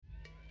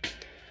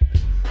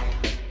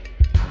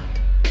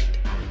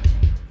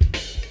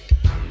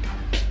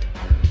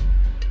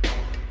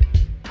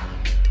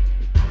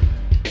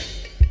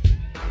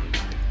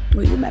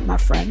met my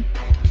friend.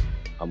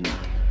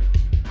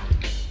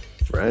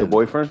 Friend? Your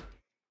boyfriend?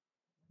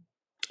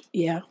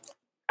 Yeah.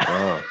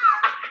 Oh.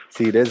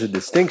 See, there's a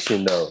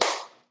distinction, though.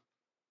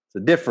 It's a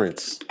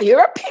difference.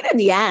 You're a pain in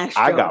the ass,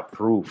 Joe. I got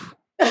proof.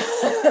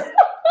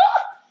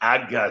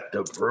 I got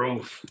the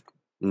proof.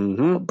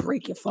 Mm-hmm. I'll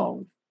break your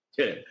phone.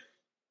 Yeah.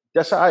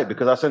 That's all right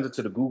because I sent it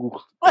to the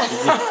Google.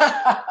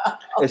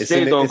 It's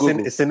in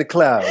the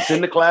cloud. It's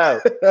in the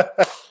cloud.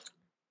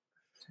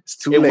 It's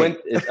too late.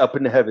 It's up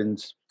in the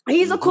heavens.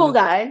 He's a cool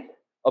guy.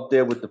 Up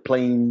there with the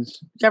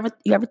planes. You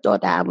ever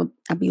thought that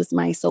I'd be with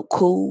somebody so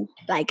cool,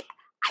 like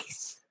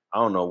ice? I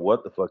don't know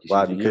what the fuck you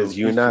Why? said. Because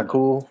you're not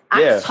cool?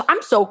 Yeah.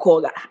 I'm so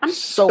cool, guy. I'm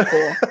so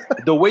cool.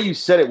 The way you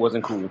said it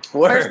wasn't cool.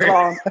 First of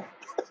all,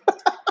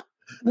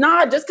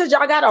 nah, just because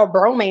y'all got a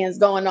bromance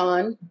going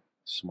on.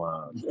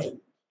 Smile.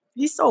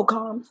 He's so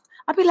calm.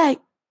 I'd be like,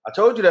 I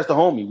told you that's the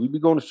homie. We be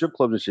going to strip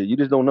clubs and shit. You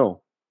just don't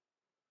know.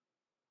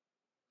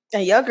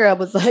 and your girl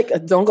was like,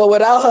 don't go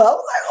without her. I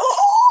was like,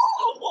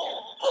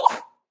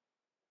 oh.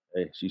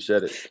 Hey, she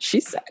said it. She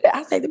said it.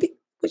 I say the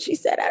but she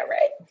said that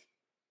right.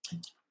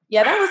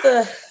 Yeah,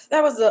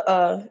 that was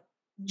a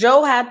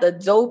Joe had the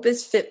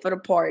dopest fit for the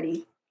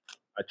party.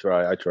 I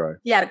try.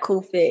 He had a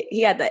cool fit.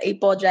 He had the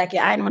 8-ball jacket.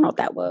 I didn't even know what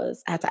that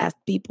was. I had to ask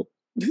people.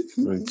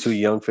 You're too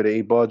young for the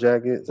 8-ball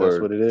jacket? That's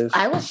what it is?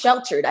 I was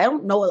sheltered. I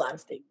don't know a lot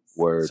of things.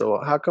 Word. So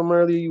how come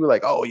earlier you were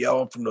like, oh,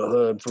 yo, I'm from the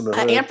hood,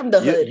 I am from the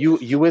hood.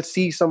 You would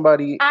see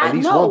somebody, at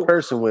least one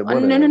person with one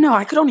of them. No.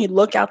 I could only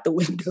look out the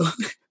window.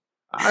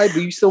 All right,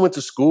 but you still went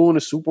to school in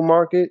the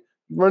supermarket.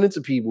 You run into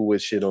people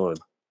with shit on.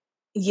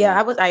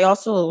 Yeah, I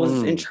also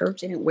was in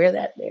church. I didn't wear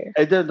that there.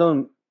 It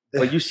don't.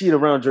 Like you see it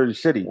around Jersey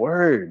City.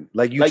 Word.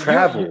 Like you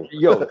travel.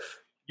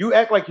 You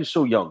act like you're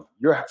so young.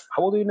 You're how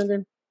old are you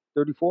again?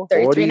 34?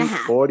 33 and a half.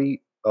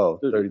 40. Oh,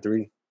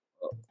 33.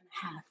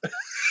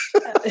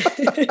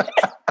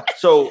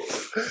 So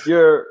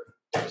you're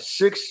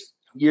 6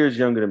 years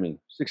younger than me.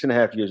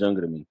 6.5 years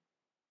younger than me.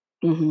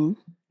 Mm-hmm.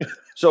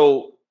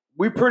 So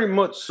we pretty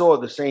much saw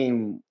the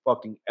same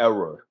fucking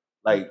era.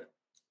 Like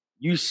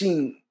you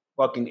seen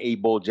fucking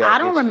 8-ball jackets. I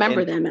don't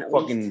remember them at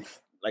fucking least.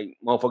 Like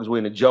motherfuckers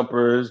wearing the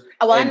jumpers.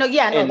 Oh, well, I know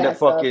that and the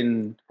stuff.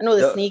 Fucking, I know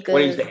the sneakers.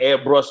 When they used to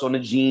airbrush on the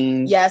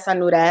jeans. Yes, I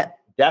knew that.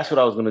 That's what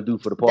I was gonna do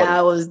for the party.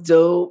 That was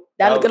dope.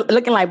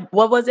 Looking like,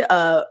 what was it?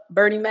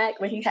 Bernie Mac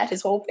when he had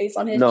his whole face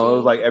on his jeans? It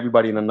was like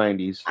everybody in the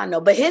 90s. I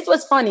know, but his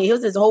was funny. It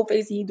was his whole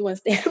face. He doing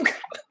stand-up.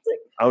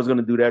 I was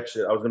gonna do that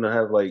shit. I was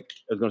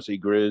gonna say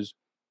Grizz,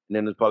 and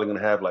then it's probably gonna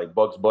have like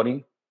Bugs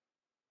Bunny,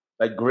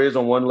 like Grizz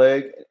on one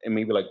leg, and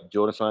maybe like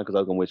Jordan sign because I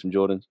was gonna wear some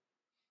Jordans,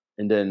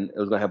 and then it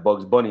was gonna have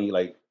Bugs Bunny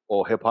like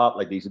all hip hop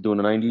like they used to do in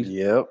the 90s.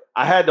 Yep.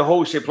 I had the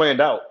whole shit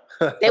planned out.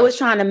 They was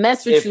trying to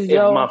mess with you,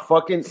 yo.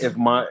 If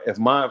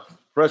my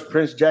Fresh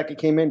Prince jacket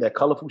came in, that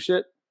colorful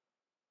shit,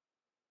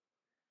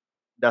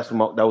 that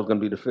was gonna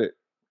be the fit,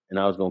 and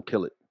I was gonna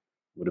kill it.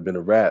 Would have been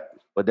a wrap.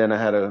 But then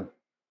I had to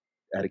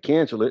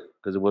cancel it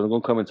because it wasn't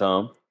gonna come in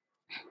time.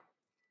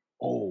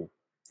 Oh,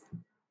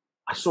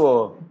 I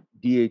saw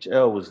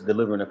DHL was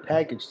delivering a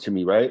package to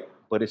me, right?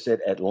 But it said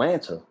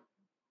Atlanta,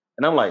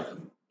 and I'm like,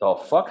 the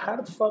fuck? How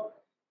the fuck?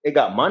 It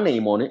got my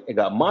name on it. It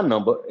got my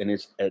number, and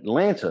it's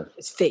Atlanta.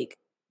 It's fake.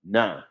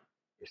 Nah,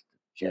 it's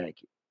the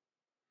jacket.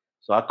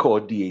 So I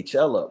called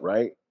DHL up,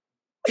 right?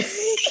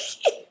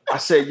 I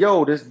said,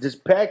 yo, this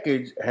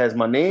package has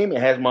my name,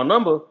 it has my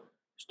number.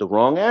 It's the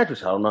wrong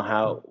address. I don't know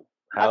how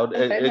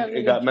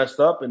it got messed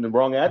up and the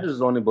wrong address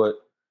is on it, but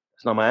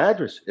it's not my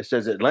address. It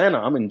says Atlanta.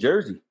 I'm in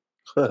Jersey.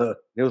 It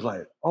was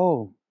like,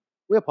 oh,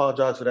 we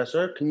apologize for that,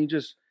 sir. Can you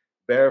just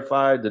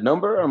verify the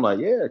number? I'm like,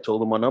 yeah, I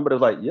told them my number. They're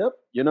like, yep,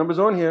 your number's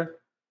on here.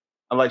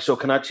 I'm like, so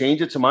can I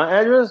change it to my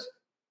address?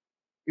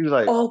 He was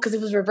like, oh, because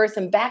it was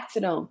reversing back to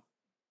them.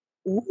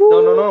 Ooh.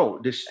 No.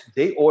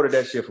 They ordered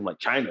that shit from like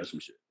China or some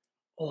shit.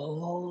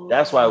 Oh.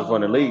 That's why I was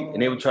running late.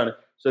 And they were trying to,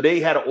 so they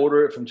had to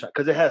order it from China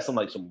because it has some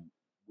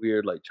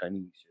weird like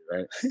Chinese shit,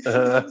 right?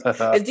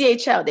 It's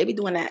DHL. They be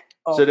doing that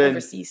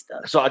overseas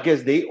stuff. So I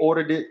guess they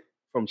ordered it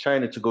from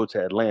China to go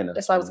to Atlanta.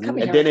 That's why I was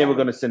coming. And then they were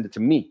going to send it to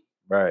me.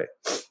 Right.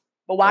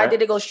 But why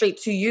did it go straight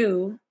to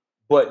you?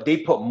 But they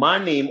put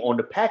my name on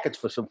the package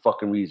for some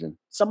fucking reason.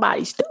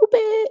 Somebody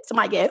stupid.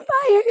 Somebody get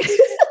fired.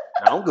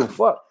 I don't give a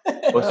fuck.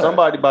 But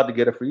somebody about to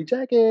get a free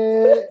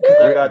jacket.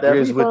 I got that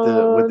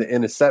with the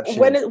interception.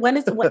 When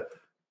is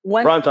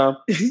prime time?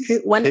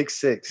 Pick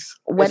 6.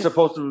 It's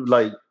supposed to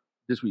like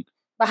this week.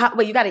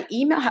 But you got an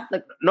email?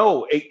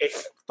 No, a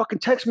fucking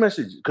text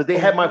message because they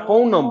had my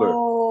phone number.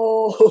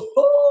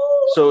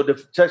 So the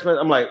text message,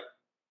 I'm like,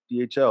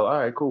 DHL. All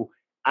right, cool.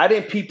 I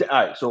didn't peep the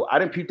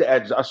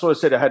address. I saw it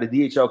said I had a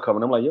DHL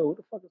coming. I'm like, yo, what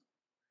the fuck?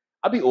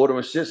 I be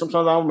ordering shit.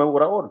 Sometimes I don't remember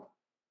what I ordered.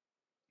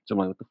 So I'm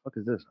like, what the fuck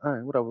is this? All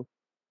right, whatever.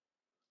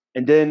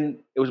 And then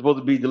it was supposed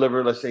to be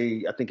delivered, let's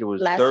say, I think it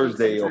was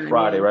Thursday or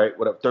Friday, right?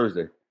 What up,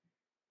 Thursday?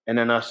 And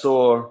then I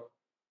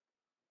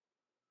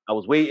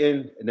was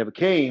waiting. It never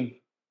came.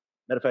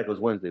 Matter of fact, it was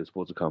Wednesday. It was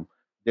supposed to come.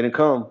 Didn't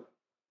come.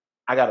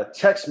 I got a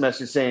text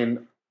message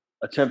saying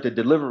attempted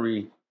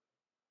delivery.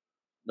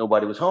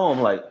 Nobody was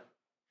home. Like,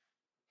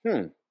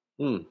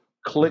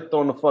 clicked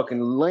on the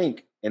fucking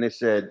link and it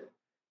said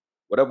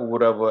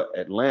whatever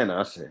Atlanta.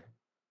 I said,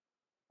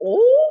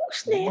 Oh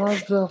snap!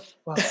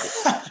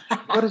 motherfucker,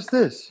 what is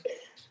this?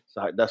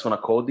 So that's when I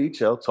called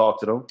DHL, talked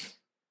to them.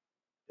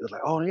 It was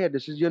like, oh yeah,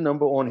 this is your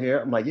number on here.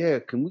 I'm like, yeah,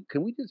 can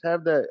we just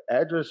have that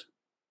address,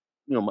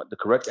 the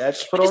correct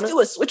address put on it? Just do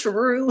a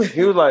switcheroo.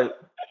 He was like,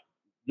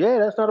 yeah,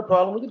 that's not a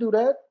problem. We can do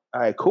that.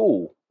 All right,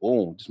 cool.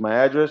 Boom, just my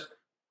address.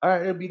 All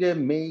right, it'll be there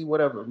May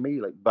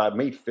by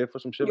May 5th or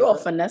some shit. You're all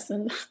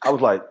finessing. I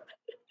was like,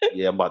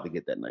 yeah, I'm about to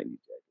get that 90 jacket.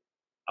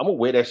 I'm gonna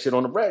wear that shit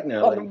on the rack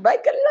now. On the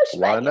regular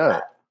Why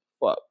not?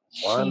 Fuck.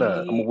 Why not?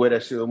 I'm gonna wear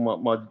that shit on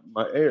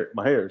my hairs,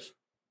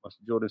 my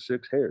Jordan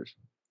 6 hairs.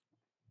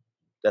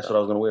 That's what I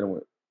was gonna wear them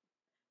with.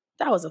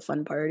 That was a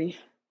fun party.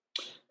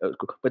 That was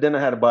cool. But then I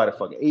had to buy the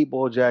fucking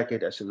 8-ball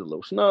jacket. That shit's a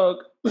little snug.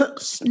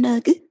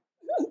 Snug.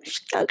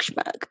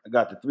 Schmug. I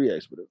got the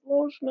 3X, but it's a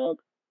little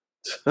snug.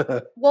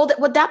 Well,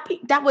 would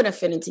that wouldn't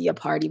fit into your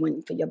party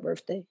for your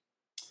birthday?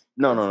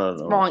 No.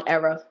 Wrong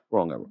era.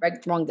 Wrong era.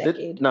 Wrong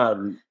decade.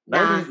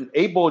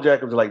 8-ball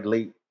jacket was like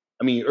early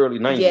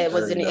 90s. Yeah, it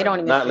wasn't. It don't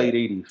even not fit.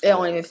 late 80s. It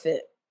don't even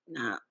fit.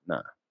 Nah.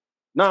 No.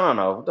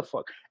 What the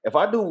fuck? If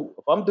I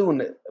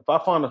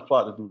find a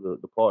spot to do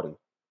the party,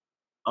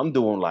 I'm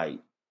doing like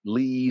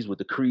Lee's with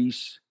the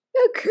crease.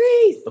 The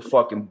crease. The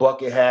fucking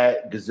bucket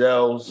hat,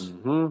 gazelles,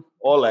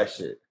 all that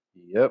shit.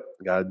 Yep,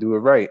 gotta do it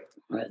right.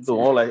 Do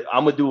all that.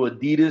 I'm gonna do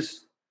Adidas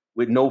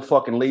with no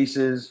fucking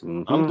laces.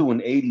 I'm doing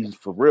 80s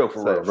for real.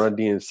 Like Run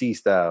DMC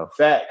style.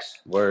 Facts.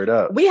 Word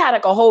up. We had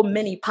like a whole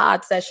mini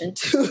pod session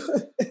too.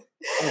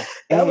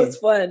 That was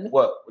fun.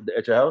 What,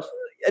 at your house?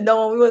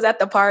 No, when we was at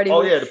the party.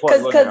 Oh yeah, the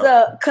party.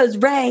 Cause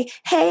Ray,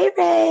 hey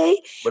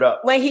Ray. What up?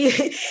 When he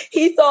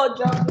saw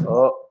Joe.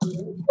 Oh,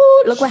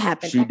 ooh, look what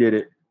happened. She did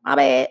it. My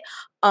bad.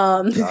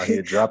 Out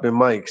here dropping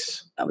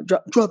mics. I would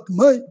drop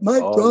the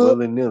mic, all drop.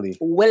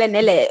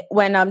 willy-nilly.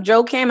 When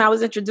Joe came, I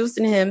was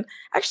introducing him.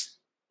 Actually,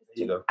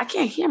 you go. I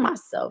can't hear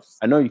myself.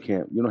 I know you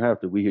can't. You don't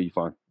have to. We hear you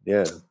fine.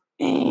 Yeah.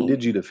 Who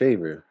did you the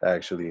favor,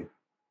 actually?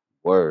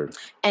 Word.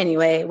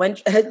 Anyway, when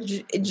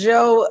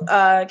Joe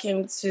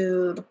came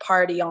to the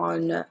party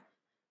on the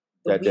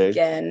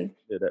weekend,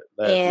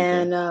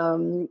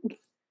 and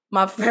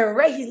my friend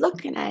Ray, he's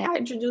looking at it. I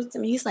introduced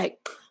him. He's like,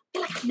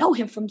 I know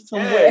him from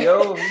somewhere. Yeah,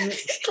 yo.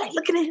 He's like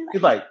looking at him.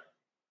 He's like,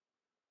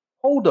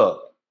 hold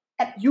up.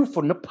 You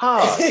from the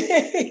pod.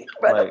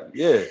 Like,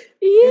 yeah.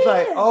 He's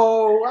like,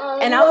 oh,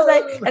 and I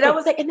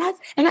was like, and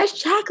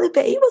that's Chocolate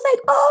Bae. He was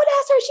like, oh,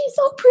 that's her. She's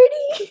so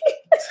pretty.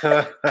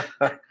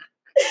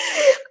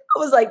 I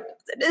was like,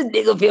 this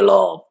nigga feel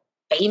all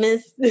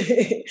famous.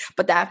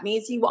 But that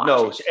means he watched.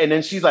 No, and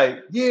then she's like,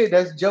 yeah,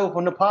 that's Joe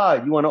from the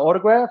pod. You want an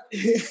autograph?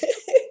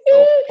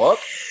 Oh, fuck.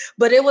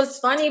 But it was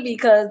funny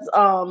because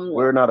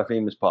we're not a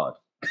famous pod.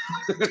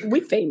 We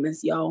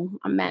famous, yo.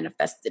 I'm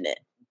manifesting it.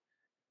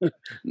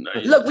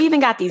 Nice. Look, we even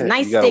got these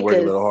nice you gotta stickers.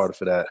 work a little harder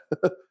for that.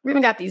 We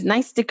even got these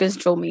nice stickers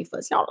Joe made for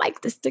us. Y'all like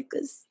the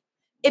stickers?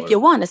 If you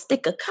want a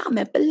sticker,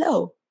 comment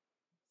below.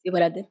 See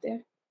what I did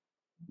there?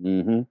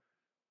 Mm-hmm.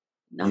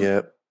 No.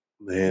 Yep.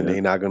 Man, they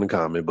not gonna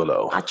comment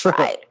below. I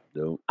tried.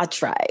 Dope. I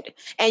tried.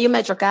 And you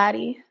met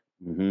Dracati.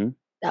 Mm-hmm.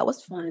 That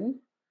was fun.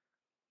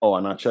 Oh,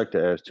 and I checked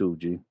the ass too,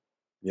 G.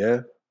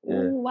 Yeah.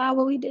 Ooh, wow,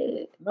 what we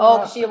did.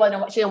 No, she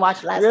didn't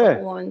watch the last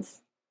couple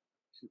ones.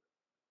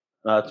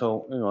 I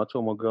told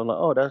my girl, like,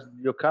 oh, that's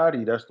your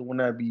Cardi. That's the one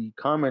that be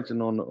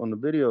commenting on the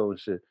video and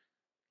shit.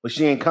 But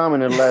she ain't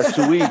commented the last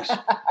 2 weeks.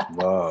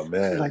 Oh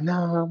man. She's like, no,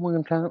 I'm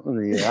gonna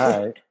comment. Yeah, all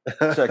right.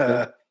 Check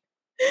that.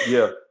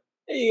 Yeah.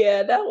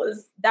 Yeah, that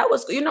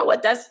was you know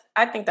what,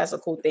 I think that's a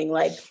cool thing.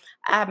 Like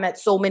I have met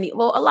so many,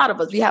 well, a lot of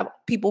us, we have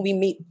people we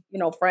meet,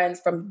 friends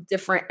from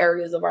different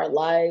areas of our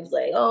lives.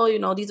 Like,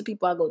 oh, these are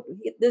people I go through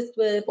this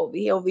with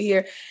over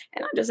here.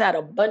 And I just had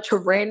a bunch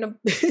of random,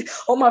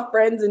 all my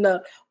friends in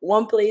the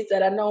one place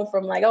that I know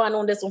from, like, oh, I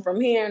know this one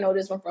from here, I know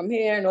this one from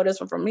here, I know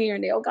this one from here.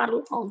 And they all got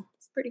along.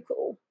 It's pretty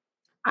cool.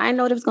 I didn't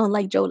know they was going to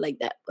like Joe like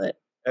that, but.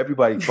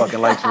 Everybody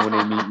fucking likes me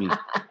when they meet me.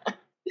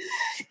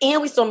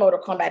 And we saw Mortal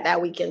Kombat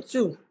that weekend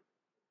too.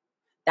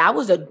 That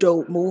was a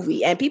dope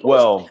movie, and people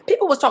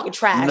was talking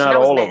trash. Not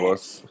all of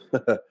us.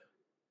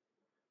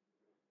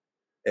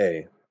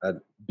 Hey,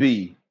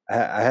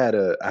 I had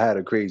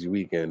a crazy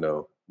weekend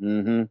though.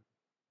 Mm-hmm.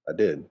 I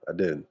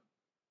did.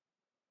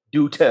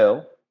 Do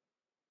tell.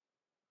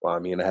 Well, I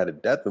mean, I had a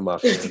death in my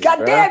family.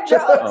 Goddamn,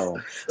 Joe.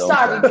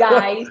 Sorry,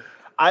 guys.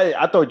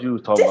 I thought you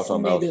was talking about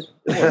something else. You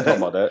wasn't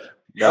talking about that.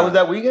 That was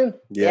that weekend?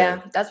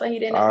 Yeah, that's why he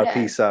didn't.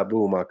 R.P.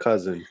 Sabu, my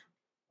cousin.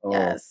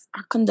 Yes,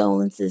 our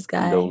condolences,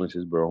 guys.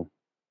 Condolences, bro.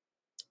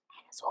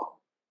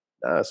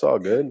 Nah, it's all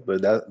good, but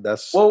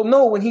that's. Well,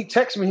 no. When he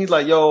texted me, he's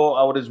like, "Yo,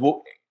 I just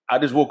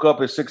woke up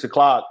at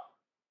 6:00.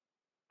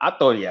 I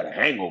thought he had a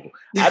hangover.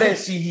 I didn't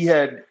see he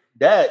had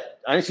that.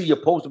 I didn't see your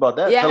post about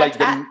that. Yeah, so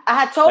I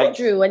had told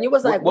you, and you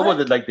was like, what was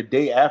it, like the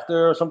day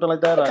after or something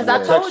like that? Because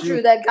I told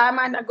you that guy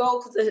might not go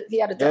because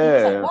he had a. Yeah.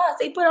 He was like, what?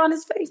 They put it on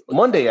his Facebook.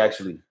 Monday,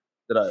 actually.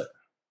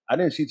 I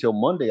didn't see till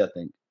Monday, I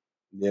think.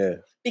 Yeah.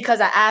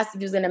 Because I asked if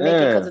he was gonna make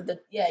it because of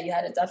you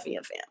had a Duffy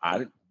and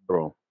fam.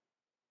 Bro.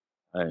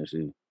 I didn't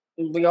see.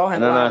 We all have.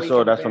 And then a lot I of saw.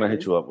 weekend That's when I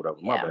hit variants. you up. Whatever.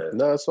 My Yeah. bad.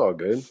 No, it's all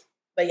good.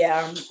 But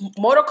yeah,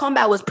 Mortal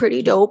Kombat was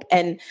pretty dope,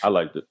 and I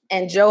liked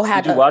it. Joe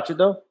had Did you watch it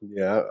though?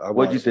 Yeah, I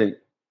What'd you watched it. think?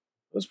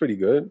 It was pretty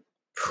good.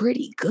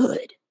 pretty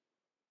good,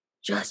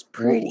 just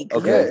pretty good.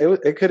 Okay. Yeah,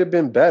 it could have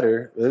been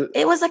better.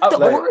 It was like I the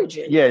like-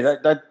 origin. Yeah,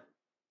 that.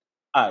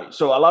 All right.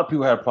 So a lot of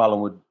people had a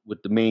problem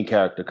with the main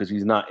character because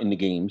he's not in the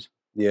games.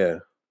 Yeah,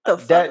 The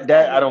fuck That is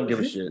that I don't give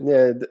a shit. yeah,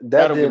 I that don't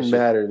give a didn't shit.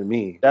 matter to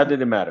me. That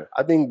didn't matter.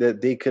 I think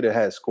that they could have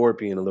had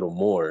Scorpion a little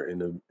more in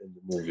the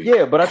movie.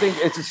 Yeah, but I think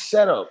it's a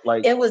setup.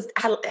 Like It was.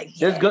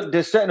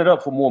 they're setting it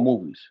up for more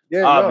movies.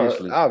 yeah,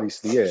 obviously. no,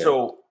 obviously, yeah.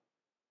 So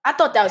I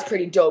thought that was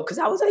pretty dope because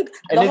I was like,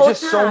 and the there's whole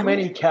just so time-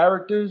 many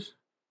characters.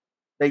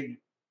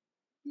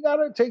 You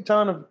gotta take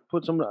time to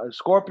put some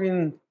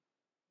Scorpion.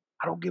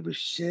 I don't give a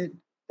shit.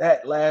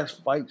 That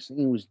last fight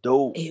scene was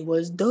dope. It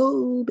was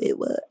dope. It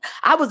was.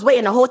 I was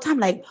waiting the whole time,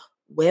 like,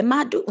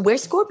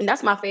 where's Scorpion?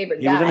 That's my favorite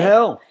He guy. was in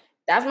hell.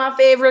 That's my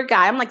favorite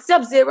guy. I'm like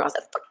Sub-Zero. I was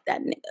like, fuck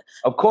that nigga.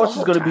 Of course, The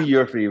he's whole gonna be time.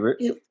 your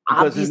favorite You-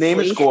 because his name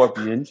is obviously.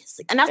 Scorpion,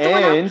 And that's the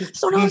one. and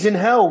so now- he's in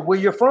hell where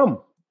you're from.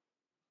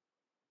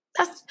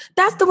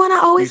 That's the one I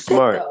always He's pick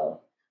smart. though.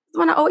 The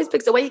one I always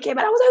pick. So when he came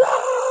out, I was like,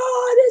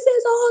 oh, this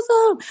is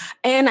awesome.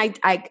 And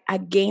I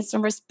gained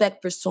some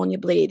respect for Sonya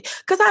Blade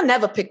because I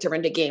never picked her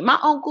in the game. My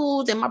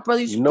uncles and my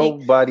brothers used to think,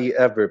 Nobody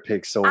ever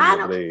picked I Sonya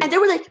don't, Blade. and they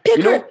were like, pick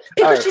You her, know-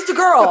 pick her, alright. she's the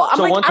girl. I'm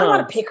So like, one I don't want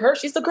time- to pick her.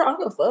 She's the girl. I don't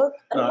give a fuck.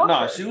 I don't want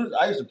her. she was.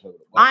 I used to play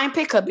with her. I ain't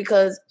pick her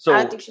because So-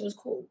 I think she was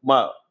cool.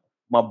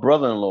 My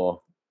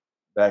brother-in-law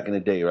back in the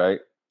day, right?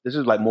 This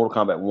is like Mortal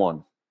Kombat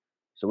 1.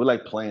 So we're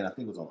like playing, I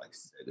think it was on like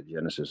Sega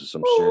Genesis or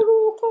some shit.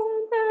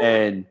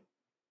 And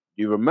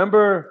you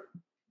remember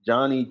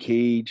Johnny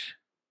Cage?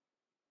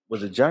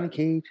 Was it Johnny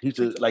Cage? He used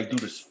to like do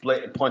the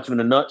split and punch you in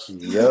the nuts,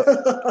 Yep.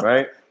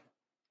 right?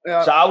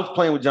 Yeah. So I was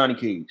playing with Johnny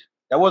Cage.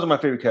 That wasn't my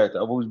favorite character.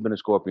 I've always been a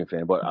Scorpion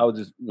fan, but I was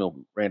just,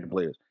 random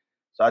players.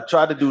 So I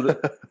tried to do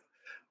the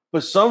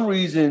for some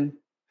reason,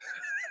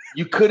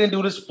 you couldn't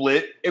do the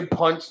split and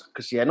punch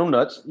because she had no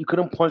nuts. You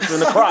couldn't punch her in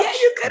the crotch. Yeah,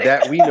 you could've.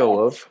 That we know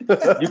of.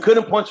 You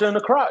couldn't punch her in the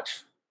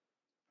crotch.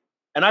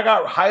 And I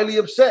got highly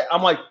upset.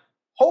 I'm like,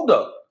 hold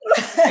up.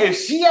 If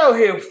she out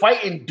here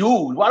fighting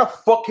dudes, why the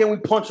fuck can't we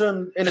punch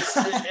her in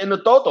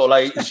the toto?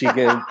 Like, She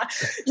can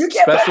You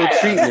can't special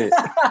treatment.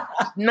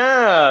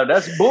 nah,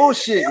 that's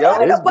bullshit, You yo.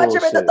 wanted to is punch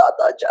her in the bullshit.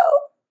 Toto, Joe.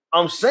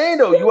 I'm saying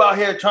though, you out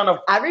here trying to.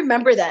 I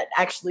remember that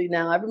actually.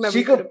 Now I remember. She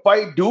you could could've-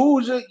 fight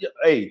dudes.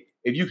 Hey,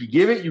 if you could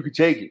give it, you could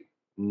take it.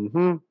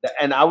 Mm-hmm.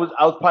 And I was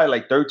probably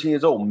like 13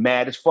 years old,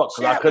 mad as fuck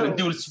because I Yeah, couldn't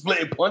bro. do the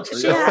split and punch.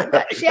 She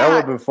had, she That would had,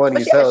 have been funny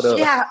but as hell, though.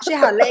 she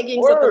had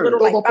leggings with the Word. little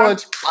Double like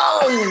punch.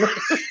 Oh,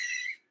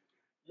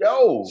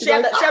 Yo, she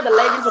had the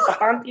leggings with the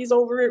panties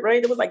over it,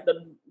 right? It was like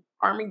the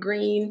army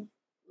green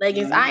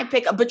leggings. Mhm. I ain't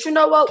pick up, but you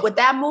know what? With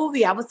that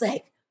movie, I was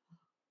like,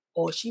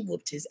 oh, she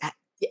whooped his ass.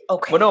 Yeah,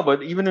 okay, but no,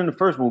 but even in the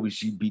first movie,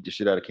 she beat the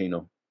shit out of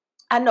Kano.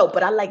 I know,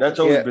 but I like That's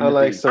it. always Yeah, been I the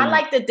like thing. some I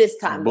liked it this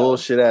time. though.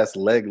 bullshit ass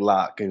leg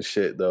lock and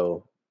shit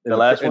though. The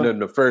last one? in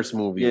the first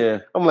movie. Yeah,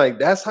 I'm like,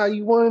 that's how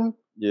you won.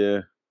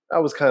 yeah. I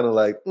was kind of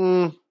like,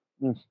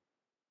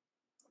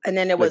 And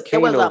then it but was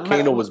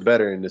Kano was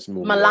better in this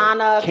movie. though.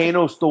 Milana.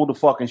 Kano stole the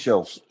fucking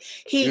show.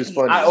 He was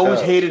funny. I as always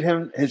hell. hated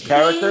his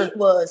character. He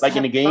was like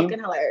in the game? fucking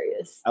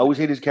hilarious. I always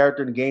hated his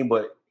character in the game,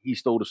 but he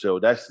stole the show.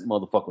 That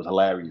motherfucker was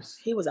hilarious.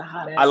 He was a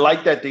hot ass. I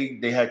like that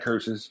they had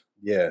curses.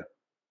 Yeah.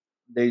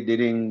 They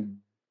didn't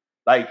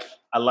like.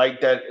 I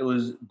like that it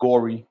was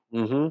gory.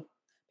 Mm-hmm.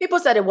 People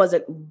said it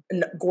wasn't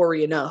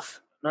gory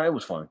enough. No, it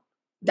was fine.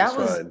 That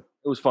was. fine.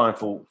 It was fine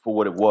for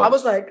what it was. I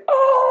was like,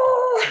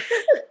 oh.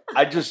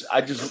 I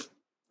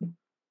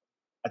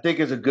think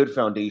it's a good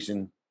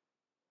foundation,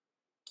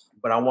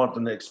 but I want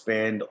them to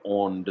expand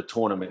on the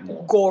tournament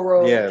more.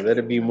 Goro. Yeah, let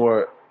it be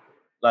more.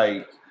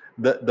 Like,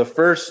 The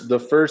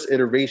first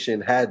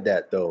iteration had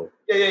that though.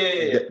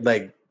 yeah.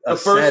 Like The a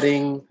first-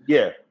 setting.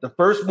 Yeah, the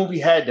first movie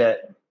had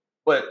that,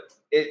 but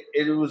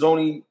it was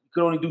only you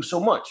could only do so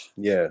much.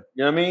 Yeah. You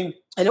know what I mean?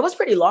 And it was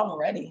pretty long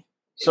already.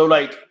 So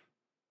like,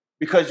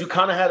 because you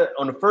kind of had to,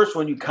 on the first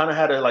one, you kind of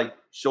had to like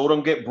show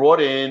them get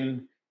brought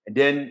in, and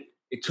then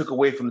it took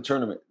away from the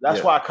tournament. That's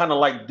Yeah. why I kind of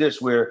like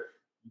this, where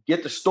you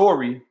get the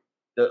story,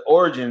 the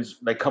origins,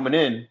 like coming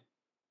in,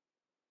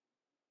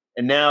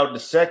 and now the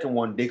second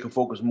one they can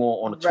focus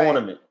more on the Right.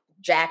 tournament.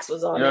 Jax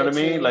was on You know it what I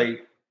mean? too.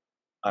 Like,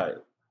 all right,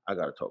 I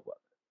gotta talk about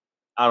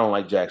that. I don't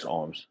like Jack's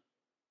arms.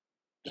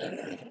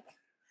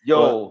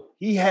 Yo,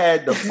 he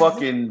had the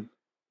fucking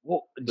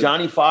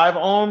Johnny Five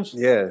arms.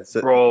 Yeah.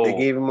 So Bro. they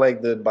gave him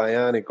like the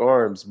bionic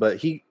arms, but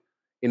he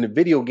in the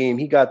video game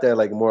he got that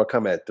like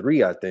Mortal Kombat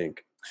 3, I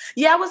think.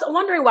 Yeah, I was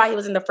wondering why he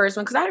was in the first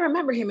one because I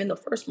remember him in the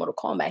first Mortal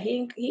Kombat.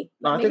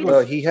 No, I maybe think it the-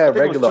 Well, he had I think it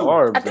was regular 2.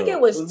 arms. I think though.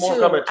 it was It two. was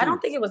Mortal Kombat I 2.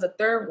 don't think it was the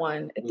third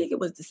one. I think it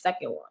was the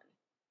second one.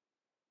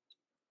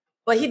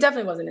 But he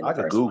definitely wasn't in the I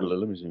could first Google one. it.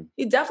 Let me see.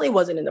 He definitely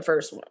wasn't in the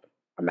first one.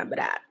 I remember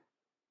that.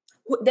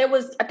 There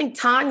was, I think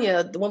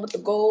Tanya, the one with the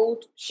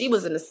gold, she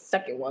was in the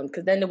second one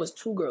because then there was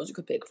 2 girls you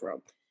could pick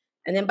from.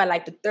 And then by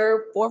like the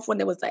third, fourth one,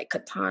 there was like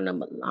Katana,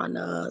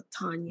 Milana,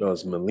 Tanya. No,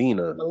 it's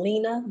Melina.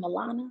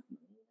 Milana.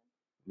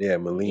 Yeah,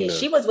 Melina. Yeah,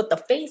 she was with the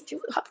face.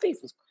 Her face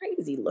was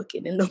crazy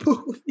looking in the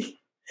movie.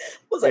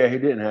 Was Yeah, like, he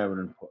didn't have it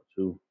in part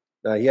 2.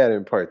 Nah, he had it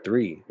in part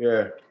 3.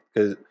 Yeah.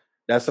 Because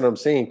that's what I'm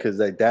saying. Because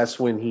like that's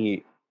when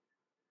he.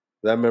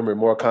 I remember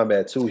Mortal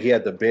Kombat 2. He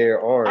had the bare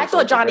arms. I thought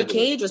like the Johnny regular.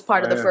 Cage was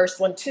part of the Yeah. first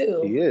one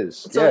too. He is.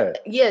 So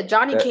yeah.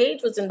 Johnny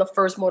Cage was in the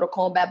first Mortal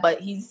Kombat,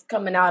 but he's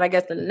coming out, I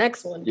guess, in the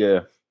next one.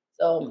 Yeah.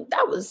 So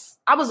I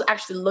was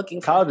actually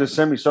looking for. Kyle just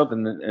sent me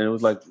something, and it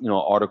was like, an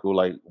article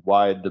like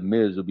why The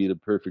Miz would be the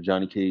perfect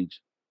Johnny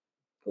Cage.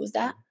 Who's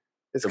that?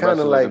 It's The kind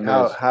of wrestler, like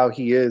The Miz. how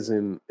he is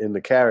in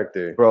the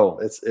character, Bro,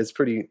 It's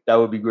pretty that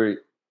would be great.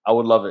 I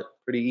would love it.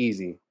 pretty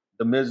easy.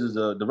 The Miz is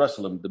the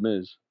wrestler, The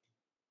Miz.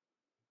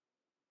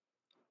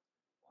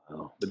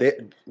 Wow. But they,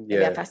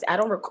 Maybe I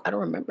don't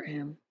remember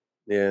him.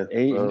 yeah.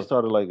 He well,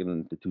 started like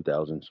in the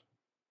 2000s.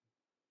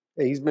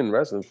 hey, he's been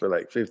wrestling for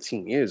like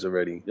 15 years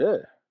already. Yeah.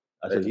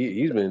 I Like, said,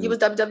 he's been. He was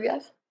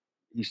WWF.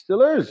 he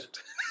still is.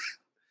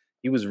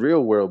 He was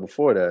Real World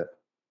before that.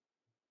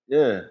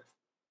 Yeah.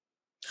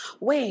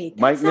 Wait,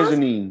 Mike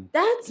Mezzanine.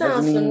 That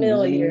sounds Mezzanine,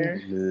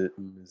 familiar.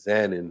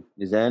 Zanin,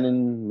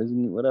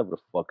 Mezzanine, whatever the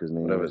fuck his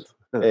name whatever. is.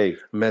 Hey,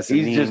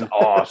 Mezzanine. he's just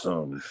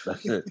awesome.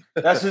 That's it.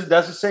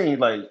 That's his saying.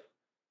 Like,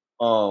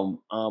 I'm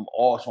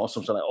awesome or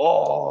something like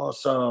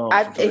awesome.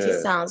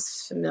 It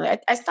sounds familiar.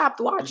 I stopped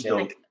watching.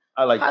 Dope.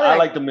 Like, I probably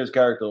like the Miz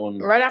character on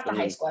right after on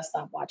high the- school, I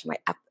stopped watching.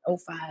 Like after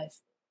 05.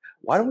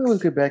 Why do we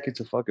always get back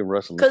into fucking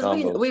wrestling? Because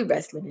combos? we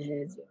wrestling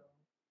heads.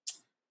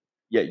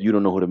 Yeah, you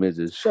don't know who the Miz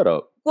is. Shut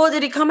up. Well,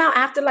 did he come out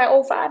after like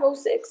 05,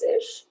 06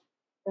 ish?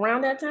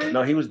 Around that time?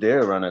 No, he was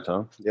there around that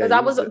time. Yeah,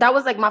 Because he that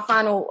was like my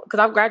final, because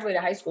I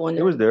graduated high school and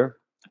He was there.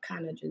 I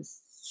kind of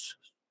just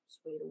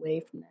swayed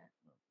away from that.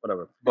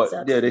 Whatever. But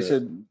sucks. yeah, they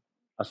said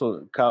I saw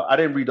Kyle. I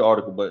didn't read the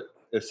article, but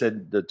it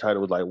said the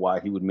title was like why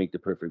he would make the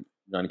perfect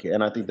Johnny Cage,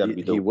 and I think that'd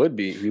be dope. He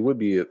would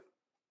be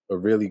a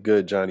really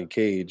good Johnny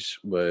Cage,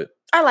 but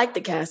I like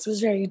the cast. It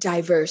was very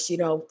diverse,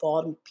 for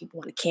all them people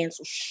want to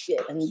cancel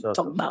shit and Shut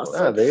talk the about fuck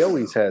nah, they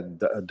always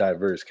had a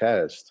diverse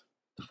cast.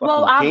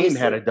 Well, Fucking Kane obviously.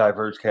 had a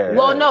diverse cast.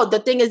 Well, no, the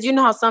thing is,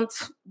 how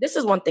this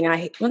is one thing I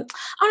hate. I don't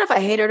know if I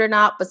hate it or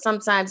not, but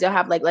sometimes you'll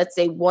have like, let's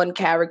say one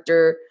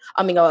character,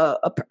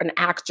 an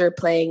actor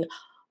playing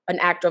an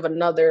actor of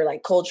another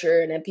like culture,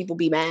 and then people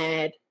be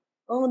mad.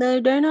 Oh,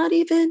 they're not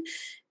even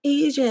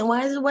Asian.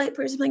 Why is a white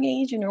person playing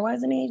Asian, or why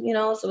is an Asian?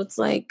 So it's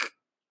like,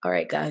 all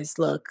right, guys,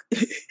 look,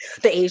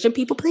 the Asian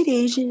people played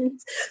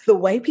Asians, the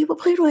white people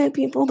played white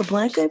people, the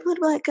black guy played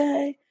black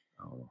guy.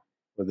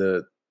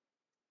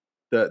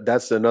 But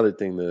that's another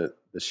thing. The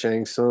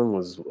Shang Tsung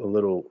was a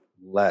little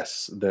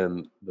less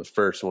than the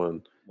first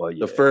one. Well,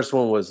 yeah. The first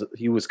one was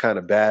kind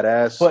of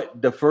badass.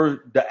 But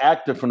the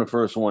actor from the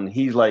first one,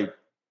 he's like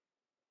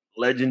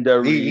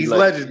legendary. He's like,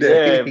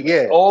 legendary.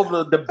 Yeah. All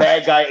the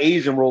bad guy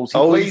Asian roles. He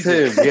Always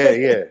plays him. it.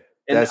 Yeah.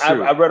 And That's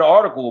true. I read an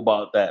article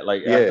about that,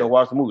 like Yeah. after I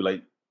watched the movie.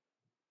 Like,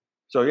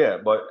 so yeah,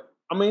 but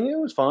I mean, it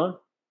was fun.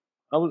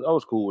 I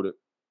was cool with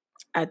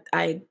it.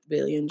 I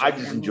really enjoyed. I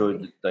just that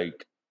enjoyed movie.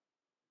 like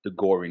the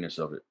goriness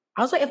of it.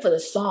 I was waiting for the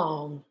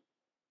song.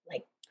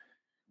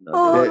 No,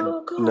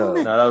 Oh, no.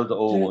 that was the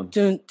old one.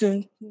 Dun,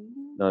 dun,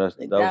 dun. No, that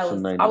was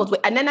some 90s. I was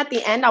and then at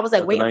the end, I was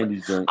like, That's the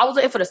waiting. 90s joint. I was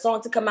waiting for the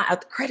song to come out. At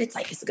the credits,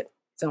 like it's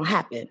gonna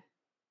happen.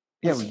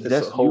 Yeah, It's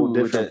that's a whole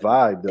you with different that-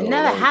 vibe, though. It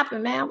never like,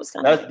 happened, man. I was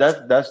kind of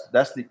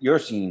That's your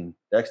scene.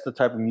 That's the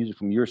type of music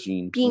from your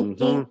scene,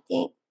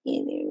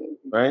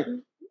 right?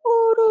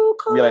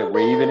 You like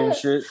raving and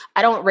shit.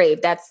 I don't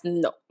rave. That's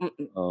no.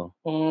 Oh,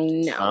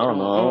 No, I don't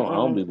know. I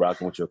don't be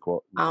rocking with your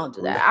quote. I don't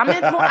do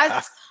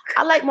that.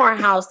 I like more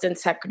house than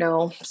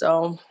techno.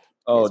 So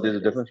Oh, That's there's a what it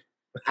is. difference.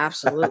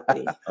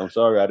 absolutely. I'm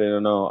sorry, I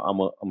didn't know.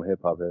 I'm a hip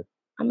hop head.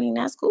 I mean,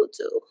 that's cool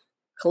too.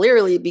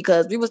 Clearly,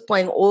 because we was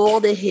playing all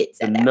the hits.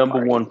 The at that number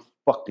party. one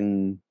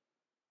fucking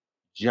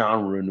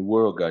genre in the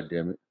world. God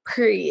damn it!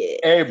 Period.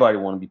 Everybody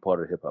want to be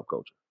part of hip hop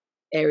culture.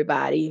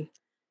 Everybody.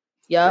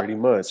 Yup. pretty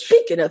much.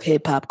 Speaking of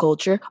hip hop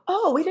culture,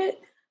 we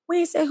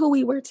didn't say who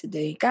we were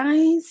today,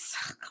 guys.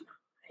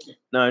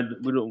 No,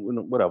 we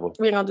don't. Whatever.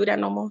 We ain't gonna do that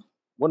no more.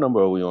 What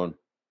number are we on?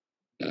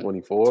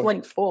 24.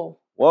 24.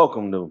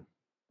 Welcome to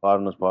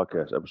Pod on Us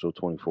Podcast, episode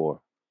 24.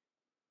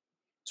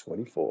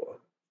 24.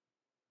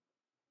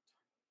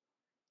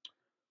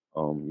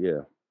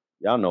 Yeah,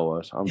 y'all know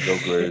us. I'm Joe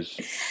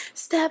Grizz.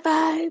 Step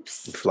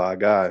vibes. Fly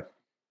guy.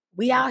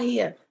 We out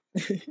here.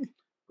 But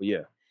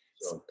yeah.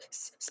 So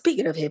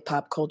Speaking of hip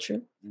hop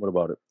culture, what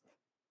about it?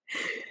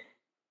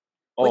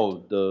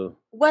 Oh,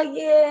 well,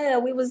 yeah,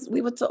 we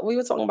were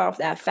talking about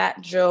that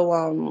Fat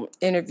Joe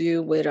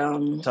interview with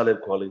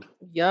Talib Kweli.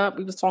 Yup,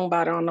 we was talking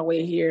about it on the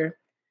way here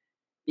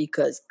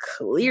because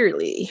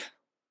clearly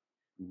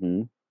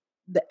Mm-hmm.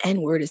 the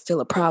N-word is still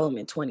a problem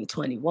in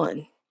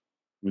 2021.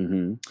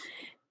 Mm-hmm.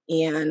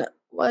 And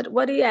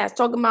what he asked,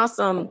 talking about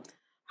some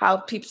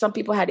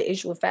people had an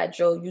issue with Fat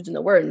Joe using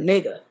the word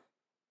nigga.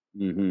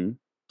 Mm-hmm.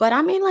 But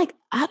I mean, like,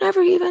 I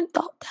never even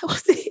thought that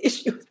was the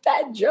issue with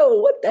Fat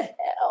Joe. What the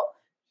hell?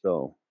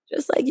 So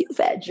Just like you,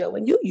 Fat Joe,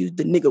 and you use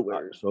the nigga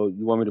word. So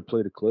you want me to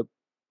play the clip?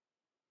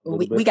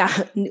 We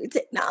got new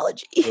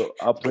technology. So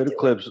I'll play the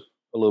clips,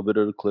 a little bit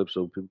of the clip,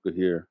 so people could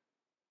hear.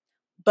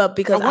 But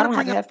because I don't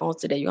have headphones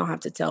today, you don't have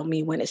to tell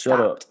me when it stopped.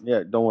 Shut up.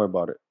 Yeah, don't worry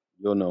about it.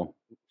 You'll know.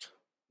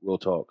 We'll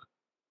talk.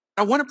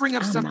 I want to bring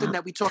up something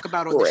that we talk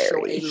about on the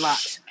show a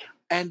lot.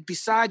 And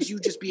besides you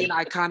just being an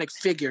iconic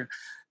figure,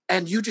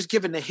 and you just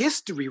giving the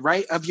history,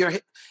 right, of your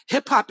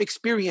hip-hop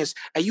experience,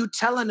 and you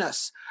telling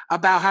us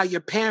about how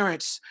your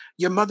parents,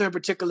 your mother in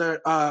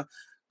particular,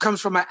 comes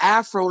from an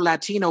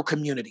Afro-Latino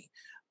community.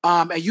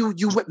 And you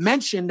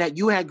mentioned that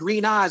you had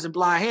green eyes and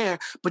blonde hair,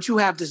 but you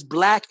have this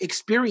Black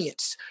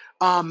experience.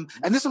 And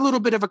this is a little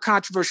bit of a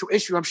controversial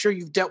issue. I'm sure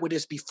you've dealt with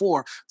this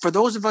before. For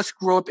those of us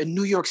who grew up in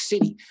New York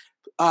City,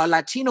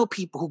 Latino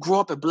people who grow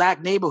up in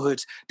Black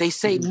neighborhoods, they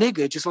say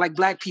nigga just like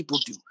Black people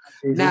do.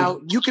 Now,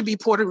 you can be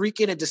Puerto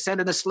Rican and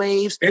descendant of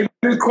slaves. They've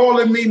been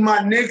calling me my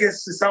nigga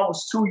since I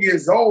was 2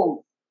 years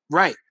old.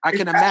 Right. I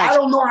can imagine. I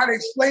don't know how to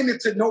explain it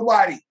to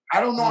nobody.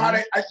 I don't know how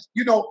to,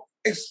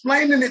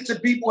 explaining it to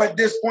people at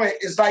this point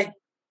is like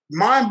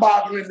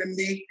mind-boggling to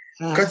me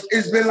because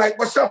it's been like,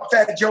 what's up,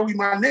 Fat Joey,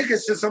 my nigga,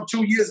 since I'm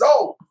 2 years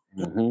old.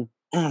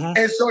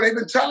 And so they've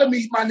been telling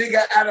me my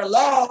nigga out of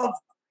love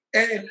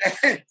and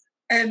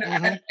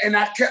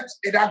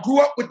I grew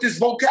up with this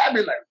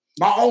vocabulary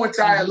my whole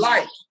entire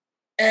life.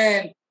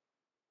 And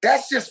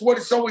that's just what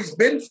it's always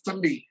been for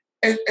me.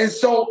 And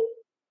so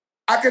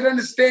I can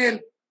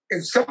understand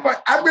if somebody,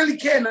 I really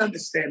can't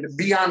understand, to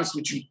be honest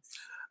with you.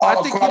 I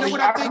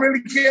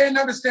really can't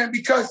understand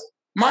because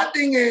my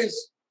thing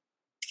is,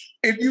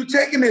 if you're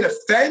taking it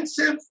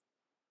offensive,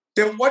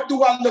 then what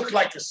do I look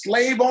like, a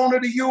slave owner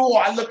to you,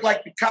 or I look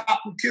like the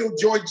cop who killed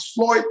George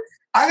Floyd?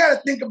 I got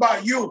to think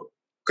about you.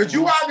 Because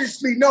you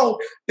obviously know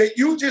that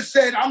you just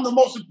said I'm the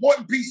most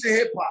important piece of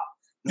hip-hop.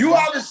 You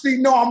obviously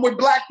know I'm with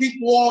Black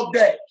people all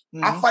day.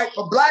 I fight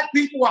for Black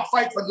people. I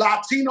fight for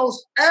Latinos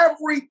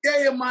every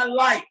day of my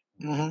life.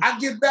 I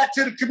give back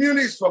to the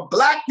communities for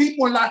Black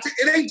people and Latino.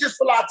 It ain't just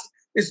for Latino.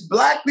 It's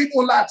Black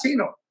people and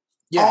Latino.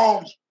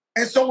 Yeah.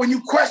 And so when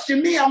you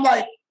question me, I'm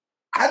like,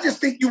 I just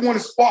think you want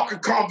to spark a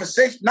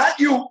conversation. Not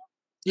you,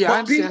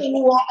 but people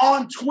who are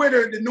on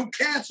Twitter, the new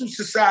cancel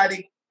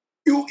society,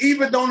 you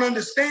either don't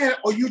understand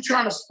or you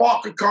trying to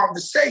spark a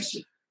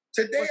conversation.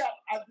 Today,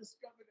 I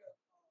discovered that.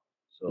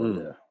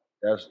 So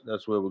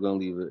that's where we're gonna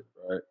leave it,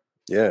 right?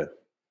 Yeah,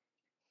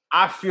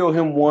 I feel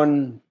him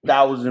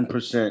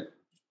 1,000%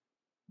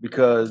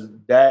 because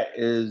that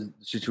is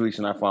the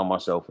situation I find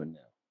myself in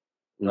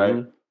now,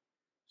 right?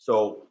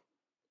 So,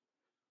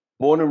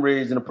 born and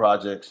raised in the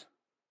projects,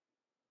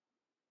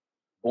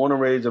 born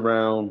and raised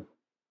around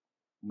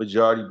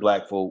majority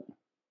Black folk.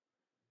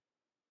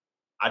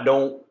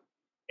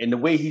 And the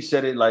way he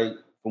said it, like,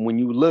 from when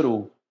you were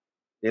little,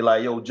 they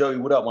like, yo, Joey,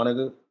 what up, my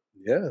nigga?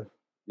 Yeah. You know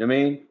what I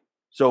mean?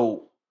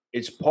 So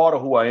it's part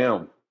of who I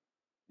am.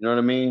 You know what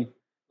I mean?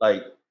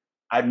 Like,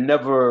 I didn't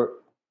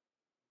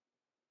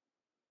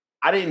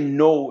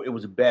know it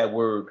was a bad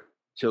word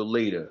till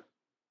later.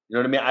 You know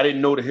what I mean? I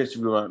didn't know the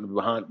history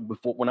behind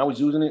before. When I was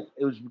using it,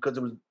 it was because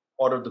it was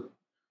part of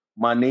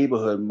my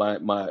neighborhood,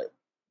 my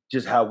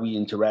just how we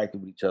interacted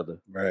with each other.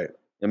 Right.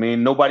 I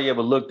mean, nobody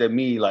ever looked at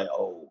me like,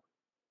 oh,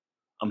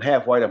 I'm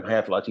half white, I'm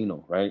half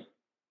Latino, right?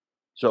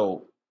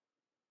 So,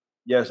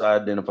 yes, I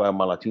identify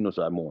my Latino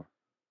side more.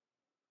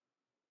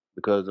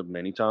 Because of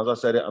many times I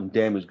said it, I'm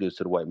damaged goods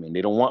to the white man.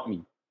 They don't want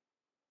me.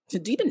 Do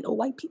you even know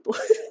white people?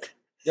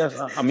 Yes,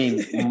 I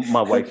mean,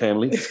 my white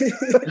family.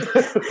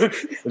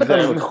 But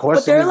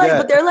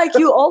they're like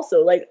you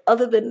also, like,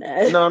 other than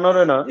that. No,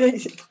 they're not.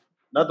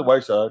 Not the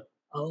white side.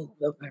 Oh,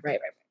 right.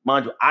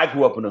 Mind you, I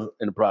grew up in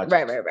the project.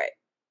 Right.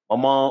 My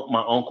mom,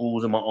 my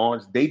uncles, and my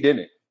aunts, they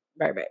didn't.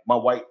 Right. My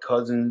white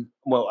cousins,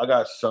 well, I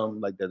got some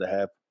like that,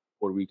 half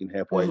Puerto Rican,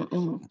 half white.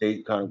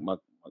 They kind of,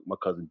 my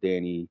cousin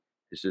Danny,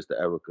 his sister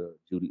Erica,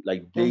 Judy,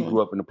 like they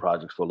grew up in the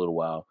projects for a little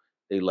while.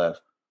 They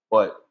left.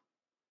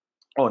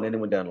 And then they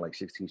went down to like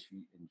 16th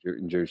Street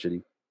in Jersey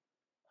City.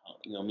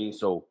 You know what I mean?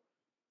 So,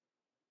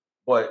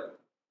 but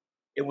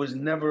it was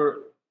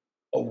never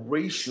a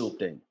racial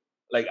thing.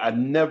 Like, I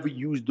never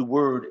used the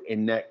word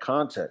in that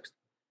context.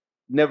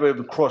 Never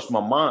even crossed my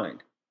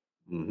mind.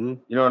 You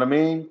know what I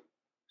mean?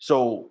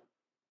 So,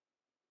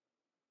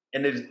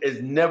 and it's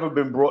never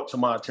been brought to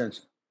my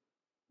attention.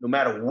 No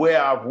matter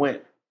where I've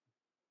went,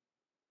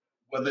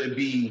 whether it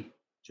be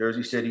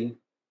Jersey City,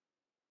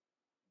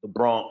 the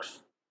Bronx,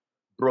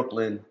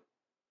 Brooklyn,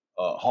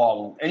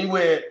 Harlem,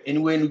 anywhere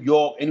in New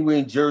York, anywhere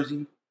in Jersey.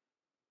 You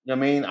know what I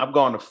mean? I've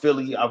gone to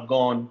Philly. I've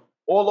gone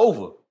all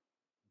over.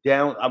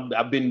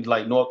 I've been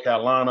like North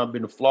Carolina. I've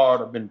been to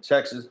Florida. I've been to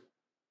Texas.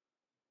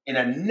 And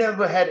I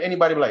never had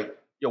anybody be like,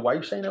 yo, why are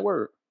you saying that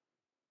word?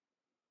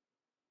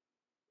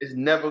 It's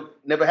never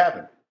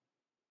happened.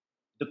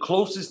 The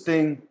closest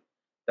thing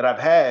that I've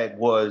had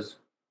was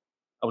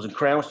I was in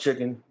Crown's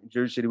Chicken in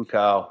Jersey City with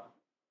Kyle.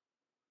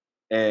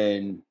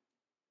 And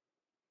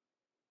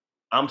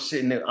I'm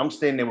standing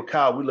there with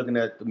Kyle. We're looking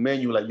at the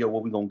menu like, yo,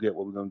 what we gonna get?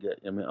 What we gonna get?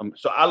 I mean,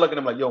 so I look at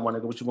him like, yo, my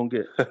nigga, what you gonna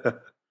get?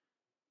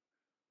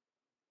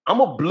 I'm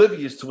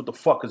oblivious to what the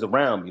fuck is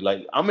around me.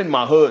 Like, I'm in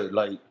my hood.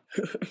 Like,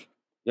 you know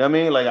what I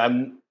mean? Like, I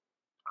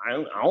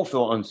don't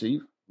feel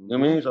unsafe. You know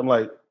what I mean? So I'm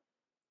like,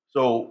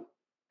 so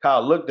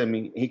Kyle looked at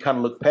me. He kind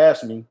of looked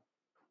past me.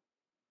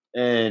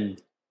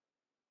 And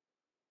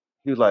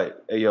he was like,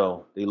 hey,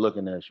 yo, they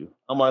looking at you.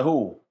 I'm like,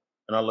 who?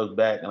 And I look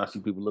back and I see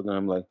people looking at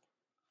him like,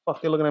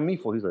 fuck, they looking at me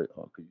for? He's like,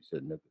 oh, because you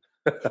said nigga.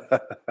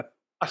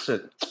 I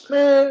said,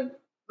 man,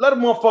 let a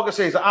motherfucker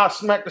say, I'll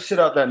smack the shit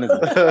out that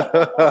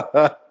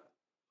nigga.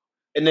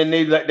 And then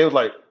they was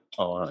like,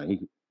 oh, all right.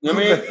 You know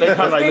what I mean? They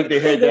kind of like look their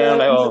head down,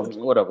 like, oh,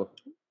 whatever.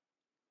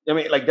 I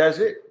mean, like, that's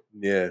it.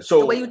 Yeah. So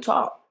the way you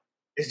talk.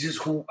 It's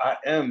just who I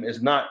am.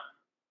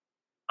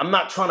 I'm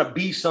not trying to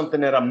be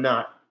something that I'm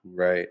not.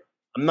 Right.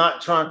 I'm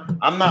not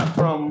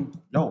from,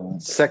 no.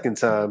 Second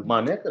time.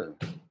 My nigga.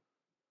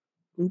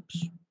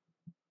 Oops.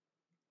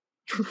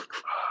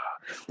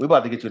 We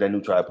about to get you that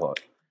new tripod.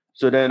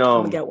 So then,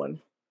 I'm gonna get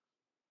one.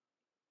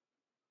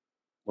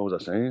 What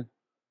was I saying?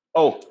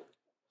 Oh,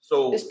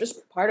 so it's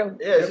just part of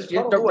it's just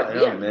part of who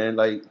I am, man.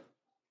 Like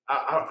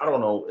I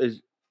don't know.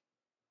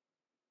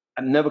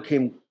 I never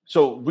came.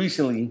 So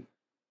recently,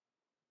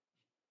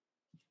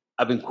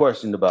 I've been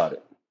questioned about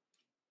it.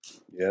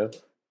 Yeah,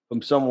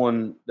 from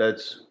someone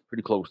that's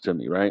pretty close to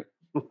me, right?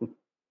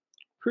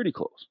 Pretty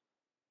close,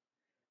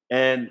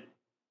 and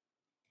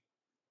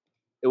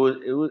it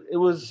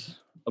was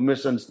a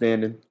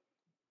misunderstanding.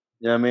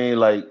 You know what I mean?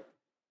 Like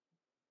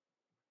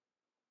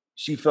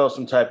she felt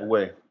some type of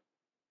way.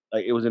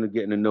 Like it was in a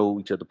getting to know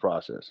each other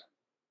process.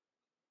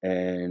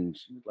 And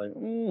she was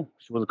like,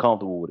 she wasn't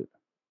comfortable with it.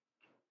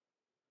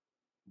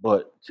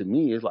 But to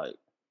me, it's like,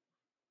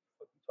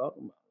 what are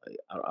you talking about? Like,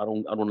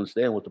 I don't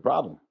understand what's the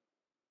problem.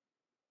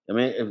 I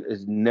mean,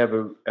 it's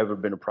never ever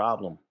been a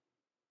problem.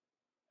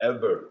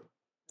 Ever.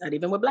 Not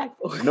even with black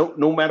folks.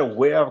 No matter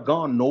where I've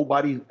gone,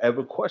 nobody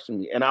ever questioned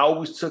me. And I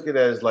always took it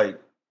as like,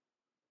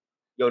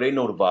 yo, they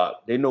know the vibe.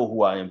 They know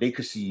who I am. They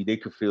could see, they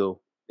could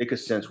feel, they could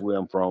sense where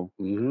I'm from.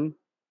 Mm-hmm.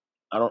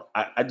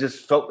 I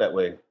just felt that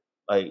way.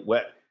 Like,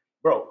 what,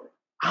 bro,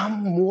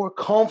 I'm more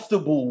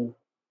comfortable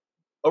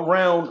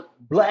around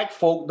black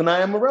folk than I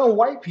am around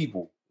white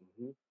people.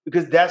 Mm-hmm.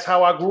 Because that's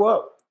how I grew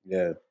up.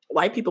 Yeah.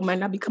 White people might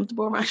not be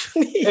comfortable around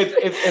you.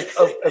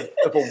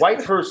 if a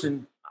white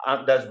person,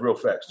 that's real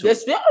facts too.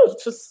 Yes,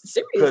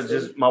 seriously. Because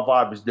just my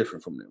vibe is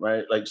different from it,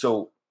 right? Like,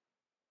 so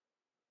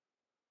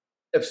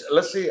if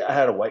let's say I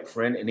had a white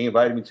friend and they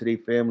invited me to their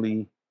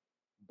family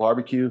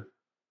barbecue,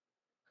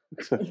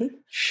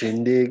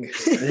 shindig,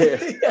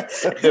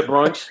 their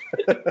brunch,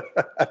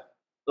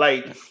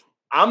 like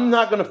I'm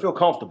not gonna feel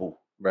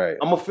comfortable. Right.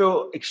 I'm gonna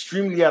feel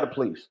extremely out of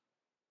place.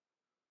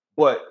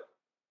 But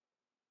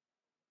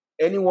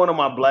any one of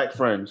my black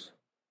friends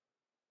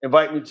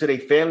invite me to their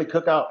family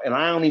cookout and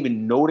I don't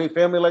even know their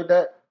family like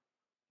that,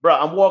 bro,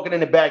 I'm walking in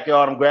the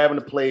backyard, I'm grabbing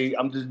a plate,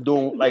 I'm just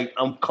doing, like,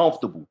 I'm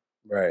comfortable.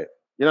 Right.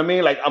 You know what I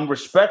mean? Like, I'm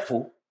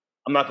respectful.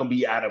 I'm not going to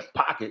be out of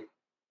pocket,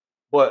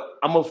 but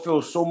I'm going to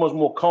feel so much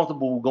more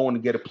comfortable going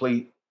to get a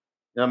plate,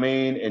 you know what I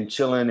mean, and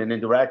chilling and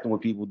interacting with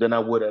people than I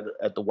would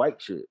at the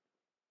white shit.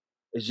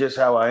 It's just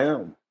how I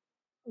am.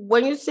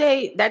 When you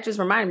say that, just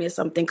reminded me of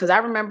something, because I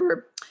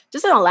remember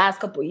just in the last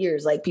couple of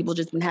years, like, people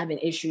just been having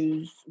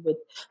issues with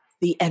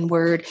the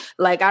N-word.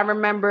 Like, I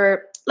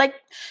remember, like,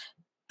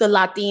 the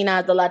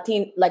Latinos,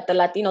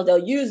 they'll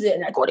use it,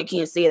 and like, oh, they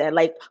can't say that.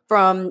 Like,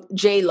 from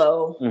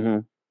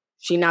J-Lo,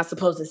 she's not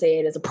supposed to say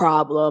it as a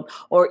problem.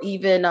 Or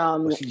even...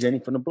 she's Jenny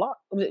from the block.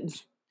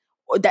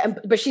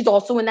 But she's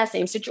also in that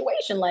same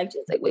situation. Like,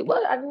 she's like, wait,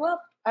 what? I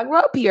grew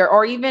up here.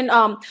 Or even,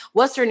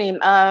 what's her name?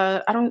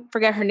 I don't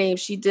forget her name.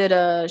 She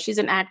did, she's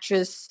an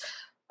actress,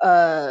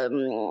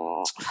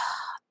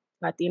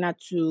 Latina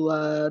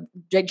to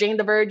Jane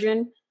the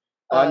Virgin.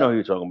 I know who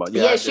you're talking about.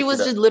 Yeah, she was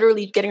just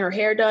literally getting her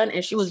hair done,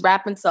 and she was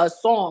rapping to a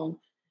song.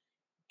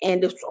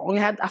 And the song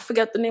I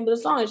forget the name of the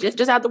song. It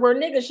just had the word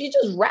nigga. She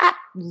just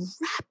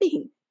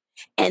rapping.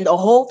 And the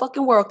whole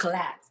fucking world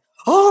collapsed.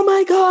 Oh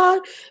my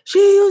God, she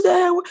used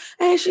that word.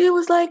 And she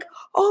was like,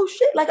 oh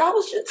shit. Like, I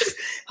was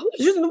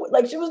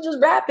like, she was just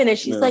rapping. And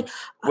she's like,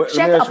 she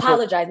had to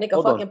apologize, make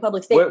a fucking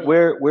public statement.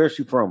 Where is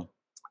she from?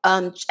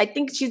 I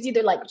think she's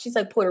either like, she's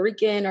like Puerto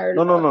Rican or...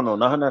 No,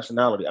 not her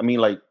nationality. I mean,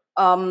 like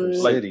in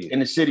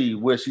the city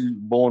where she's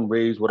born,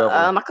 raised, whatever.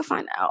 I could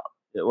find out.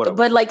 Yeah, whatever.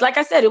 But like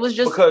I said, it was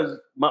just... Because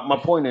my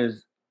point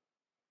is,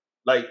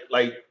 like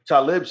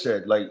Talib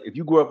said, like, if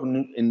you grew up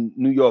in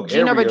New York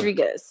Gina area,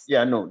 Rodriguez.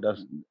 Yeah, I know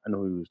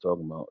who he was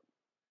talking about.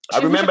 I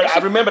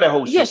remember that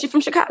whole shit. Yeah, she's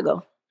from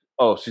Chicago.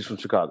 Oh, she's from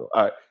Chicago.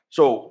 All right.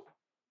 So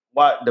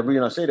why the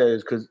reason I say that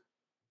is because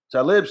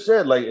Talib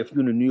said, like, if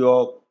you're in the New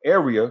York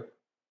area,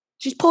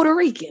 she's Puerto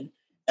Rican.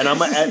 And I'm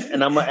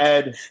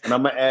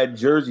gonna add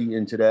Jersey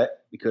into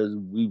that because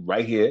we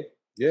right here.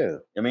 Yeah.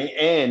 I mean,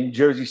 and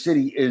Jersey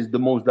City is the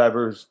most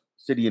diverse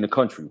city in the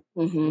country.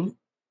 Mm-hmm.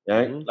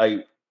 Right? Mm-hmm.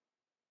 Like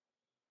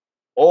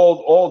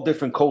all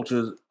different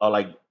cultures are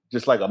like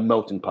just like a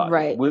melting pot.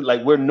 Right.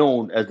 We're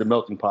known as the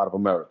melting pot of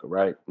America,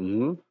 right?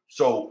 Mm-hmm.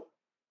 So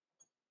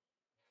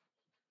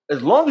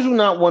as long as you're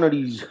not one of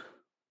these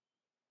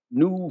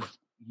new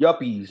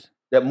yuppies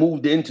that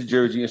moved into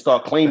Jersey and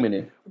start claiming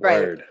it,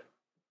 Right.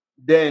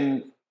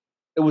 then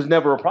it was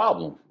never a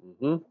problem.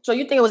 Mm-hmm. So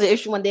you think it was an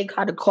issue when they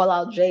had to call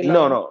out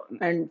J-Lo? No.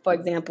 And for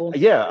example,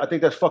 Yeah, I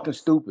think that's fucking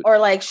stupid. or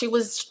like she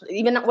was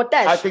even with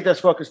that. I think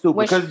that's fucking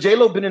stupid because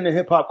J-Lo been in the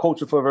hip hop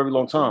culture for a very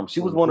long time. She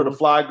was one of the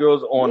fly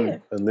girls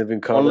on Living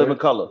Color. On Living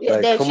Color. Yeah,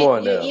 Like, come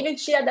on now. Even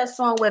she had that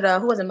song with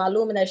who was it,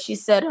 Maluma, that she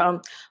said,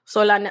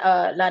 "So la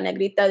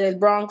negrita del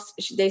Bronx."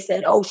 They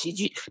said, "Oh, she's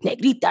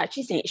negrita."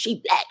 She's saying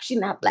she black. She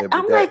not black. Yeah,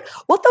 I'm like,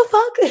 what the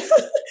fuck?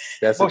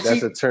 That's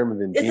a term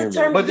of endearment. It's a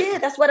term. Yeah,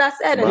 that's what I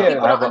said. And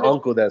I have an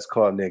uncle that's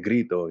called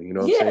Negrito. You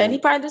know what I'm saying? And he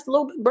probably just a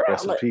little bit brown.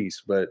 Rest in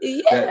peace. But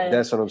yeah,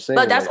 that's what I'm saying.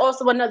 But that's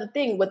also another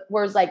thing with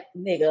words like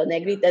nigga,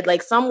 negrita.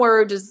 Like some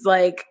words is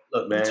like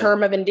a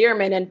term of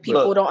endearment, and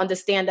people don't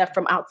understand that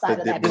from outside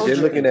of that culture.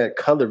 They're looking at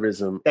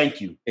colorism.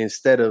 Thank you.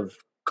 Instead of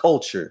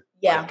culture.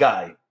 Yeah. My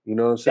guy. You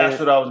know what I'm saying? That's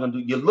what I was gonna do.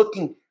 You're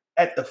looking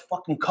at the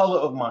fucking color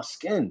of my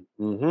skin.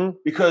 Mm-hmm.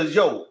 Because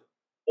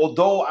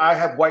although I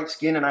have white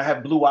skin and I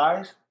have blue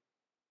eyes,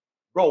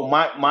 bro,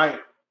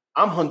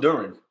 I'm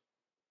Honduran,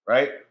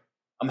 right?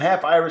 I'm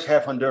half Irish,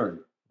 half Honduran.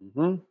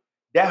 Mm-hmm.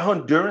 That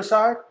Honduran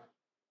side,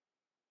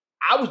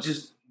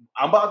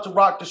 I'm about to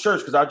rock the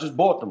shirts because I just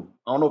bought them.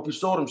 I don't know if you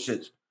saw them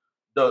shits.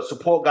 The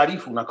support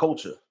Garifuna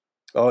culture.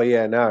 Oh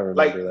yeah, now I remember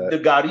like, that. The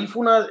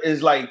Garifuna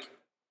is like,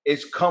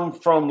 it's come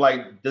from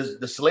like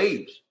the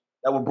slaves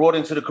that were brought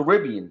into the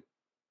Caribbean.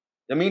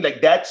 I mean,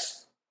 like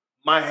that's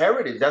my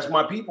heritage. That's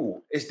my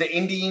people. It's the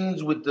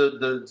Indians with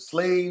the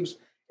slaves.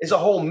 It's a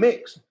whole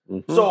mix.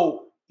 Mm-hmm.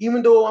 So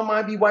even though I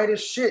might be white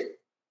as shit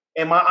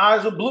and my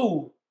eyes are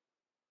blue,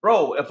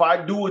 bro, if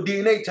I do a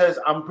DNA test,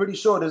 I'm pretty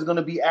sure there's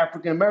gonna be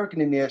African American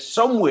in there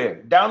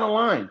somewhere down the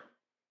line.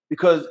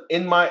 Because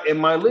in my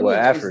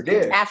lineage it's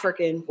there.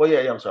 African. Well,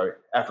 yeah, I'm sorry.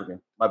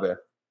 African. My bad.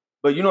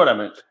 But you know what I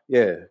meant.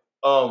 Yeah.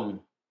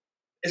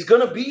 It's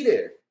gonna be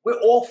there. We're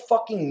all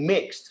fucking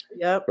mixed.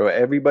 Yep. Bro,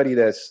 everybody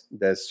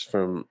that's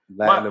from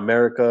Latin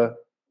America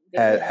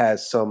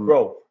has some.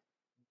 Bro,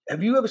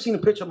 have you ever seen a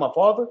picture of my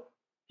father?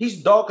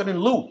 He's darker than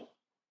Lou.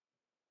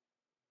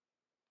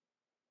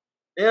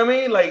 You know what I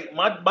mean? Like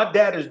my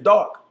dad is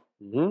dark.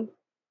 Mm-hmm.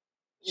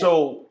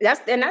 So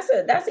that's an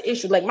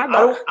issue. Like my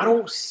dog, I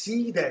don't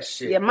see that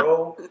shit,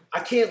 bro. I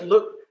can't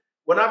look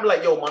when I'm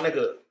like, yo, my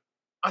nigga.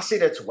 I say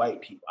that to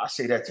white people. I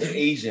say that to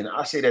Asian.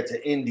 I say that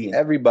to Indian.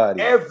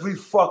 Everybody. Every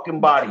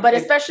fucking body. But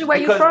especially where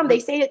you're from, they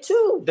say it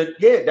too.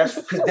 That's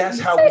because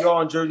that's how we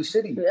are in Jersey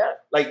City. Yeah.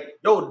 Like,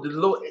 yo, the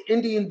little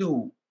Indian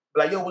dude,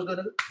 like, yo, what's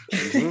good?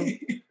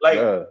 Mm-hmm.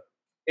 Like,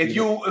 if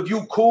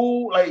you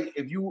cool, like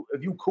if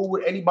you cool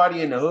with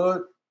anybody in the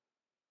hood,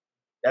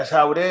 that's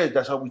how it is.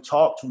 That's how we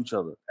talk to each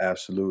other.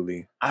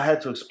 Absolutely. I had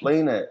to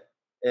explain that.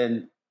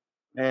 And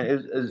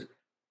man,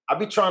 I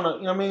be trying to,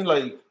 you know what I mean?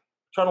 Like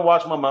trying to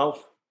watch my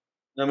mouth.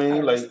 You know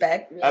what I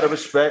mean? Out of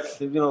respect,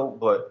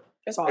 but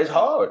it's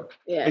hard.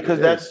 Yeah.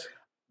 Because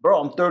bro,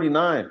 I'm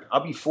 39.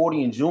 I'll be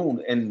 40 in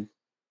June. And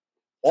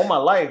all my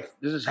life,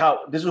 this is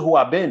who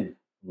I've been.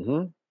 Mm-hmm.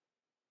 You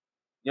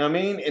know what I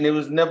mean? And it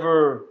was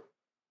never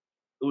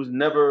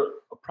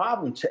a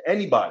problem to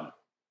anybody.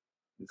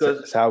 Because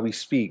it's how we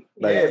speak.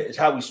 It's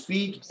how we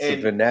speak. It's the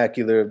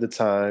vernacular of the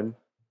time.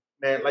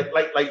 Man,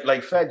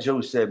 like Fat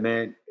Joe said,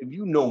 man, if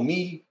you know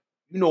me,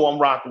 you know I'm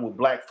rocking with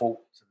black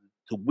folk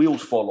till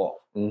wheels fall off.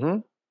 Mm-hmm.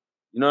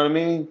 You know what I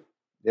mean?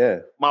 Yeah.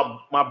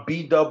 My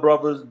B-Dub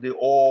brothers, they're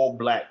all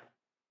black.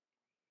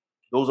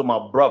 Those are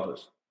my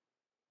brothers.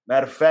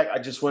 Matter of fact, I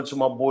just went to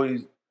my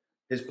boy's,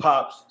 his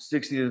pop's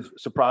 60th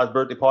surprise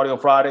birthday party on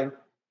Friday.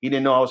 He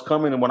didn't know I was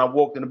coming. And when I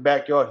walked in the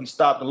backyard, he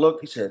stopped and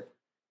looked. He said,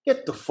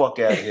 "Get the fuck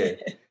out of here.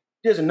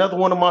 There's another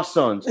one of my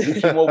sons." And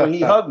he came over and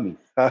he hugged me.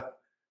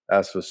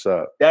 That's what's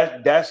up.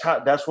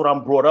 That's what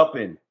I'm brought up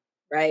in.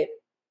 Right.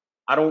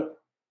 I don't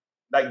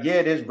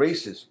it is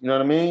racist. You know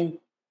what I mean?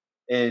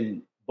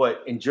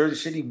 But in Jersey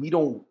City, we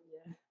don't.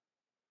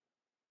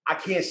 I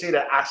can't say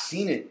that I've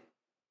seen it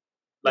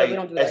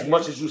as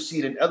much as you see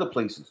it in other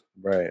places.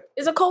 Right.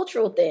 It's a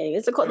cultural thing.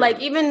 It's like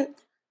even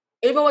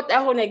with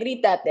that whole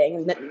negrita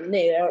thing,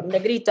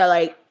 negrita,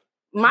 like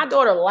my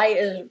daughter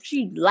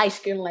she light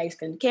skin.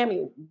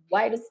 Cammy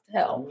white as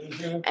hell.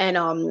 Mm-hmm.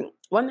 And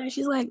one night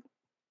she's like,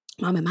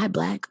 "Mom, am I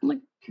black?" I'm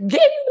like, "Yeah,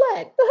 you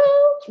black." The hell?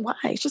 Why?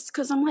 It's just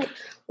because I'm light.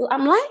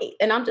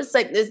 And I'm just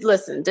like, this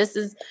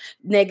is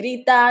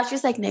negrita.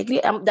 She's like,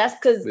 negrita. That's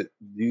because. Do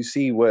you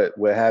see what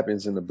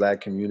happens in the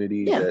black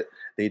community that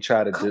they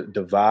try to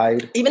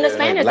divide? Even the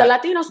Spanish, the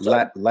Latinos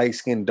too. Light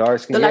skin,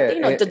 dark skin. The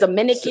Latinos, the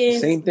Dominicans.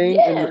 Same thing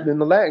in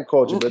the Latin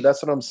culture. But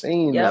that's what I'm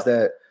saying is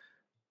that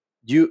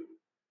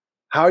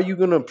how are you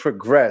gonna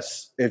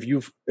progress if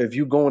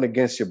you going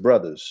against your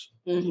brothers?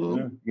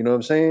 Mm-hmm. You know what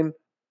I'm saying?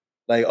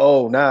 Like,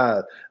 oh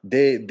nah,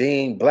 they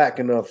ain't black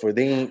enough or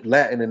they ain't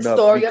Latin enough.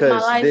 Story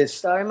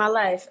of my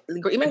life.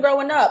 Even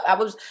growing up, I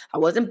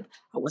wasn't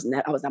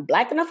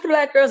black enough for the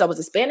black girls. I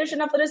wasn't Spanish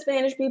enough for the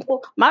Spanish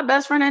people. My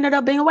best friend ended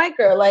up being a white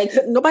girl. Like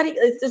nobody,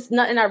 it's just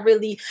nothing I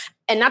really,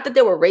 and not that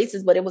they were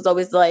racist, but it was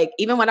always like,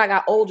 even when I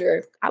got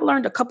older, I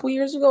learned a couple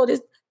years ago,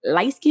 this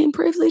light skin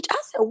privilege. I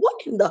said, what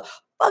in the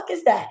fuck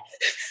is that?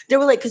 They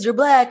were like, because you're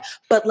black,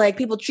 but like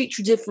people treat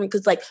you different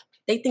because like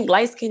they think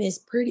light skin is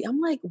pretty. I'm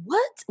like,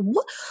 what?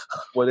 What?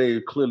 Well,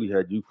 they clearly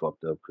had you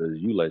fucked up because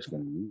you light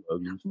skin. You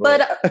ugly as fuck.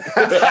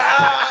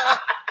 But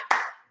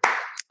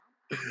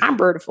I'm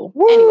birdiful.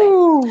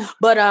 Anyway,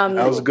 but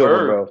that was a good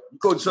one, bro. You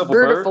call yourself a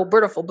bird?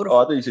 Birdiful. Oh,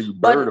 I thought you said you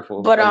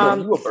birdiful. But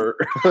you a bird.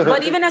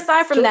 but even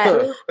aside from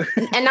that,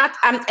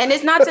 and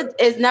it's not to,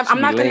 it's never. I'm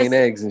not gonna laying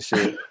eggs and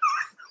shit.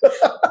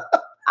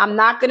 I'm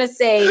not gonna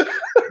say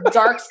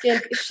dark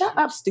skin. Shut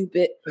up,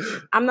 stupid.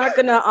 I'm not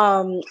gonna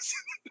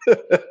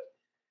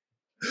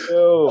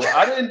Yo,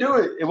 I didn't do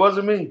it. It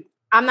wasn't me.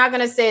 I'm not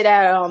gonna say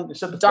that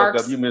Shut the fuck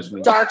up. You missed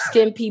me. Dark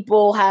skinned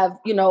people have,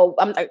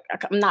 I'm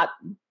not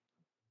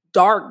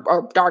dark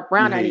or dark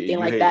brown or anything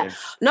like that. It.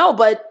 No,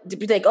 but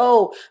you think,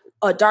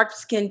 dark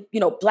skinned,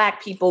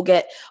 black people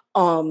get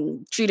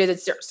treated a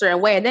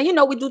certain way. And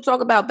then, we do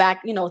talk about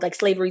back, like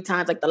slavery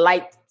times, like the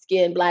light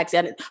skinned blacks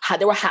and how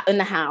they were in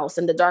the house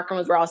and the darker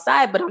ones were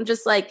outside. But I'm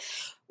just like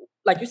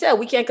you said,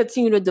 we can't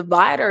continue to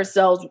divide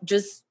ourselves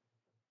just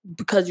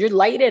because you're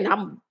light and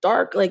I'm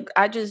dark. Like,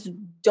 I just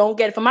don't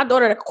get it. For my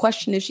daughter to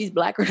question if she's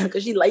black or not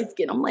because she's light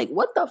skinned, I'm like,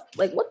 what the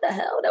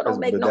hell? That don't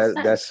make no sense.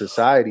 That's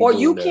society. Or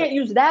you can't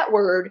use that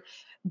word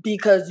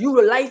because you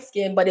were light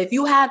skinned, but if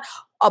you had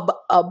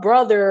a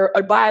brother,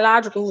 a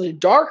biological who's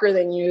darker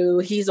than you,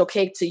 he's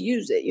okay to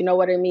use it. You know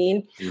what I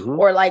mean? Mm-hmm.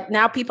 Or like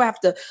now people have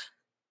to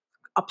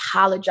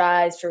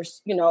apologize for,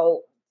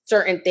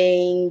 certain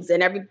things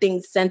and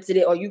everything's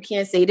sensitive, or you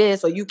can't say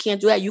this, or you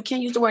can't do that. You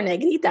can't use the word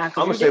negrita. I'm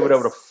gonna say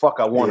whatever the fuck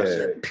I want to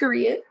say.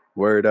 Period.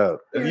 Word up.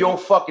 If you don't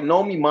fucking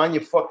know me, mind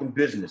your fucking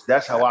business.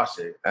 That's how I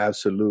say it.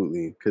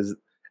 Absolutely. Because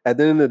at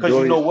the end of the day,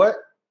 you know what?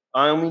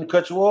 I don't mean to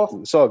cut you off.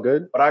 It's all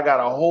good. But I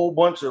got a whole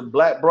bunch of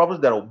black brothers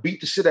that'll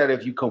beat the shit out of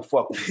if you come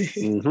fuck with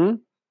me. Mm-hmm.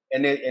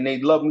 And they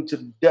love me to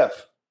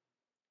death.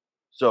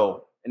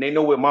 So, and they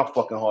know where my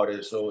fucking heart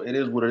is. So it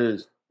is what it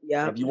is.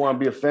 Yeah. If you want to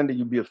be offended,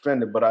 you be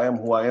offended. But I am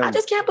who I am. I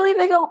just can't believe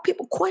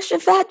people question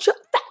Fat Joe.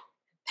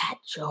 Fat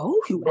Joe,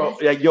 bro,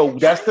 yo,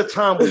 that's the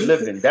time we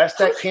live in. That's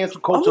that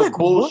cancel culture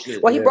bullshit.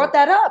 What? Well, he brought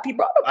that up. He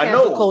brought up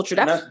cancel culture.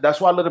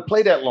 That's why I let it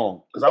play that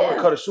long because I would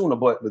have cut it sooner.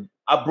 But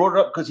I brought it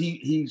up because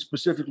he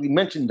specifically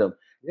mentioned them.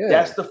 Yeah.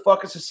 That's the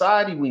fucking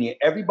society we in.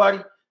 Everybody,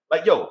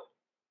 like, yo,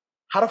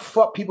 how the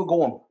fuck people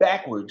going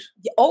backwards?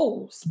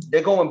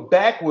 They're going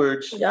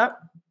backwards. Yep.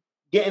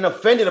 Getting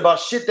offended about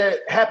shit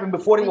that happened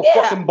before they were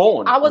fucking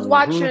born. I was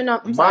watching.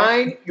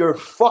 Mind your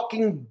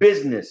fucking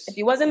business. If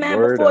you wasn't mad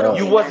before,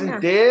 you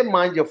wasn't there.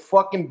 Mind your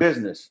fucking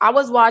business. I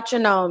was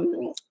watching.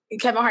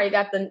 Kevin Hart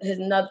got his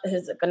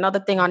another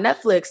thing on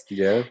Netflix.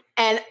 Yeah.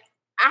 And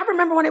I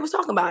remember when they was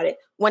talking about it.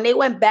 When they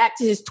went back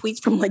to his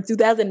tweets from like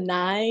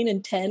 2009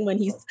 and 10, when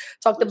he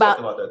talked about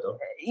that though.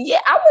 Yeah,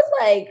 I was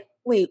like,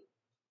 wait.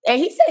 And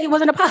he said he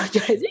wasn't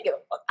apologizing.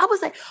 I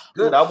was like,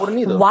 good. I wouldn't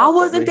either. Why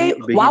wasn't they?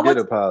 Why did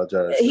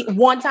apologize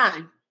one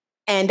time,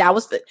 and that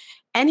was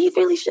and he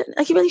really shouldn't.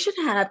 Like, he really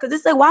shouldn't have, because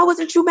it's like, why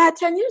wasn't you mad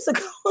 10 years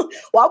ago?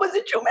 Why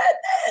wasn't you mad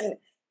then?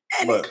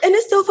 And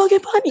it's still fucking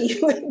funny.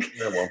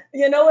 Like,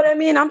 you know what I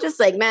mean? I'm just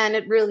like, man,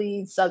 it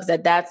really sucks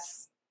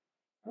that's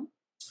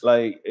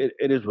like it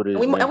is what it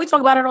is. And we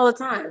talk about it all the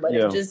time, but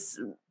it just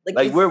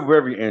like we're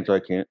very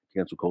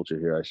anti-cancel culture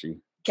here. I see.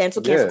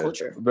 Cancel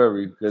culture.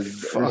 Very.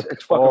 It's fucking,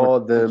 all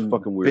them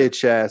fucking weird.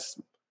 Bitch ass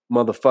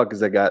motherfuckers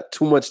that got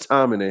too much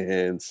time in their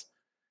hands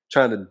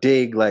trying to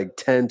dig like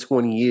 10,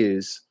 20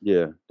 years.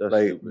 Yeah. That's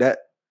like stupid. that.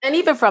 And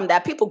even from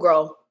that, people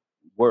grow.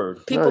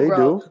 Word. People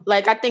grow. Do.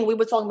 Like, I think we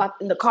were talking about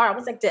in the car. I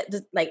was like,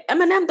 like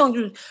Eminem don't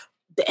use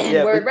the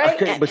N word, right?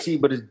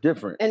 But it's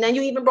different. And then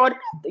you even brought it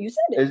up. You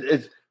said it.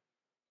 It's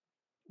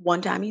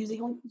one time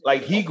using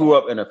like he grew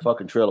up in a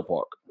fucking trailer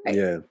park. Right.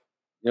 Yeah. You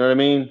know what I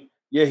mean?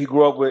 Yeah, he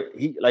grew up with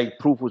like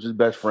Proof was his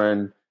best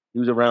friend. He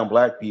was around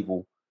black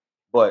people,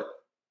 but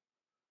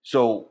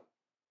so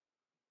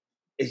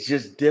it's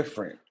just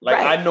different. Like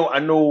I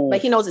know.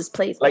 Like he knows his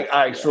place. Like all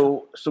right,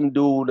 so some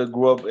dude that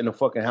grew up in a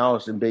fucking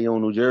house in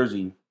Bayonne, New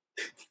Jersey.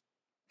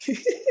 You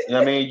know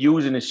what I mean?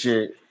 Using the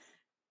shit,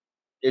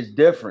 it's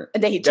different.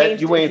 And then he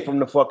changed. You ain't from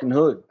the fucking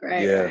hood.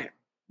 Right. Yeah. Right.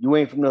 You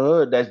ain't from the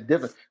hood. That's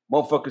different.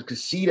 Motherfuckers could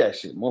see that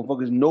shit.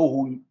 Motherfuckers know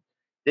who.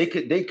 They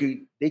could.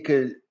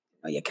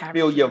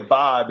 Feel your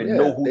vibe and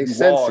know who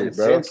you are and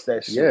sense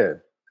that shit. Yeah,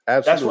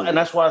 absolutely.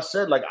 That's why I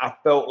said, like, I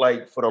felt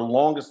like for the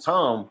longest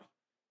time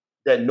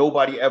that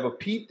nobody ever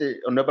peeped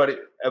it or nobody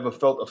ever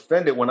felt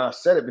offended when I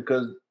said it,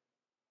 because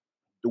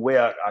the way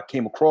I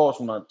came across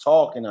when I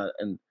talk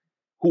and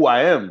who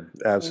I am.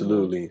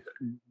 Absolutely.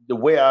 The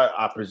way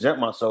I present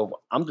myself,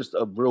 I'm just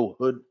a real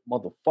hood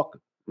motherfucker.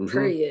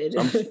 Period.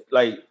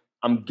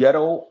 I'm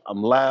ghetto,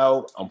 I'm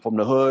loud, I'm from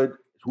the hood.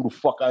 It's who the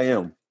fuck I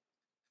am.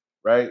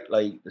 Right,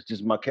 like it's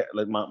just my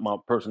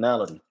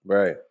personality.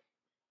 Right,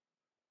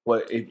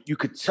 but if you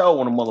could tell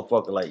when a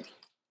motherfucker like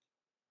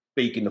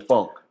faking the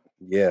funk,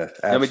 yeah,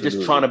 absolutely. I mean,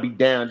 just trying to be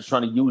down, just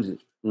trying to use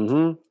it. Mm-hmm.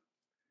 You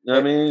know what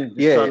I mean?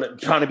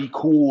 Just trying to be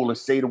cool and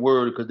say the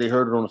word because they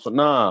heard it on the song.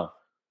 Nah,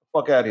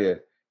 fuck out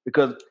here.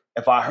 Because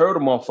if I heard a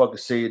motherfucker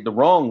say it the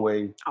wrong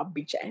way, I'll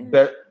beat your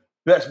ass.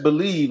 best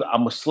believe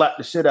I'm gonna slap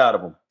the shit out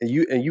of them.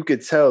 And you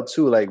could tell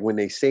too, like when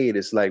they say it,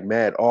 it's like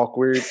mad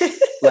awkward.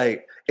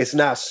 Like it's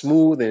not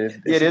smooth,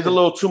 and there's a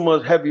little too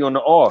much heavy on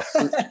the R.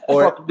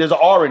 Or there's an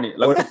R in it.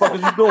 Like what the fuck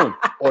is you doing?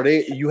 Or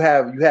you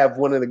have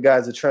one of the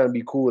guys that trying to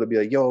be cool to be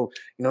like, yo,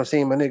 you know what I'm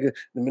saying, my nigga,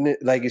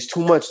 like it's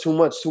too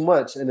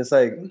much, and it's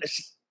like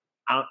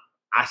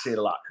I say it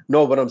a lot.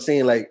 No, but I'm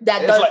saying like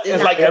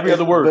it's like every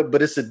other word,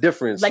 but it's a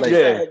difference. Like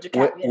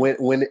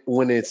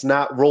when it's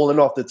not rolling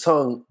off the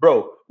tongue,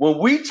 bro. When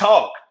we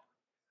talk,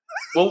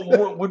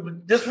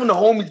 just when the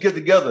homies get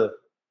together,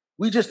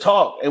 we just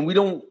talk and we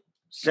don't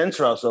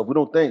censor ourselves. We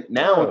don't think.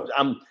 Now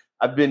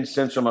I've been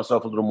censoring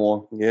myself a little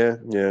more.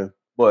 Yeah.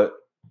 But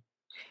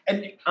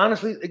and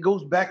honestly, it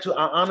goes back to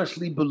I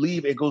honestly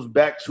believe it goes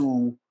back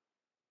to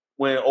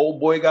when old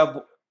boy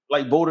got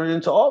like voted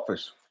into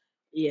office.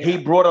 Yeah. He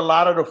brought a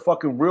lot of the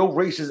fucking real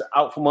racists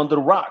out from under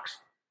the rocks.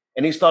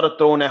 And he started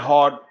throwing that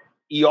hard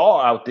ER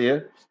out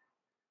there.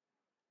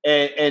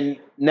 And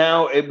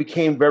now it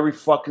became very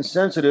fucking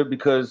sensitive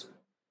because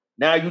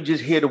now you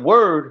just hear the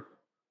word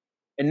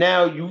and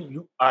now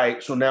you all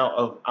right, so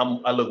now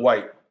I look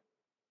white.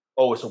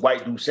 Oh, it's a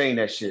white dude saying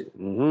that shit.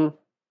 Mm-hmm.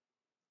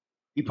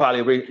 He probably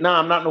a racist. Nah,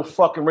 I'm not no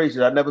fucking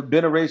racist. I've never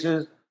been a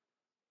racist.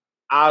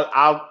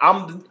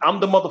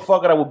 I'm the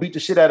motherfucker that will beat the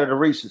shit out of the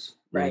racist.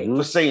 Right.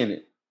 For saying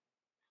it.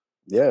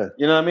 Yeah.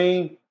 You know what I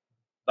mean?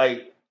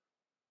 Like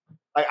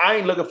I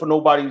ain't looking for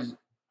no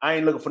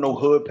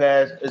hood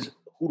pass. It's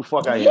who the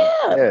fuck I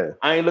am. Yeah.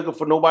 I ain't looking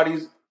for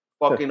nobody's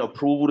fucking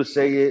approval to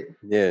say it.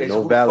 Yeah, it's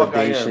no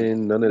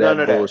validation, none of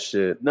that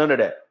bullshit. None of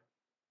that.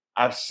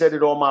 I've said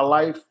it all my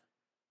life.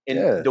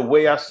 And the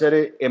way I said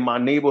it in my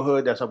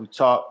neighborhood, that's how we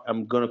talk.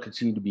 I'm gonna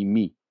continue to be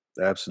me.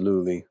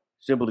 Absolutely.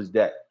 Simple as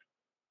that.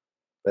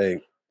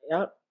 Like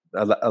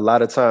a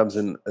lot of times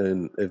and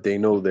if they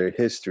know their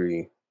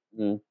history,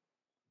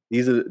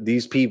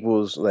 these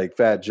people's like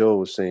Fat Joe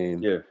was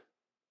saying,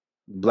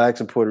 Blacks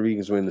and Puerto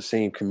Ricans were in the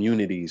same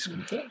communities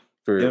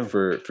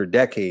for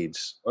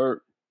decades.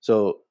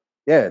 So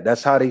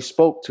that's how they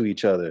spoke to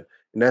each other,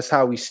 and that's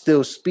how we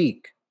still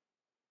speak.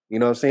 You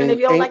know what I'm saying? And if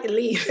you don't like it,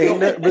 leave. Ain't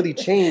nothing really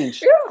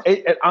changed.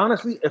 It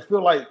honestly, I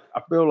feel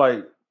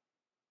like,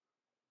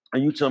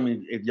 and you tell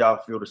me if y'all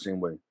feel the same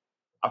way.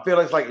 I feel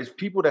like it's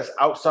people that's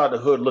outside the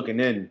hood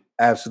looking in.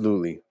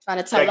 Absolutely. Trying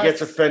to tell us. That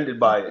gets offended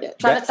by it. Yeah,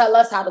 trying to tell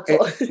us how to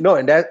talk.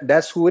 And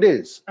that's who it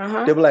is.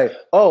 Uh-huh. They'll be like,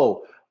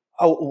 oh,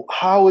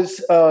 how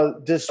is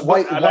this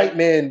white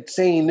man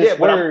saying this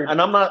word?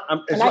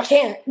 I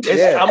can't.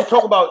 I'm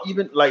talking about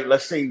even like,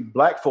 let's say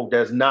black folk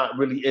that's not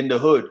really in the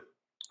hood.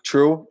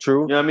 True.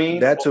 You know what I mean?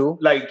 That too.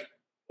 Like,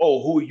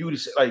 who are you to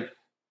say? Like,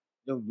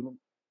 you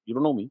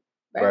don't know me.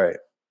 Right.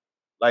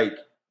 Like,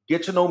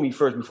 get to know me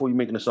first before you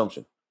make an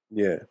assumption.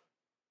 Yeah.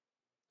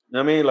 You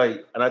know what I mean?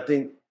 Like, and I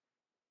think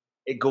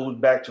it goes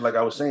back to, like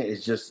I was saying,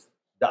 it's just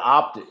the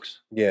optics.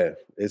 Yeah.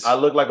 I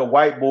look like a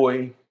white boy.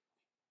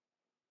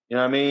 You know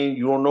what I mean?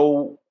 You don't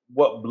know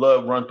what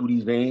blood run through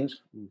these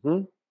veins. Mm-hmm. You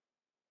know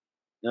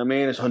what I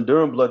mean? It's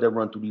Honduran blood that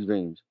run through these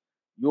veins.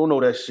 You don't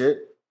know that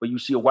shit. But you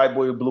see a white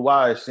boy with blue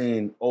eyes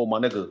saying, "Oh, my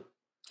nigga,"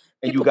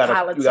 and you got a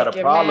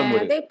problem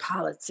with it. They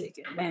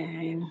politicking,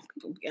 man.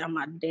 People get on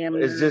my damn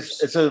nerves.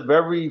 It's a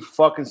very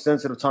fucking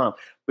sensitive time.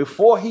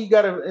 Before he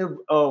got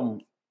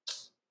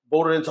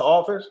voted into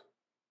office,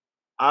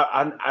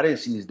 I didn't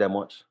see this that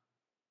much.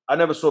 I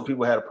never saw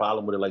people had a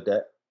problem with it like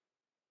that.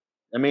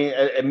 I mean,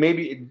 and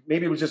maybe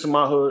it was just in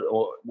my hood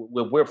or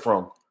where we're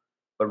from,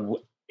 but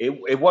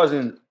it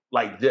wasn't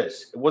like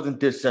this. It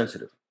wasn't this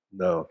sensitive.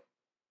 No.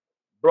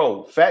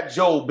 Bro, Fat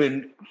Joe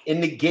been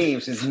in the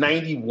game since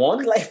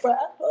 91. Like, bro,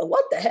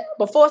 what the hell?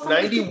 Before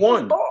 91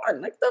 was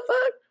born. Like the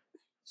fuck?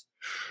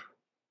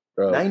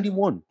 Bro.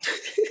 91.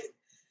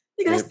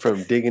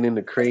 From digging in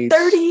the crates.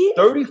 30 years?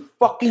 30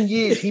 fucking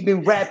years he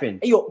been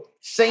rapping.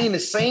 Saying the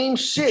same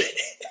shit.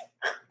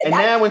 And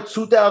now in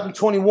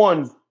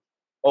 2021,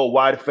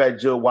 why can Fat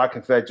Joe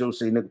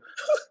say nigga?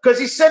 Because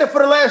he said it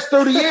for the last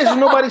 30 years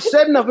and nobody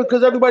said nothing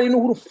because everybody knew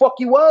who the fuck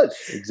he was.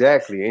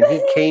 Exactly. And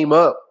he came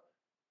up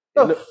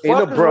in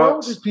the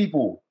Bronx with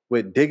people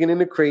with digging in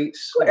the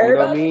crates. With you know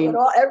what I mean?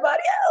 With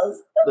everybody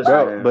else.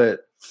 Bro,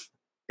 but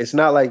it's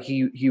not like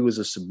he was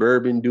a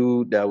suburban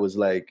dude that was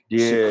like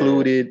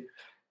secluded.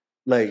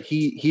 Like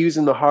he was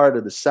in the heart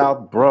of the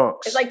South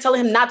Bronx. It's like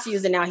telling him not to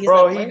use it now. He's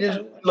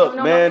look,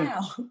 man.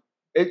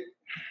 If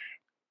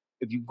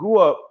you grew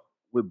up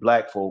with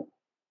black folk,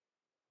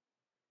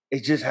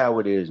 it's just how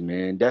it is,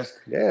 man. That's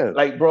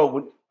like,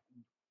 bro.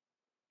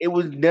 It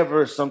was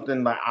never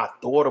something like I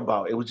thought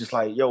about. It was just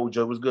like, yo,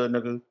 Joe, what's good,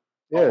 nigga?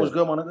 Yeah. What's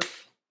good, my nigga?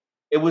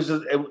 It was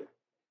just,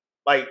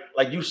 like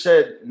you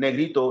said,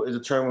 negrito is a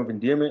term of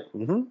endearment.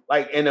 Mm-hmm.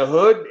 Like in the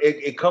hood,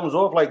 it comes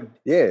off like,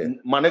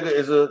 my nigga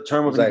is a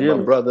term of endearment. Like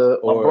my brother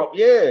or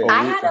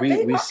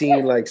we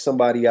seen like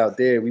somebody out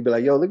there. We be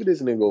like, yo, look at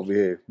this nigga over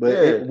here.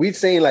 But we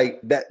saying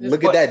like that.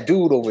 Look at that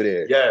dude over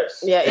there. Yes.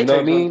 Yeah. You know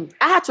what I mean?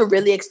 I had to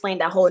really explain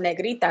that whole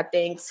negrita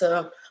thing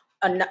to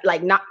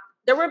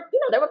there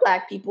were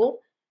black people.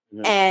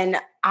 Mm-hmm. And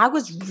I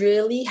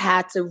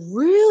had to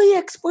really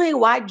explain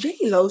why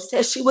J-Lo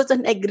says she was a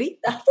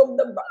negrita from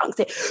the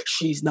Bronx.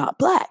 She's not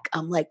black.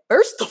 I'm like,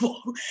 first of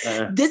all,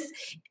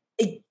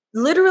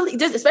 literally,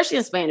 just especially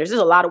in Spanish, there's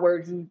a lot of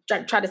words you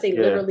try to say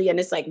literally, and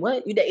it's like,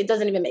 what? It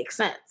doesn't even make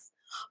sense.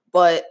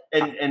 But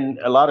and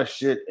a lot of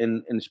shit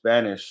in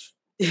Spanish,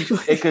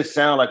 it could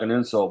sound like an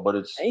insult, but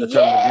it's People,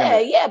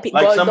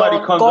 like somebody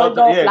comes up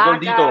to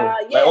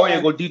gordito, like oye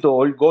gordito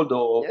or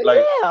gordo,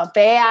 like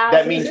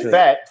that means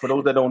fat. For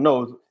those that don't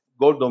know,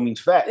 gordo means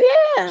fat.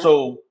 Yeah.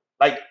 So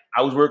like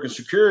I was working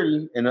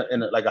security in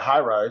a high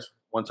rise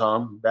one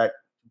time back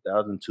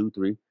 2002,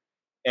 2003.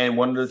 And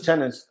one of the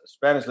tenants,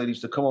 Spanish lady,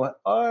 used to come over,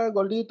 oh,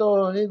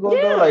 gordito, hey,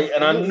 gordo. Like,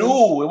 and I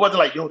knew it wasn't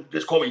like, yo,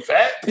 just call me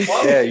fat.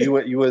 Yeah,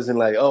 you wasn't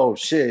like, oh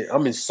shit,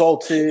 I'm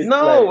insulted.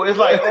 No, it's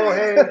like, oh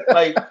hey,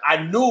 like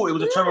I knew it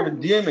was a term of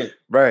endearment.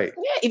 Right.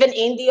 Yeah, even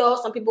Indio,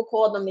 some people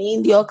call them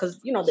Indio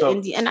because the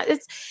Indian.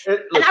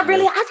 And I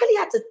really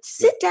had to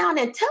sit down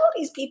and tell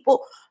these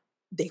people,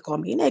 they call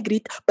me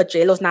negrita, but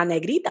J-Lo's not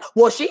negrita.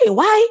 Well, she ain't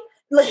white.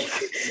 Like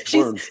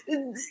she's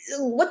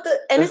what the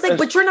and it's like,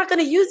 but you're not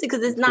gonna use it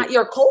because it's not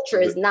your culture.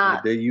 It's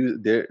not.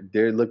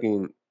 They're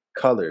looking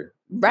color.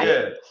 Right.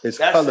 Yeah. It's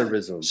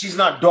colorism. She's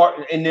not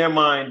dark in their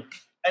mind,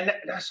 and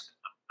that's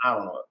I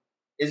don't know.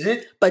 Is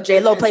it? But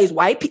J-Lo plays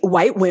white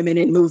women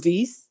in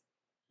movies.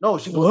 No,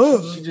 she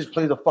just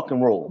plays a fucking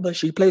role. But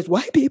she plays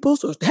white people,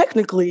 so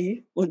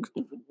technically,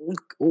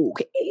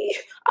 okay.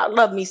 I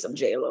love me some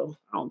J-Lo.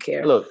 I don't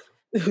care. Look.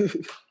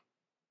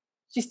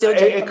 She's still.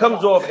 It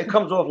comes off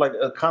like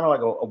kind of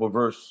like a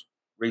reverse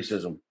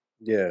racism.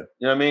 Yeah,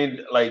 you know what I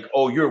mean? Like,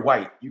 oh, you're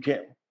white. You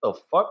can't. The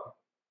fuck?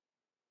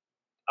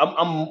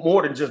 I'm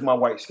more than just my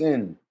white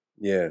skin.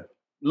 Yeah.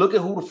 Look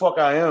at who the fuck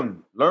I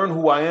am. Learn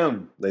who I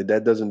am. Like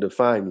that doesn't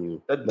define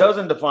you. That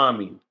doesn't define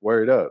me.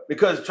 Word up.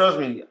 Because trust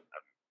me,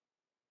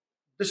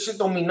 this shit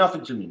don't mean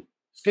nothing to me.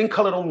 Skin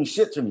color don't mean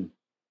shit to me.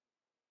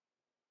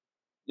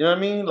 You know what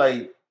I mean?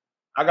 Like,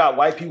 I got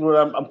white people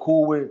that I'm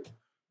cool with.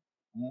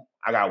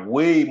 I got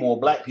way more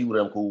black people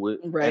that I'm cool with.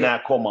 Right. And I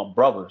call my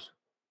brothers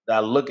that I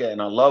look at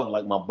and I love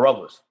like my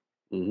brothers.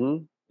 Mm-hmm.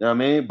 You know what I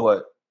mean?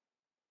 But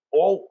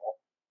all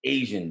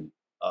Asian,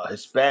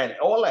 Hispanic,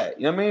 all that.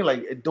 You know what I mean?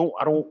 Like I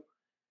don't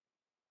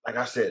like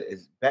I said,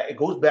 it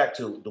goes back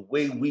to the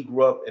way we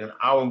grew up in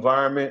our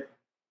environment.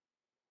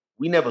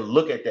 We never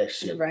look at that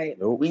shit. Right.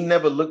 Nope. We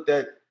never looked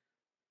at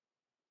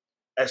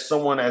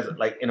someone as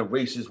like in a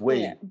racist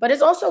way. Yeah. But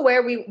it's also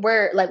where we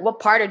were, like what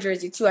part of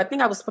Jersey too. I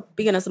think I was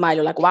speaking to somebody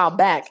like a while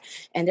back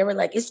and they were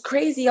like, it's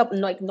crazy up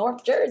in like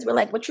North Jersey. We're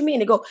like, what you mean?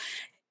 They go,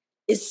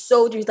 it's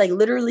so Jersey. Like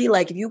literally,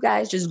 like if you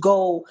guys just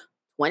go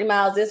 20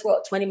 miles this way,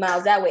 20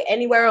 miles that way,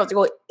 anywhere else to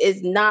go,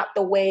 is not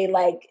the way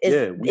like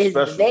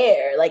it's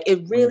there. Like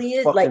it really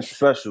is like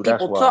special.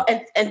 That's why. Talk,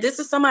 and this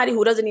is somebody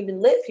who doesn't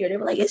even live here. They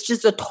were like, it's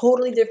just a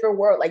totally different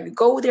world. Like you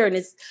go there and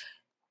it's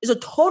a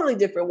totally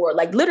different world.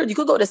 Like literally, you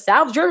could go to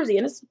South Jersey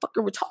and it's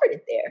fucking retarded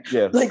there.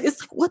 Yeah, like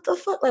it's like, what the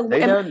fuck? Like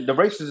the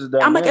racism is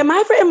down. I'm like, am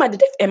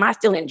I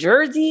still in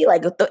Jersey?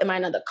 Like, am I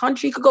in another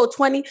country? You could go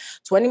 20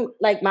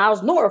 like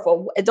miles north,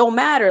 or it don't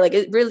matter. Like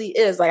it really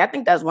is. Like I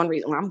think that's one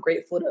reason why I'm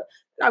grateful to.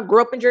 I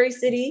grew up in Jersey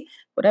City.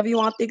 Whatever you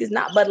want to think is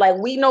not, but like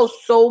we know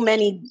so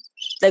many.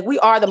 Like we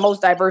are the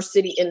most diverse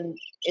city in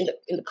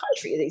the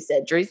country. They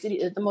said Jersey City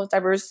is the most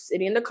diverse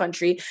city in the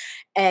country,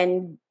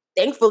 and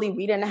thankfully,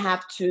 we didn't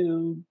have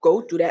to go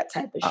through that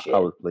type of shit. I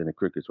was playing the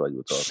crickets while you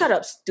were talking. Shut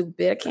up,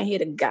 stupid. I can't hear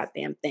the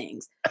goddamn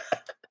things.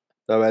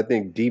 So I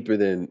think deeper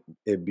than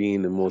it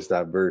being the most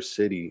diverse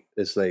city,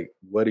 it's like,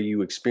 what are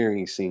you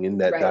experiencing in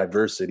that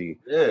diversity?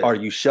 Yeah. Are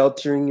you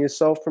sheltering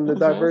yourself from the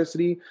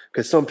diversity?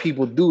 Because some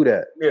people do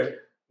that. Yeah.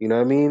 You know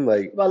what I mean?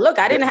 Like, well, look,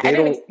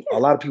 a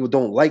lot of people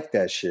don't like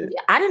that shit. Yeah,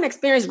 I didn't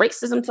experience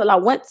racism till I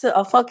went to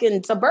a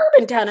fucking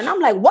suburban town, and I'm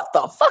like, what the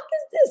fuck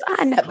is this?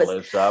 I never.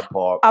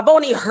 I've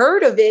only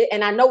heard of it,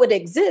 and I know it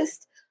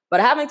exists,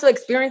 but having to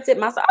experience it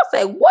myself, I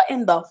say, what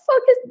in the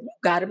fuck is? You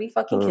gotta be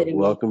fucking kidding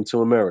me. Welcome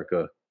to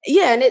America.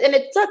 Yeah, and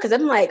it sucks because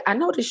I'm like, I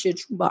know this shit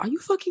true, but are you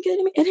fucking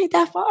kidding me? It ain't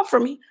that far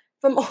from me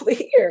from over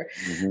here.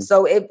 Mm-hmm.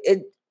 So it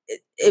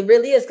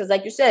really is because,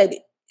 like you said,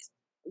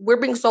 we're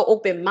being so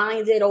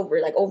open-minded over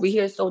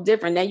here is so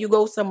different. Then you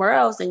go somewhere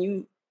else and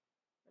you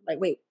like,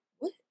 wait,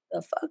 what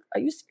the fuck?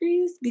 Are you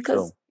serious?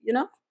 Because, you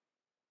know?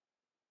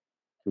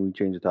 Can we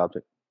change the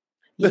topic?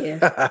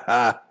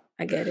 Yeah.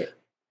 I get it.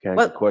 Can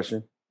I ask a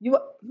question? You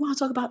want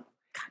to talk about?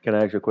 Can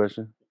I ask you a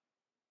question?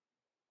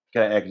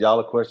 Can I ask y'all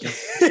a question?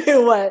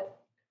 What?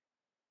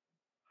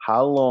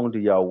 How long do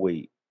y'all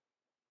wait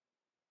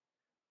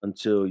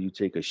until you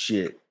take a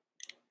shit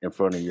in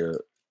front of your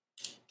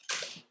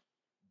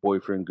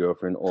boyfriend,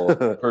 girlfriend, or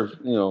person,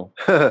 you know?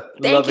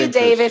 Thank you,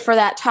 David, for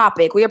that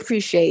topic. We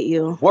appreciate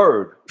you.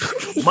 Word.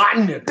 My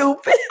nigga.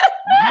 Stupid.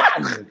 My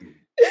nigga.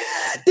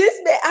 This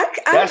man,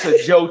 that's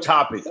a Joe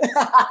topic.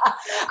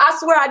 I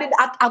swear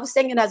I was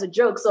saying it as a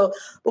joke. So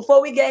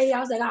before we get here, I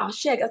was like, oh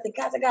shit. I said,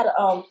 guys, I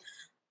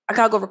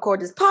gotta go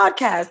record this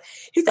podcast.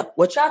 He said,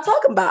 what y'all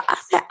talking about? I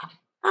said,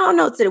 I don't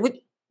know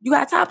today. You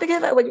got a topic?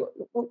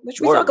 What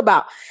should we talk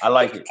about? I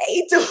like it.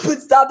 Hey, dude,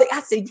 stop it.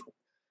 I said,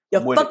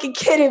 you're fucking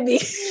kidding me.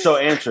 So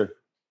answer.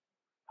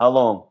 How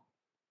long?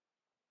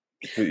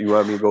 You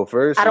want me to go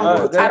first? I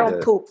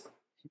don't poop.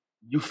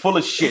 You full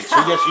of shit. So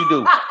yes, you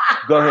do.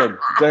 Go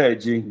ahead,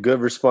 G. Good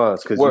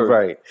response, because you're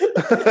right.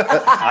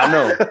 I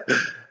know.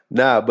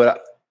 Nah,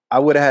 but I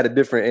would have had a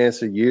different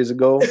answer years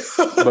ago.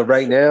 But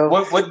right now,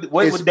 what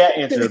would that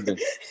answer have been?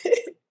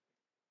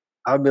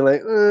 I'd be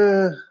like,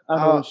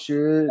 oh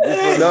shit.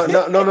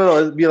 No.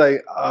 It'd be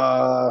like,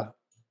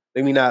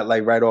 maybe not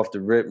like right off the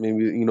rip.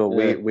 Maybe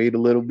wait a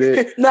little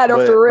bit. Not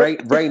off the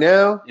rip. Right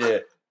now, yeah.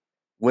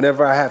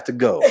 Whenever I have to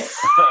go,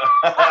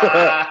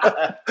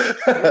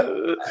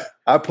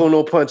 I pull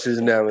no punches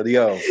now.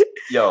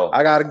 Yo,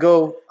 I gotta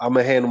go. I'm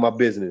gonna handle my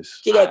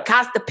business. You get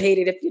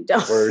constipated if you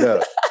don't. Word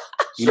up.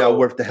 You're not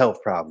worth the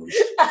health problems.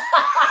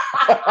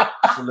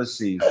 So let's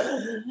see.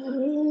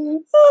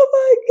 Oh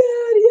my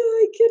God,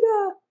 I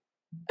cannot.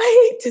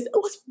 I hate this.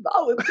 What's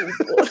wrong with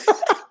people?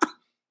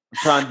 I'm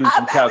trying to do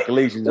some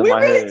calculations in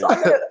my head.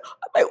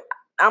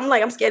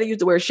 I'm scared to use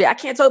the word shit. I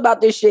can't talk about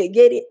this shit.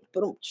 Get it?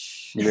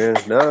 Yeah,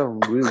 no,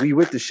 we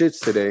with the shits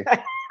today.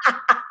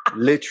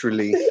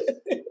 Literally.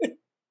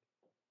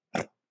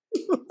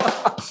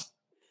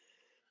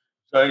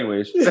 So,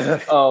 anyways,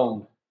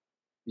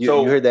 you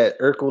heard that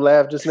Urkel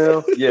laugh just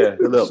now? Yeah,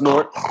 a little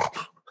snort.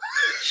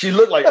 She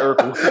looked like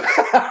Urkel.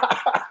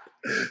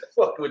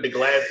 Fuck with the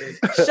glasses.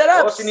 Shut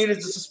up. All she needed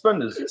is the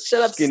suspenders.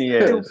 Shut up, skinny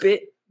stupid.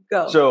 Ass.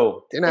 Go.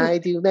 So did I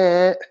do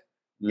that?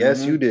 Mm-hmm.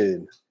 Yes, you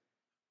did.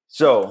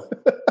 So,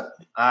 all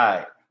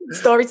right.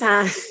 Story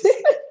time.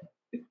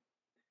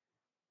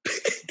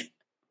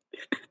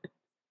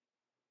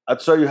 I'll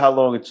tell you how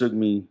long it took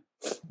me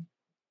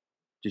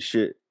to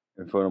shit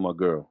in front of my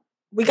girl.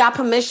 We got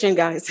permission,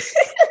 guys.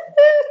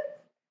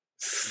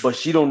 But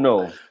she don't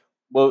know.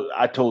 Well,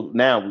 I told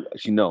now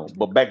she know,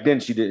 but back then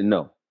she didn't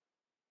know.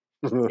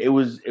 It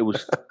was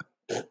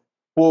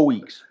 4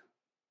 weeks,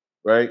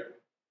 right?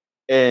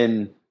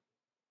 And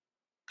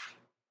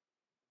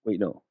wait,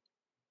 no,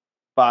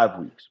 5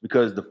 weeks,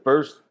 because it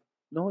was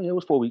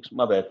 4 weeks.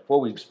 My bad,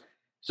 4 weeks.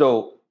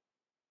 So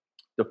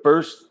the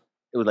first,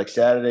 it was like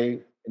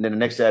Saturday, and then the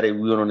next Saturday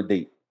we went on a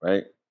date,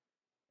 right?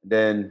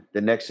 Then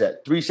the next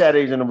 3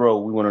 Saturdays in a row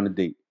we went on a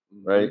date,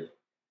 right?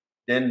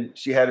 Then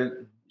she had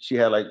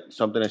like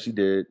something that she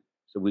did,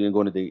 so we didn't go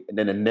on a date. And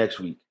then the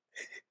next week,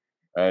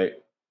 right?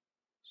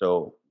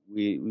 So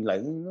we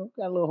like,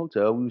 got a little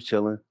hotel. We was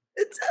chilling.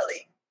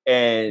 Italy.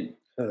 And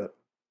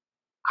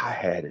I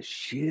had a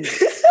shit.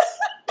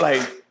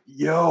 Like,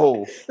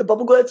 yo. The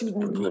bubble guts.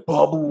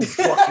 Bubble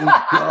fucking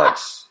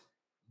guts.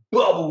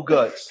 Bubble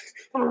guts.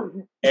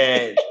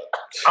 And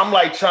I'm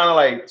like trying to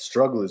like.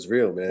 Struggle is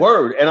real, man.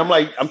 Word. And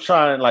I'm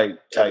trying like,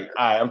 all right,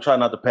 I'm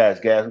trying not to pass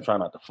gas. I'm trying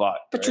not to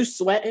fart. But you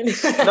sweating.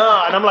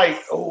 Nah, and I'm like,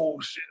 oh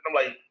shit. I'm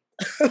like.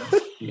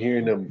 You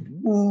hearing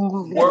them?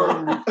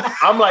 Word.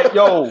 I'm like,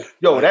 yo,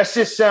 that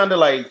shit sounded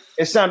like,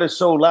 it sounded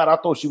so loud. I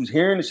thought she was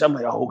hearing this. I'm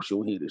like, I hope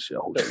she'll hear this shit. I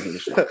hope she'll hear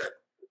this shit.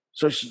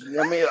 So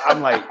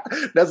I'm like,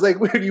 that's like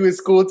when you in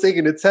school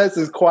taking the test,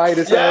 it's quiet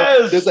as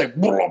hell. It's like,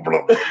 blah,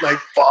 blah, blah, like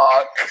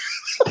fuck.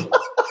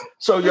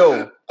 So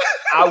yo,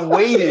 I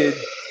waited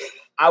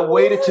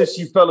till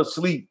she fell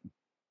asleep.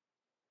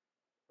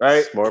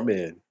 Right? Smart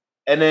man.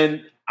 And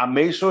then I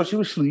made sure she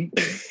was asleep.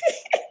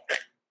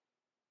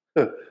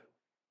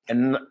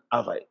 And I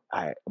was like,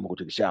 all right, I'm gonna go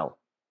take a shower.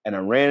 And I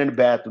ran in the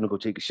bathroom to go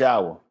take a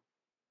shower.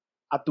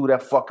 I threw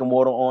that fucking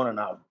water on and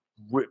I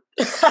ripped.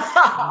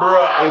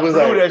 Bruh, it was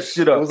blew that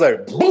shit up. It was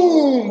like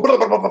boom. But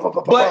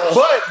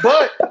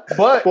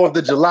 4th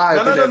of July.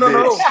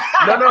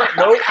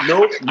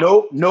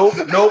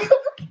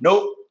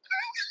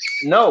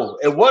 No,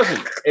 it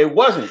wasn't. It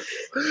was.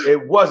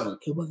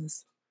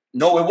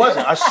 No, it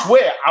wasn't. I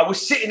swear. I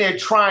was sitting there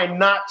trying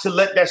not to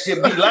let that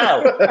shit be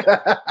loud.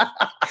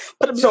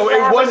 So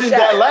it wasn't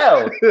that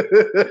loud.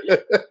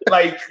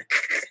 Like,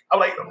 I'm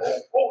like,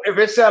 oh, if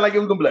it sounded like it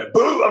was going to be like,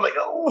 boo, I'm like,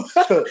 oh.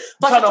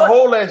 Trying to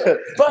hold that.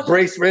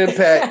 Brace for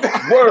impact.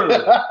 Word.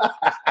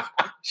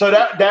 So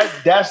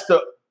that's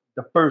the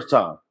first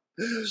time.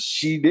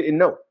 She didn't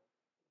know.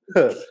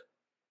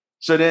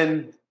 So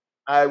then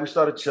we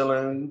started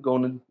chilling,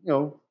 going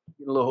to,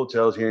 little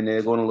hotels here and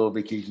there, going on little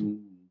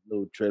vacation,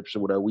 little trips or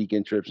whatever,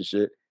 weekend trips and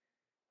shit.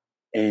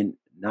 And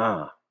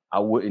nah, I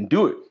wouldn't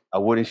do it. I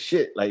wouldn't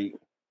shit. Like,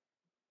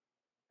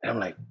 and I'm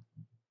like,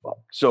 fuck.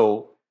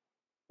 So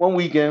one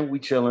weekend we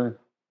chilling,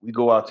 we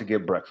go out to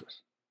get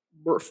breakfast.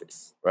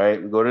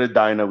 Right? We go to the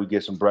diner, we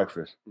get some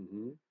breakfast.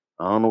 Mm-hmm.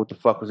 I don't know what the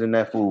fuck was in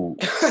that food.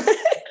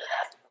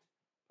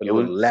 It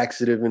was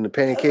laxative in the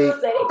pancake.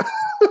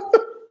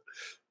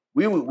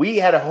 We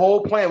had a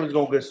whole plan. We was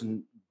gonna get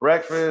some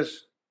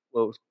breakfast.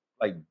 Well, it was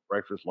like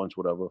breakfast, lunch,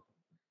 whatever.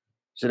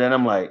 So then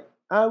I'm like,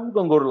 we're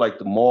gonna go to like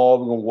the mall.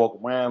 We're gonna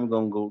walk around. We're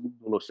gonna go do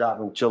a little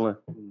shopping, chilling.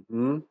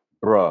 Mm-hmm.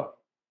 Bruh,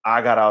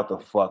 I got out the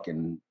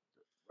fucking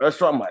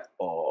restaurant. I'm like,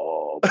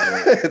 oh,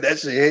 that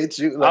shit hit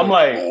you. Like, I'm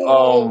like,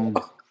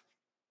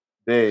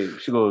 babe.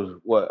 She goes,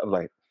 what? I'm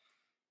like,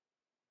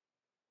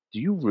 do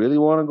you really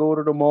want to go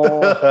to the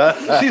mall?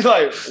 She's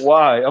like,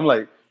 why? I'm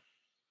like,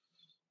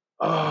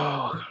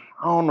 oh,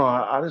 I don't know.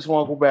 I just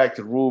want to go back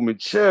to the room and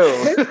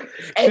chill.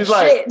 She's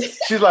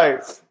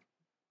like,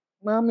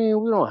 no, I mean,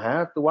 we don't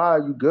have to. Why are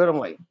you good? I'm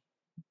like,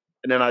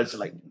 and then I was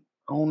like,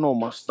 I don't know.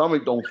 My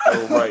stomach don't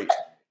feel right.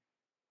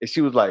 And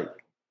she was like,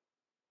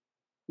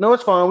 no,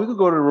 it's fine. We could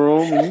go to the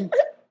room. And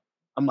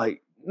I'm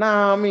like,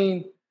 nah, I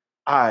mean,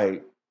 all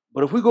right.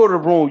 But if we go to the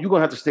room, you're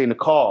going to have to stay in the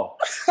car.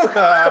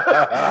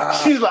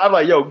 I'm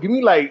like, yo, give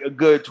me like a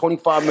good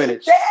 25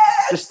 minutes.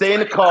 Just stay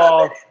in the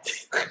car.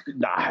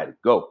 Nah, I had to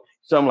go.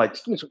 So I'm like,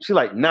 she's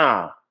like,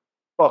 nah,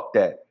 fuck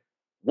that.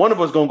 One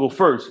of us going to go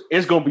first.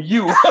 It's going to be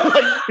you. I'm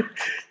like,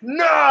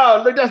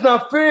 nah, like, that's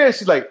not fair.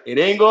 She's like, it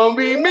ain't going to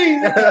be me.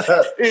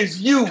 It's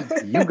you.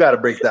 You got to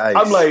break the ice.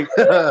 I'm like,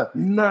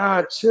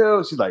 nah,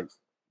 chill. She's like,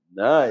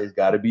 nah, it's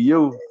got to be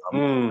you.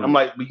 I'm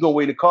like, you going to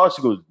wait in the car?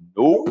 She goes,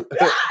 nope.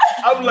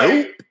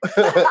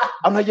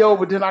 I'm like, yo,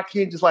 but then I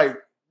can't just like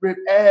rip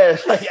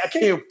ass. Like, I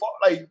can't,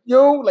 like,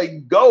 yo,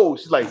 like, go.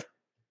 She's like,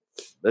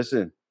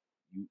 listen,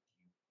 you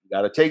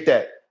got to take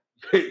that.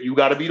 You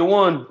got to be the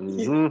one.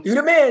 Mm-hmm. You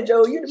the man,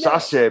 Joe. You the man. So I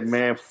said,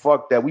 man,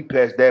 fuck that. We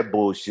passed that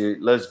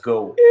bullshit. Let's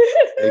go.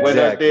 Exactly. Went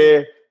out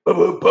there. Boom,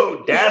 boom,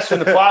 boom. That's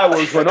when the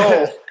fireworks went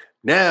off.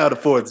 Now the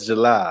 4th of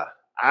July.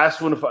 That's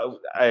when the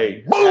fireworks.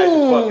 Hey, boom! I had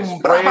to fucking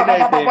spray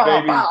that thing,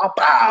 baby.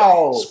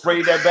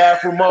 Sprayed that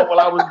bathroom up while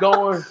I was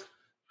going.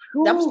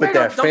 Put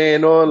that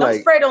fan on.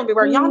 Like spray don't be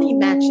working. Y'all need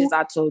matches.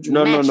 I told you.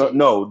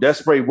 No. That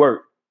spray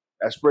worked.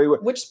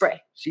 Which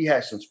spray? She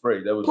had some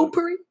spray. That was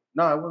poopery.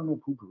 No, it wasn't no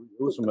poopery.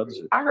 It was some other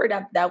shit. I heard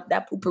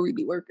that poopery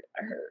be working.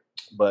 I heard.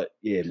 But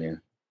yeah,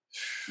 man.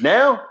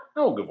 Now I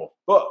don't give a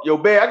fuck. Yo,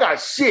 babe, I got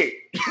shit.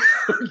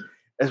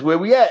 That's where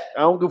we at.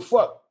 I don't give a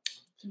fuck.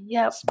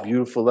 Yep. It's a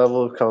beautiful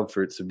level of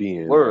comfort to be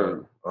in.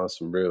 Word. On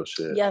some real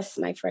shit. Yes,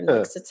 my friend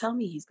likes to tell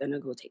me he's gonna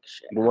go take a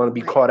shit. You don't want to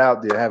be caught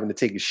out there having to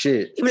take a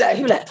shit. He be like,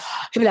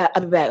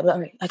 I'll be back. All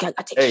right, I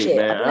take a shit.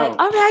 Man, I'll be like,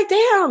 all right,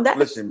 damn.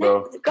 Listen,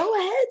 bro. Go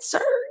ahead, sir.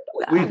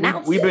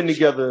 We've been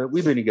together.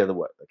 We've been together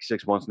what, like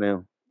 6 months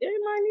now? Yeah.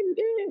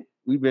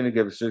 We've been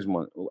together 6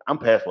 months. I'm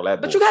past all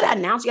that. But you gotta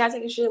announce you gotta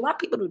take a shit. Why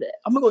people do that?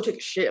 I'm gonna go take a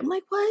shit. I'm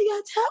like, why you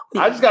gotta tell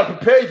me? I just gotta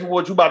prepare you for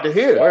what you about to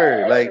hear.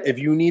 Word. Like if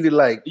you needed,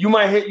 like you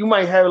might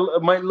have a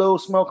little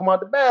smell come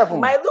out the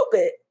bathroom. Might a little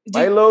bit. Do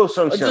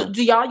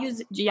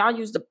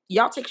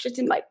y'all take shit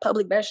in like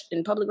public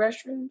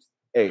restrooms?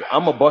 Hey,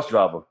 I'm a bus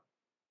driver.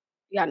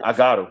 Yeah, I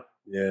got to.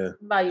 Yeah.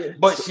 By you.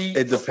 But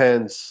it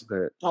depends.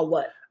 On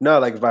what? No,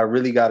 like if I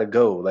really gotta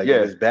go, like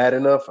if it's bad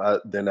enough,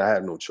 then I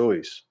have no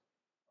choice.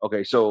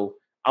 Okay, so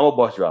I'm a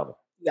bus driver.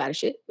 You got a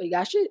shit? But you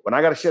got shit? When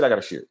I got a shit, I got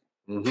a shit.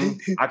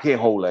 Mm-hmm. I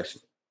can't hold that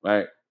shit,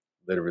 right?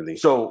 Literally.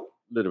 So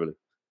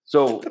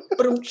all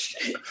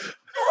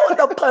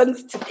the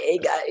puns today,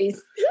 guys.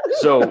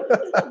 So,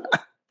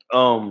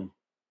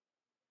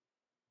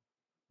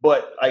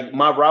 but like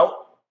my route,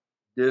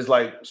 there's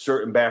like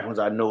certain bathrooms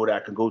I know that I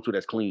can go to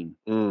that's clean.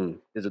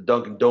 There's a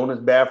Dunkin'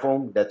 Donuts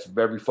bathroom that's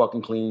very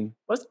fucking clean.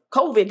 What's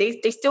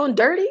COVID? They still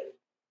dirty?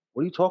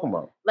 What are you talking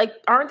about? Like,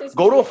 aren't they?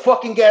 Go to a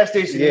fucking gas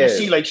station and you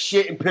see like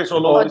shit and piss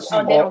all over the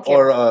seat.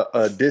 Or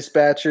a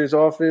dispatcher's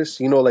office,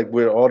 you know, like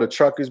where all the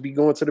truckers be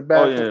going to the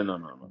bathroom. Oh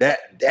yeah, no.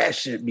 That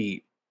should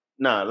be.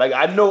 Nah, like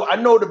I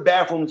know the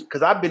bathrooms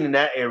because I've been in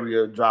that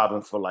area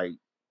driving for like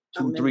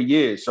 2-3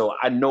 years, so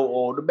I know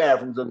all the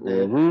bathrooms up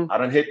there. I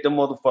done hit them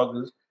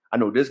motherfuckers. I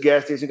know this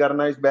gas station got a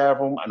nice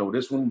bathroom. I know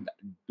this one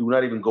do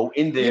not even go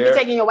in there. You be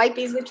taking your wipes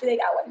with you? They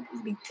got wipes.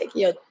 You be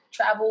taking your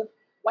travel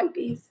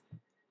wipes?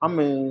 I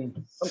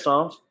mean,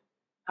 sometimes.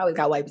 I always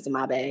got wipes in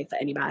my bag for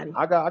anybody.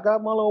 I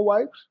got my little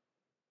wipes.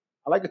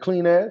 I like a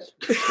clean ass.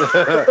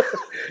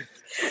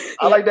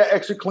 I like that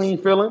extra clean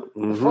feeling.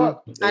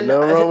 Fuck. Ain't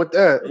nothing wrong with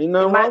that. Ain't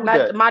nothing wrong with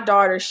that. My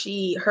daughter,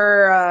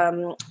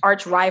 her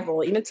arch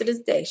rival, even to this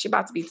day, she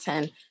about to be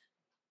 10.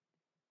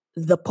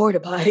 The porta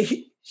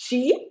potty.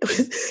 She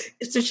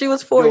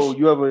was 4.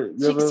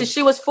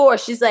 She was 4.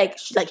 She's like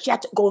she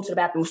had to go to the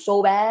bathroom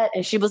so bad,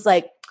 and she was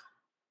like,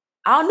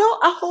 I don't know.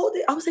 I hold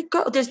it. I was like,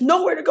 girl, there's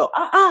nowhere to go.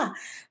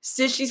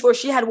 Since she's 4,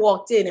 she had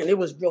walked in and it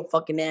was real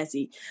fucking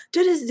nasty.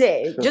 To this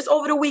day, just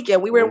over the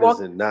weekend, we were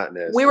walking. Not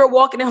nasty. We were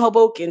walking in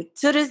Hoboken.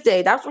 To this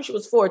day, that's when she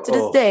was 4. To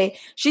this day,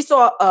 she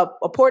saw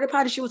a porta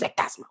potty. She was like,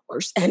 "That's my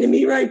worst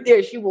enemy right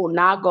there." She will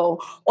not go.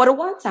 Or the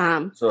one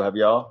time. So have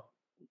y'all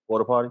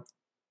porta potty?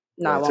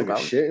 No, I won't go.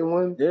 Took a shit in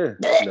one? Yeah.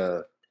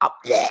 No. I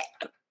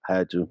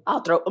had to. I'll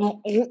throw.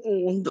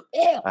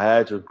 I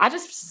had to. I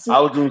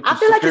was doing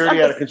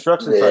security at a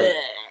construction site.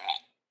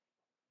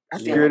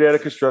 Security at a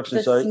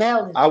construction site.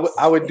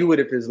 I would do it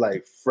if it's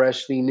like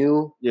freshly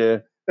new. Yeah.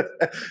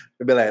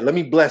 I'd be like, let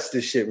me bless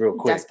this shit real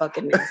quick. That's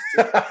fucking nasty.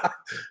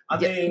 I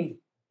mean,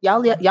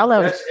 y'all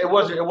it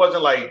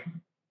wasn't like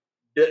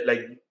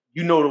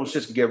you know those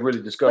shits can get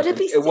really disgusting.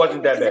 It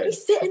wasn't that bad. It be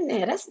sitting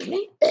there. That's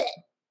me.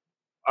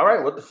 All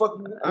right, what the fuck?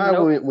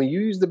 When you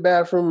use the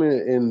bathroom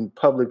in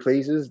public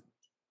places,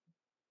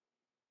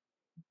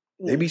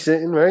 they be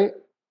sitting, right?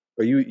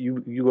 Or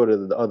you go to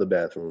the other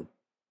bathroom.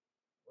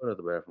 What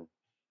other bathroom?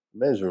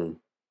 Men's room.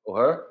 Oh,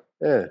 her?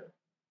 Yeah.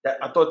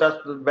 I thought that's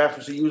the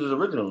bathroom she uses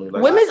originally.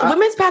 Like,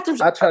 women's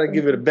bathrooms. I try to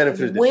give it a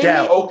benefit of the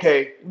doubt.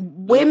 Okay.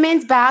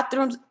 Women's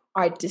bathrooms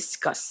are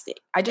disgusting.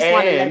 I just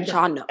want to let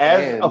y'all know.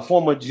 As a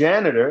former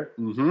janitor,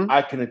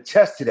 I can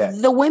attest to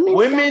that. The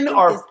women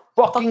are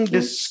fucking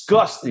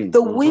disgusting.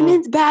 The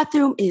women's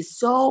bathroom is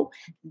so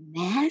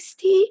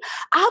nasty.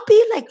 I'll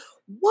be like,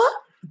 what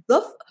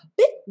the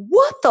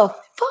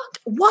fuck?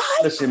 Why?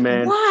 Listen,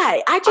 man.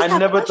 Why? I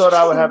never thought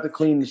I would have to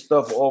clean the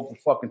stuff off the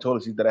fucking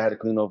toilet seat that I had to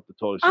clean off the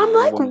toilet seat. I'm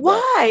like,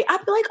 why?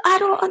 I'd be like, I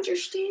don't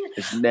understand.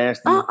 It's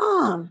nasty.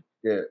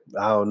 Yeah,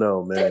 I don't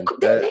know, man.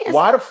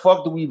 Why the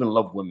fuck do we even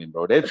love women,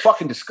 bro? They're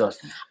fucking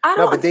disgusting.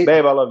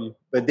 Babe, I love you.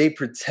 But they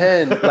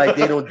pretend like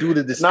they don't do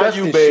the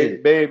disgusting not you, babe.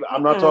 shit. Babe,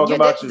 I'm not talking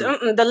about you.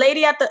 The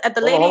lady at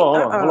the lady. Hold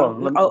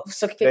on.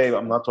 Babe,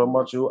 I'm not talking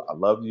about you. I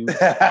love you.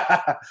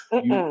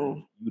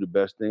 You the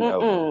best thing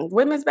ever.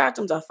 Women's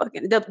bathrooms are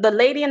fucking. The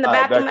lady in the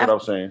bathroom. That's what I'm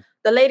saying.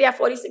 The lady at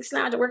 46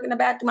 Lounge working in the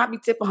bathroom. I be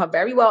tipping her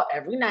very well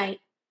every night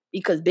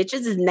because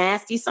bitches is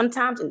nasty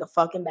sometimes in the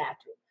fucking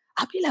bathroom.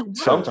 I'll be like, what?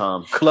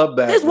 Sometimes club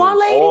bathroom. This one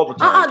lady, all the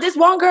time. This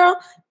one girl,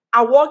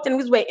 I walked in and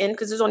was waiting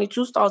because there's only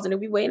 2 stalls and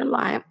we waiting in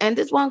line. And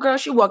this one girl,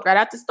 she walked right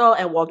out the stall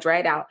and walked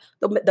right out.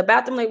 The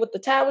bathroom lady with the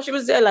towel, she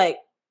was there like,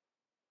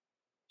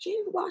 she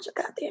didn't wash her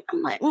goddamn.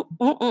 I'm like,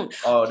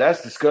 Oh,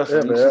 that's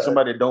disgusting. You see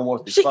somebody that don't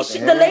wash the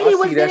fucking the lady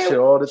was there. Shit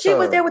all the she time.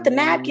 was there with the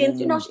napkins.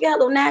 You know, she got a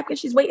little napkin.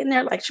 She's waiting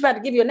there like she about to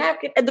give you a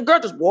napkin, and the girl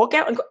just walk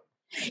out and go.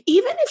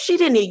 Even if she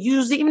didn't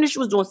use it, even if she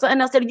was doing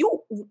something else, said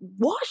you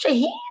wash your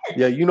hands.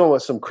 Yeah, you know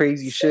what? Some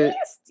crazy shit.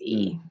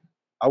 Nasty.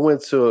 I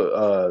went to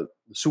the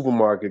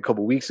supermarket a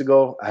couple weeks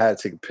ago. I had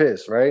to take a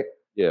piss, right?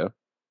 Yeah.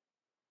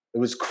 It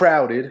was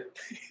crowded.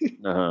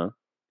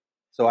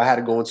 So I had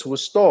to go into a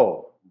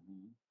stall.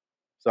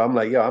 So I'm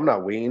like, yo, I'm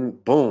not waiting.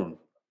 Boom.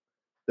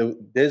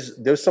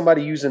 There's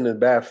somebody using the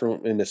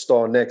bathroom in the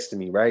stall next to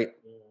me, right?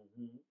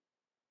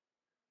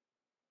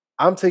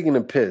 I'm taking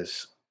a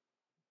piss.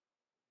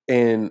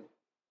 And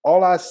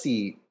all I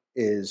see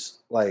is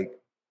like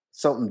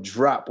something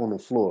drop on the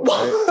floor.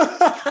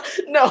 Right?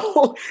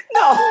 No.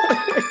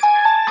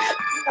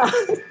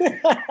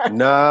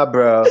 Nah,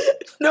 bro.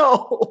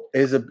 No.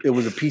 It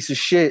was a piece of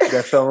shit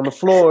that fell on the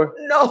floor.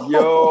 No.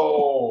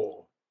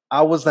 Yo.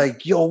 I was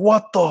like, yo,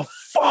 what the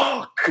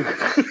fuck?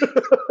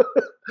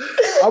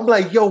 I'm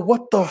like, yo,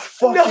 what the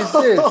fuck is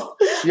this?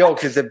 Yo,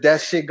 because if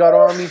that shit got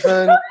on me,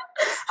 son,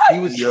 he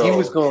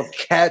was gonna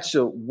catch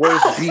a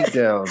worse beat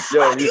down.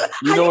 Yo,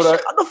 you know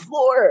what on the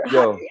floor.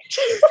 Yo,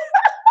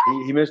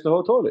 he missed the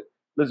whole toilet.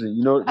 Listen,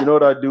 you know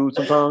what I do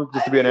sometimes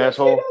just to be an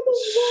asshole.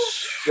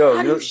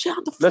 Yo,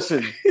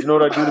 listen, you know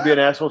what I do to be an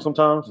asshole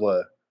sometimes?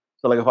 What?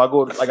 So like if I go,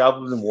 like I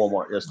was in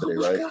Walmart yesterday,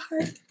 right?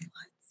 God.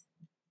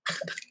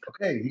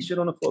 Okay, he shit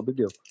on the floor. Big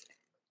deal.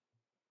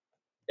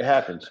 It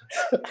happens.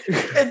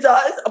 It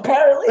does,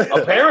 apparently.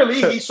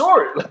 Apparently, he saw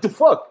it. What the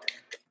fuck?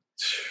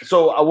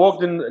 So I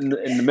walked in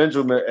the men's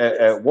room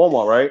at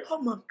Walmart, right?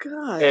 Oh my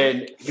God.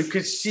 And you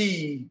could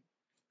see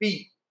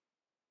feet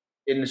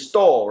in the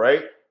stall,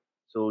 right?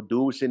 So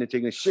dude was sitting there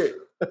taking a shit.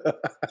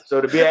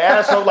 So to be an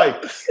asshole,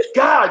 like,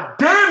 God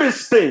damn it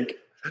stink.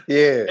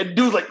 Yeah. And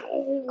dude's like,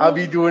 oh. I'll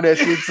be doing that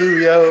shit too,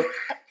 yo.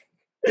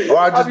 Or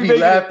I'll just be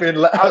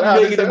laughing. I'll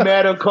be making it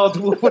mad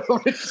uncomfortable.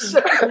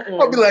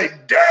 I'll be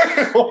like,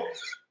 damn.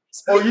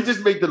 Or you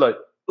just make the like,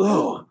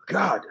 oh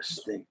God, this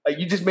stink. Like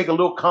you just make a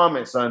little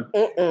comment, son.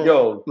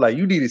 Yo, like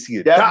you need to see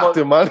a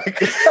doctor, man.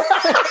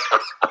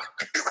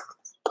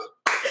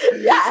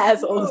 Yeah,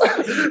 assholes.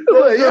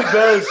 The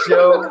best,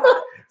 yo.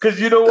 Because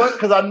you know what?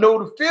 Because I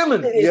know the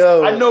feeling.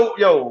 Yo, I know,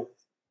 yo.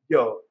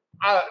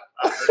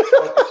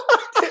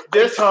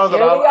 There's times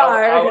that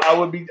I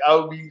would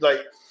be like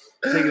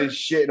taking a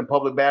shit in a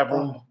public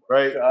bathroom,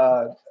 right?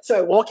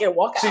 So walk in,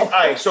 walk out. See, all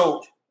right,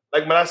 so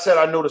like when I said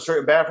I know the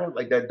certain bathroom,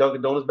 like that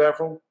Dunkin' Donuts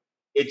bathroom,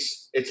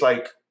 it's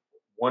like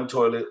one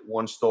toilet,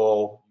 one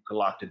stall, you can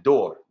lock the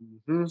door.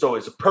 Mm-hmm. So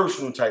it's a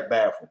personal type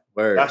bathroom.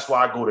 Word. That's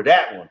why I go to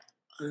that one.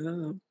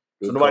 Mm-hmm.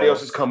 So nobody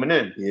else is coming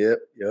in. Yep.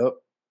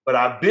 But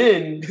I've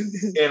been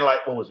in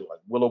like, what was it, like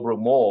Willowbrook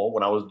Mall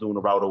when I was doing the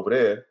route over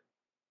there.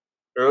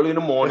 Early in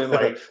the morning,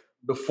 like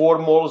before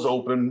the mall is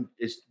open,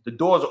 the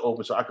doors are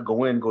open, so I could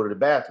go in, go to the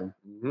bathroom.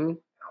 Mm-hmm.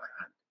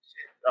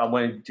 I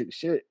went and took a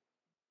shit.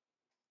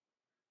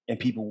 And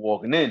people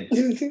walking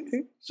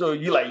in. So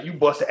you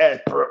bust the ass,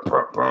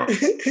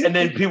 and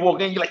then people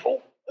walk in, you're like,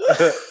 oh.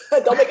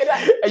 Don't make it up.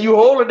 And you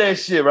holding that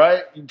shit,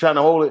 right? You trying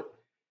to hold it.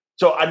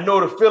 So I know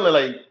the feeling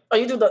like. Oh,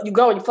 you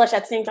go and you flush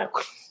at the same time.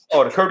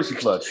 Oh, the courtesy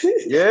flush.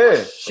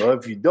 Yeah. So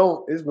if you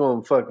don't, it's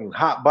going to fucking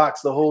hot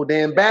box the whole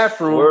damn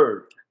bathroom.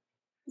 Word.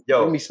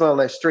 Yo. Let me smell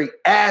like straight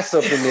ass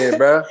up in there,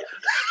 bro.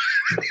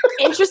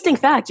 Interesting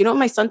fact. You know what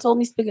my son told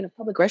me, speaking of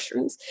public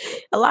restrooms?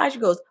 Elijah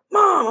goes,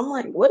 Mom, I'm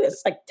like, what?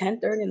 It's like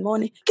 10:30 in the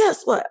morning.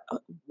 Guess what?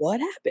 What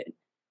happened?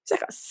 It's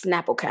like a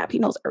Snapple cap. He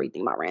knows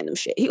everything about random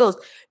shit. He goes,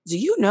 do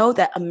you know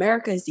that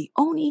America is the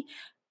only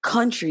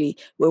country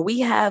where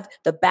we have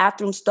the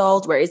bathroom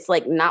stalls where it's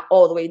like not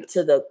all the way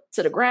to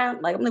the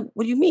ground? Like, I'm like,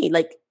 what do you mean?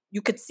 Like,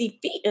 you could see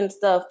feet and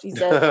stuff. He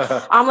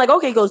said, I'm like,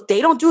 okay. He goes,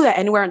 they don't do that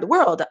anywhere in the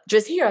world.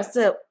 Just here. I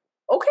said,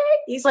 okay.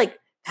 He's like,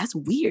 that's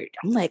weird.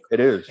 I'm like, it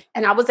is.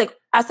 And I was like,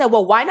 I said,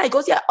 well, why not? He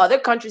goes, yeah, other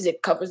countries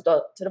it covers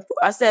to the floor.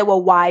 I said,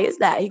 well, why is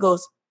that? He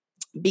goes,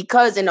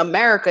 because in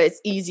America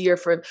it's easier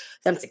for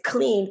them to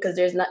clean because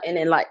there's nothing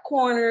in like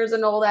corners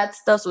and all that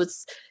stuff. So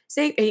it's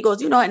safe. And he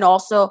goes, and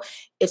also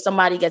if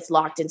somebody gets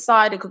locked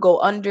inside, it could go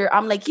under.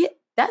 I'm like, yeah,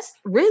 that's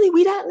really,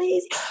 we that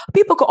lazy?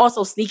 People could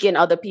also sneak in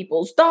other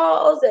people's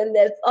stalls and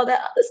there's all that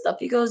other stuff.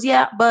 He goes,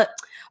 yeah, but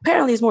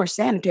apparently it's more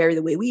sanitary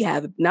the way we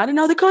have it, not in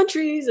other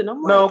countries. And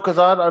I'm like, no, because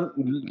I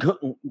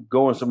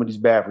go in some of these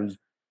bathrooms.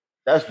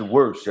 That's the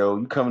worst, yo.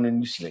 You coming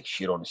in, you see like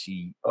shit on the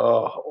seat.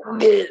 Oh,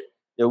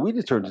 yeah, we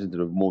just turned into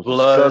the most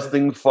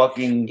disgusting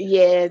fucking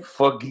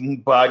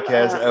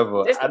podcast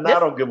ever. And I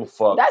don't give a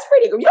fuck. That's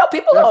pretty good.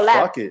 People don't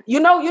laugh. You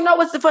know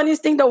what's the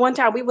funniest thing though? One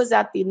time we was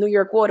at the New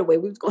York Waterway.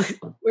 We were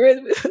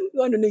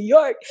going to New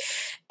York,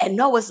 and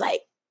Noah's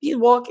like, he's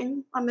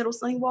walking, my middle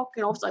son,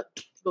 walking. I was like,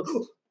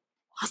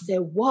 I said,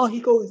 whoa. He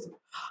goes,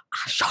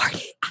 I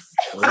sharted. I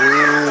said,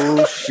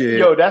 oh shit.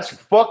 Yo, that's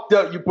fucked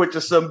up. You put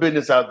your son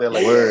business out there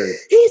like word.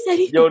 He said,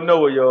 yo,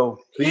 Noah, yo.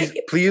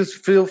 Please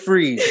feel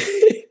free.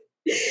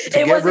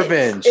 It get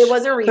revenge. It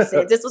wasn't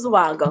recent. This was a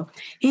while ago.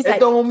 He's like, it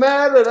don't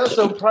matter. That's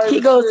so private. He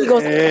goes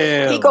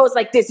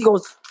like this. He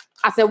goes,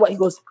 I said, what? He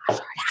goes, I'm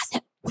sorry. I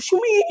said, what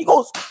you mean? He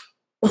goes,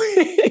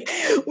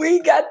 when he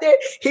got there,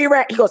 he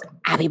ran. He goes,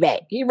 I'll be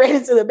back. He ran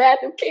into the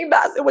bathroom, came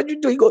back. I said, what'd you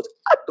do? He goes,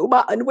 I threw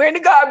my underwear in the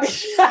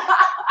garbage.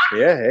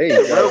 Yeah, hey,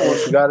 that's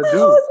what you gotta do.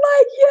 I was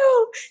like,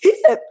 yo. He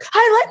said,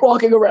 I like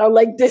walking around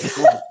like this.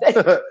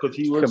 Because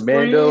he was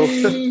commando.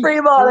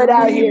 Free balling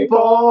out here.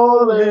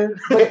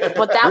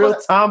 But that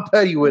was Tom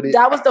Petty with it.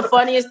 That was the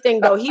funniest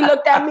thing though. He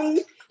looked at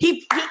me.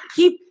 He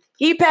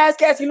passed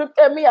gas. He looked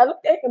at me. I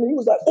looked at him and he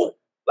was like, oh.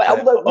 I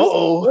was like,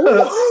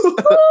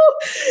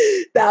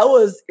 that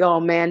was, oh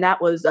man, that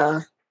was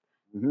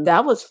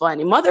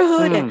funny.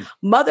 Motherhood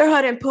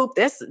and poop.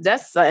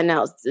 That's something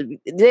else.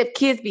 The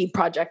kids be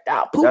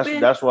projectile pooping.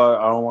 That's why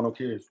I don't want no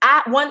kids.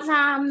 One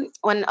time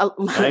when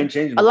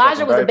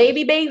Elijah was a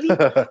baby,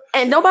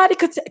 and nobody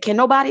can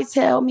nobody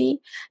tell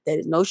me there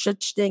is no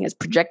such thing as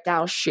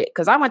projectile shit.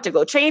 Because I went to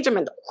go change him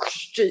and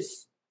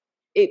just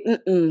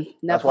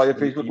that's why your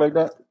face look like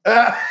that.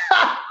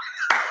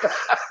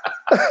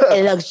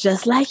 It looks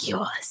just like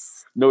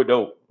yours. No, it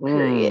don't.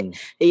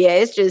 Yeah,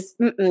 it's just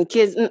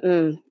kids.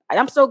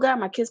 I'm so glad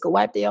my kids could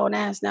wipe their own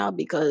ass now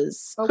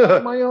because I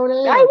wipe my own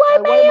ass. I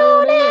wipe my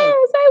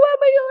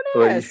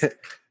own ass.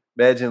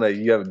 Imagine like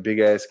you have a big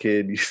ass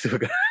kid, you still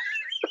got.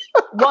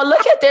 Well,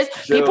 look at this.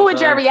 People with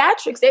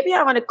geriatrics, they be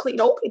having to clean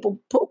old people.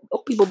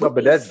 No,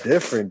 but that's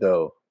different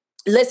though.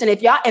 Listen,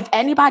 if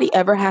anybody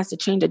ever has to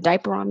change a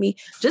diaper on me,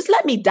 just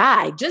let me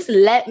die. Just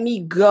let me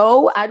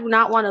go. I do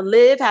not want to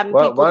live having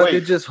people. Why don't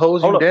they just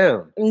hose you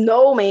down?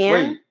 No,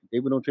 man. Wait,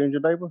 David don't change your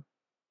diaper?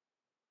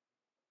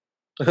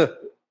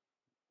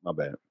 My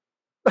bad.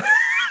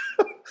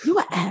 You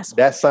an asshole.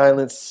 That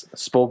silence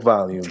spoke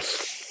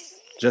volumes.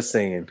 Just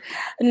saying.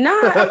 Nah,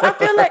 I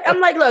feel like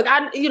I'm like, look,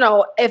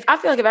 if I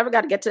feel like if I ever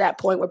got to get to that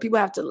point where people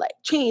have to like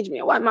change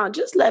me or whatnot,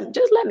 just let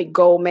me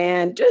go,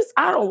 man.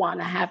 I don't want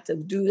to have to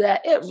do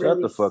that. It Shut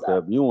really the fuck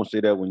up. You won't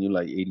say that when you're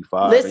like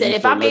 85. Listen,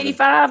 if I'm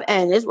 85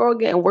 and this world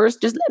getting worse,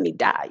 just let me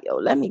die, yo.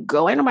 Let me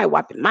go. Ain't nobody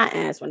wiping my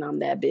ass when I'm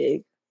that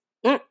big.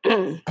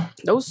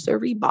 No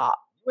siree, Bob.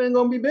 You ain't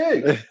gonna be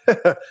big. It's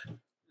a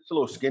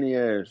little skinny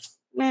ass.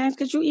 Man,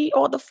 because you eat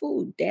all the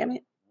food, damn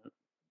it.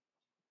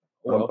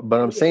 Well, but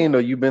I'm saying though,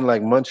 you've been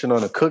like munching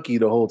on a cookie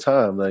the whole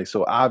time, like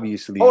so.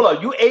 Obviously, hold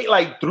on, you ate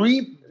like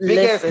 3 big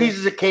ass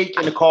pieces of cake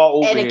in the car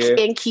over here,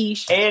 and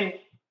quiche, and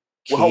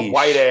with her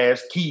white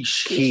ass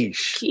quiche.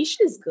 Quiche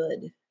is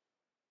good.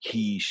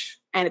 Quiche,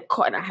 and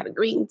I had a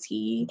green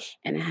tea,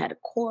 and I had a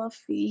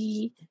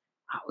coffee.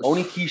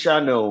 Only quiche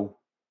I know.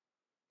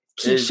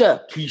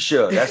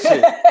 Keisha. That's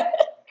it.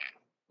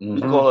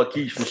 We call her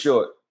quiche for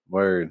short.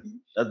 Word.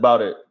 That's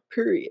about it.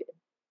 Period.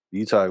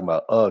 You talking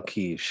about a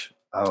quiche?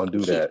 I don't do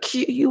that.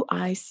 Quiche.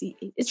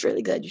 It's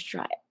really good. You should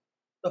try it.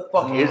 The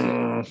fuck is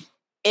it?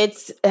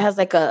 It has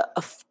like a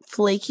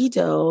flaky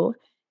dough,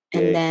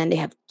 and then they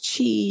have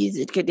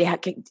cheese.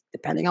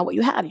 Depending on what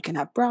you have, you can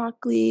have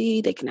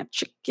broccoli. They can have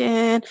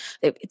chicken.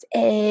 It's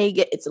egg.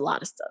 It's a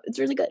lot of stuff. It's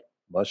really good.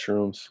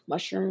 Mushrooms.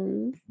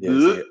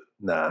 Yeah,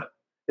 nah.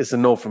 It's a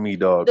no for me,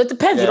 dog. It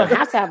depends. You don't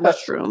have to have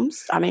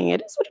mushrooms. I mean,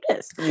 it is what it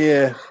is.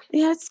 Yeah.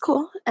 Yeah, it's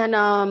cool. And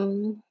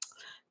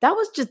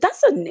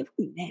that's a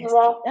nasty.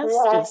 That's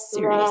just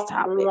serious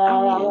topic.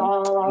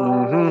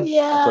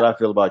 Yeah. That's what I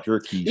feel about your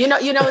quiche. You know,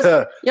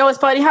 it's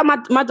funny how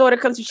my daughter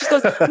comes to me. She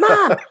goes,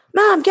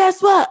 Mom,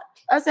 guess what?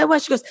 I said,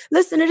 what? She goes,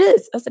 listen to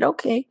this. I said,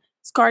 okay.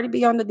 It's Cardi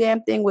B on the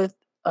damn thing with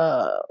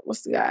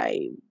what's the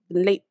guy?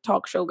 The late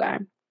talk show guy.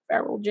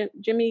 Farrell,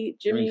 Jimmy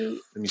Fallon.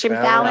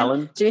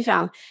 Jimmy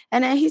Fallon.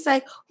 And then he's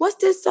like, what's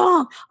this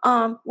song?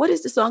 What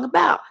is the song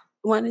about?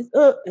 One is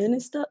and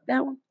it's stuck,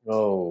 that one.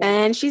 Oh.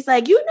 And she's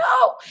like, you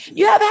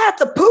haven't had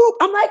to poop.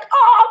 I'm like,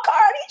 oh,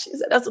 Cardi. She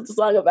said, that's what the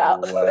song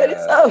about.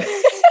 Wow.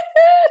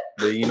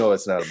 But you know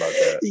it's not about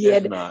that. Yeah.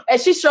 It's not.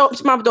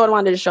 And my daughter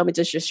wanted to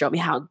show me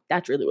how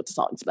that's really what the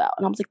song's about.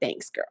 And I was like,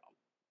 thanks, girl.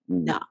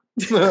 No.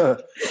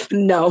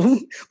 No.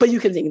 But you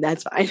can sing.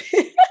 That's fine.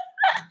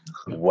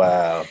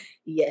 Wow.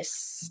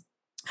 Yes.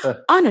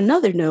 On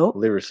another note.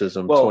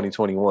 Lyricism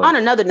 2021. On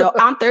another note,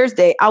 on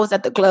Thursday, I was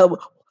at the club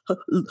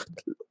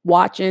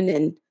watching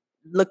and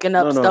looking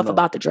up stuff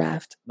about the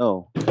draft.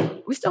 No.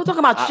 We still talking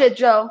about shit,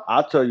 Joe.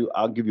 I'll tell you,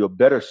 I'll give you a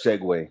better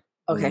segue.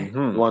 Okay.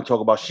 You want to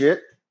talk about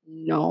shit?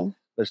 No.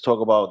 Let's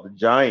talk about the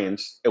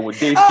Giants and what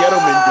Dave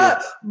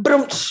Gettleman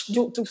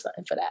did. Do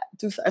something for that.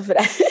 Do something for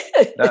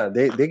that. Nah,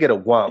 they get a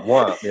womp,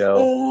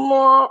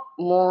 yo.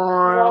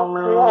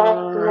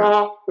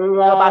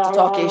 You're about to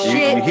talk his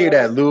shit. You hear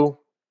that, Lou?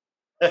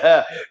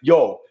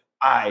 Yo,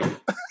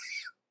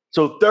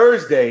 so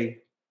Thursday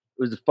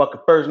was the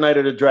fucking first night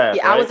of the draft.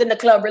 Yeah, right? I was in the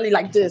club really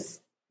like this.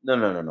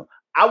 No.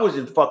 I was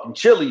in fucking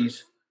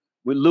Chili's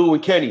with Lou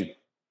and Kenny,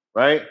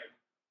 right?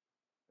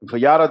 And for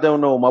y'all that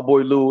don't know, my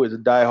boy Lou is a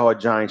diehard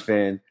Giants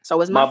fan.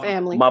 So is my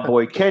family. My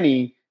boy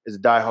Kenny is a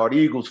diehard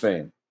Eagles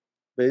fan.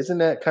 But isn't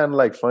that kind of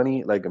like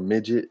funny? Like a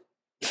midget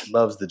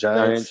loves the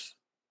Giants?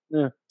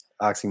 Yeah.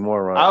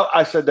 Oxymoron.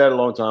 I said that a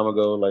long time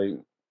ago. Like,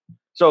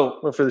 so.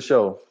 Well, for the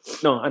show.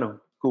 No, I know.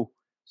 Cool.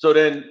 So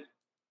then,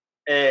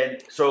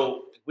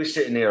 so we're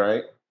sitting there,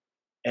 right?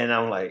 And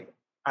I'm like,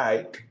 all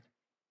right.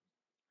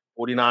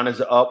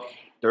 49ers are up.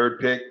 Third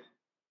pick.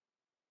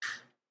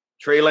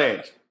 Trey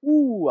Lance.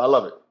 Ooh, I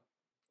love it.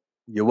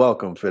 You're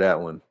welcome for that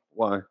one.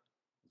 Why?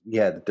 He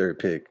had the third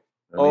pick.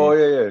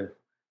 Yeah.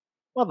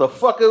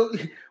 Motherfucker.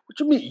 What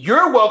you mean?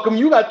 You're welcome.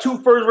 You got 2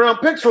 first-round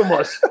picks from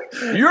us.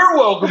 You're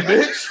welcome,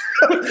 bitch.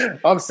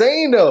 I'm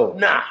saying, though.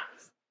 Nah.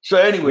 So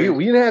anyway.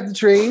 We didn't have to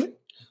trade.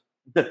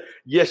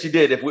 Yes, you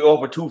did. If we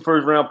offer 2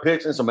 first-round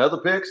picks and some other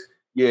picks,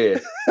 yeah,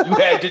 you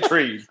had to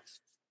trade.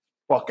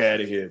 Fuck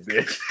out of here,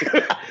 bitch.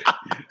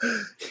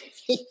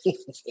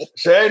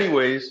 So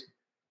anyways,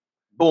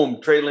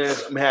 boom, Trey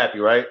Lance, I'm happy,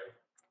 right?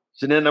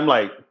 So then I'm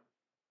like,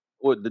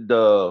 what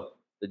the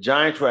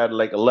Giants were at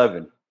like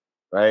 11,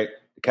 right?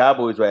 The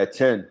Cowboys were at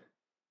 10,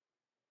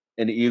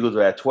 and the Eagles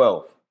were at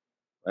 12,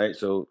 right?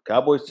 So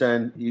Cowboys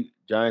 10,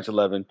 Giants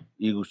 11,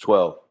 Eagles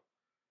 12.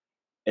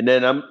 And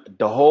then I'm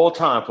the whole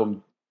time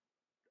from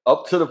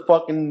up to the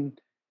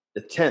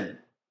 10,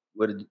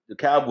 where the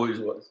Cowboys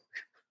was.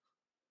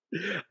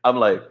 I'm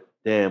like,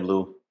 damn,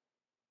 Lou,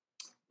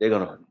 they're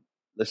gonna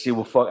let's see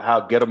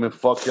how Gettleman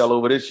fucks y'all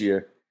over this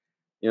year,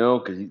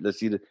 because let's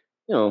see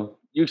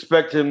you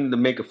expect him to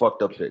make a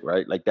fucked up pick,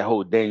 right? Like that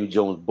whole Daniel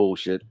Jones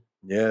bullshit.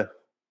 Yeah.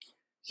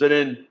 So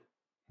then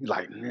he's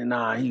like,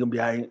 nah, he gonna be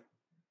all right.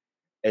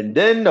 And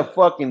then the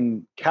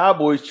fucking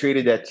Cowboys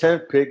traded that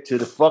 10th pick to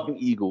the fucking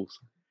Eagles,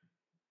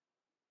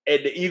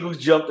 and the Eagles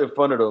jumped in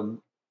front of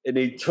them, and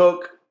they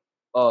took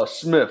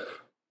Smith,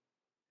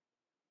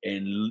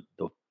 and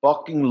the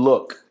fucking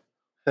look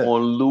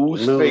on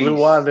Lou's face. Lou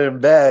wanted him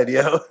bad,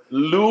 yo.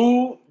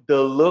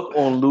 The look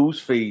on Lou's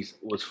face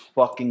was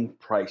fucking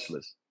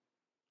priceless.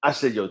 I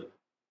said, yo,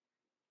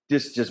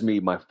 this just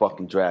made my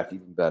fucking draft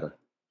even better.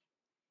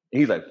 And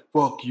he's like,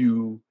 fuck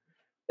you.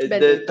 And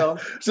then, so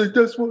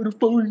that's why the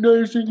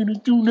 49ers ain't gonna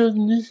do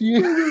nothing this year.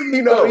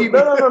 No.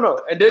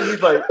 And then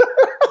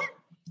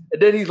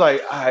he's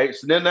like, all right,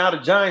 so then now the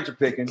Giants are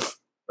picking,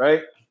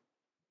 right?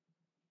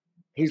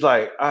 He's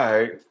like, all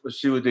right, let's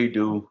see what they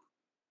do.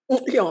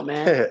 Yo,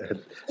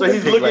 man. So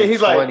he's looking,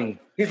 he's like,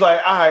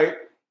 all right.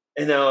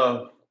 And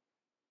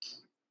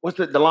what's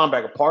the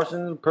linebacker?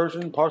 Parsons?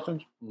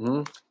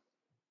 Mm-hmm.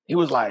 He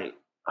was like,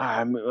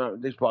 I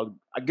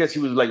guess he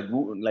was like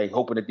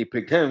hoping that they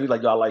picked him. He's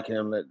like, y'all like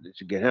him, they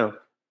should get him.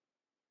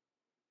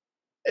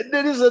 And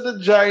then the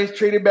Giants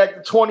traded back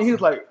to 20. He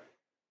was like,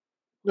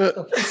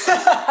 yo,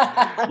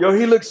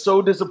 he looked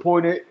so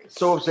disappointed,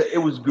 so upset. It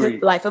was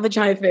great. Life of a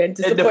Giant fan.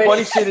 And the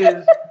funny shit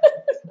is,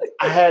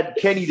 I had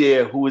Kenny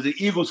there, who was an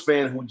Eagles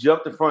fan, who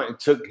jumped in front and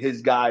took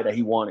his guy that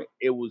he wanted.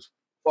 It was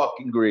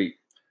fucking great.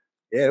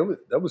 Yeah,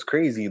 that was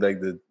crazy.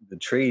 Like the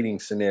trading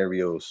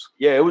scenarios.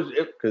 Yeah, it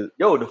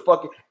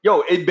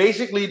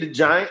basically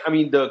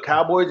the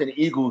Cowboys and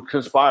the Eagles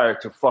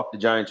conspired to fuck the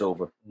Giants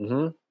over.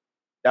 Mm-hmm.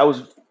 That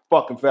was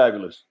fucking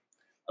fabulous.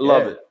 I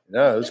love it.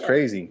 No, it was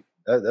crazy.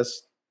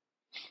 That's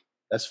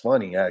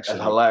funny, actually.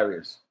 That's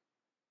hilarious.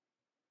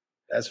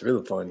 That's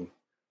really funny.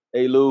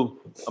 Hey, Lou,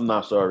 I'm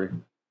not sorry.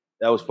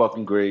 That was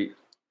fucking great.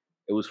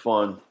 It was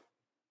fun.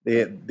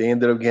 They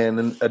ended up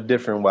getting a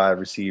different wide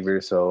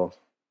receiver, so.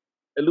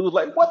 And Lou was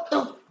like, what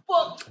the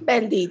fuck?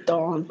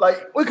 Bendito.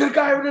 Like, we could have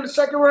got him in the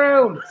second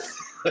round.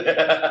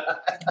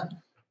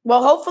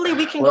 Well, hopefully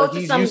we can go to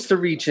he's some. He's used to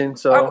reaching,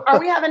 so. Are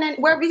we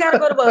having where we gotta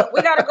go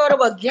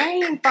to a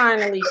game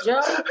finally,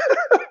 Joe?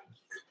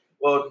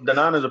 Well, the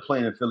Niners are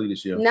playing in Philly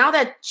this year. Now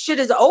that shit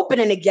is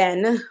opening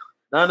again.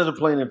 Niners are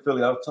playing in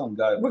Philly. I was telling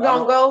guys. We're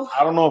going to go?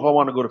 I don't know if I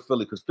want to go to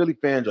Philly because Philly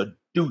fans are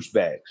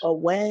douchebags. Oh,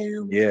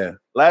 well. Yeah.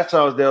 Last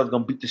time I was there, I was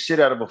going to beat the shit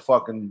out of a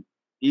fucking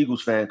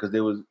Eagles fan because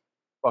they was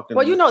fucking.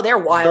 Well, they're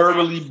wild.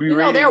 Verbally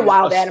berating they're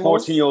wild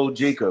animals. 14-year-old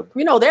Jacob.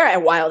 They're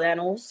wild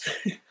animals.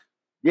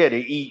 Yeah, they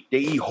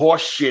eat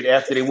horse shit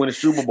after they win a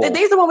Super Bowl.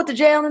 They's the one with the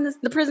jail and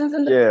the prisons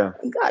and yeah.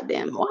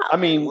 Goddamn wild. I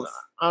mean,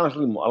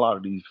 honestly, a lot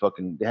of these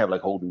they have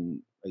like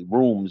holding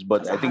rooms,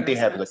 but I think they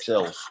have like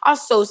cells. I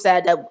was so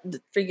sad that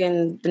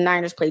the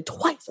Niners played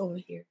twice over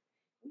here.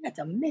 We had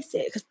to miss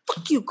it because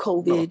fuck you,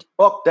 COVID.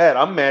 No, fuck that.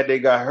 I'm mad they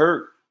got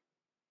hurt.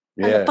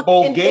 Yeah,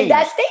 both games in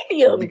that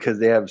stadium because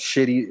they have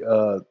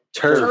shitty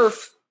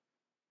turf.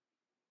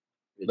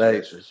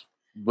 Like,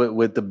 but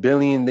with the $1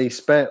 billion they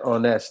spent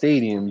on that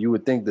stadium, you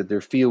would think that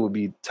their field would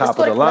be top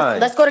of the line.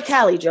 Let's go to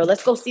Cali, Joe.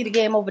 Let's go see the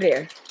game over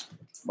there.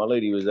 My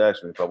lady was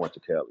asking me if I went to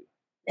Cali.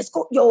 Let's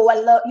go. Yo,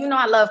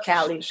 I love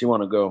Cali. She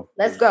want to go.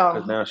 Let's go.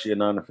 Because now she a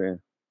Niner fan.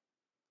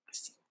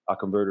 I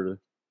converted her.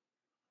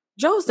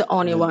 Joe's the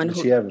only one who.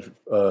 Did she have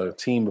a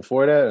team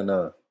before that or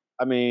no?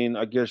 I mean,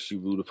 I guess she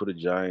rooted for the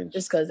Giants.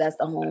 Just because that's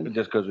the home.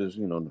 Just because it's,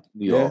 New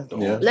York.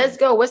 Yeah. Let's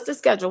go. What's the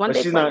schedule?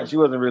 She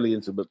wasn't really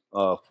into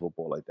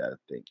football like that, I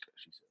think.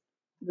 She said.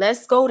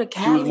 Let's go to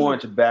Cali. She was more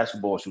into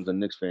basketball. She was a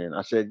Knicks fan.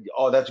 I said,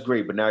 oh, that's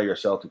great, but now you're a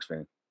Celtics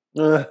fan.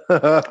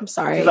 I'm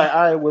sorry. She's like,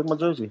 all right, where's my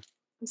jersey?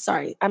 I'm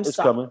sorry. It's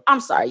coming.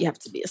 I'm sorry. You have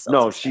to be a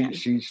Celtics fan.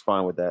 She's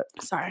fine with that.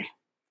 Sorry.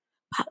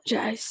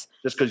 Apologize.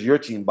 Just because your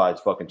team buys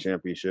fucking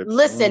championships.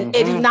 Listen,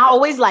 it's not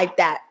always like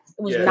that.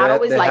 It was not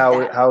always like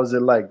that. How is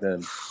it like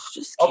then?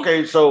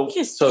 Okay, so when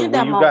you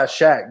got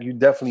Shaq, you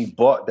definitely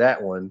bought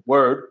that one.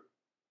 Word.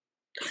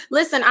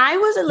 Listen, I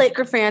was a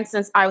Laker fan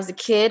since I was a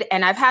kid,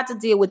 and I've had to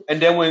deal with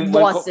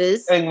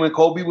bosses. And when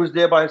Kobe was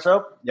there by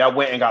himself, y'all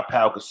went and got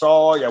Pau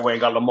Gasol, y'all went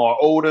and got Lamar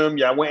Odom,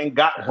 y'all went and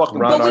got fucking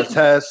Ron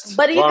Artest.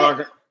 But even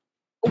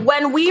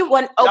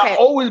when y'all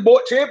always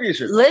bought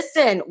championships.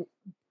 Listen,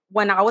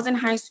 when I was in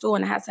high school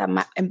and I had to have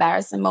my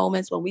embarrassing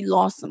moments when we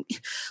lost some,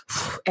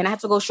 and I had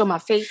to go show my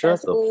face.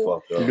 Shut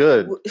the fuck up.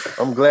 Good.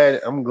 I'm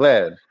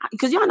glad.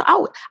 Because y'all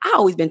know I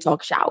always been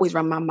talking shit. I always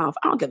run my mouth.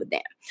 I don't give a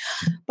damn.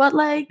 But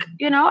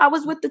I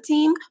was with the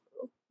team.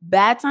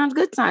 Bad times,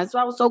 good times. So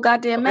I was so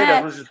goddamn mad.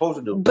 That's what you're supposed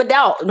to do. But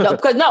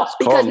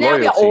because now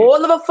we are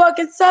all of a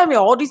fucking sudden,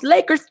 all these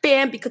Lakers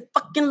fans because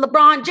fucking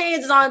LeBron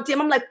James is on the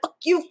team. I'm like, fuck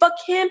you, fuck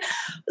him.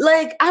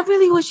 Like, I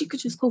really wish he could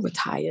just go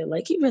retire.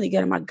 Like, he really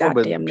getting my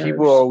goddamn nerves.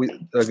 People always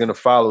are gonna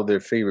follow their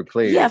favorite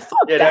players. Yeah,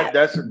 fuck that.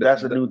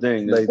 That's a new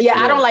thing.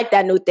 I don't like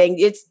that new thing.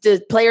 It's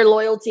the player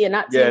loyalty and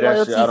not team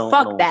loyalty.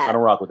 Fuck that. I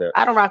don't rock with that.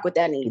 I don't rock with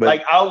that either.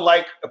 Like,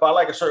 if I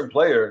like a certain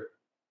player,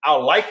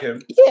 I'll like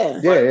him.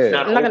 Yeah.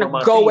 I'm not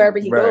gonna go wherever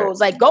he goes.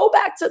 Like, go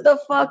back to the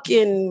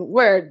fucking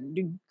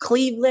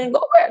Cleveland.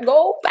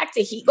 Go back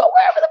to Heat. Go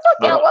wherever the fuck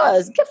that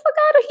was. Get the fuck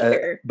out of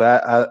here.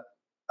 But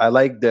I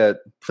like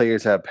that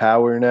players have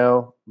power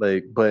now.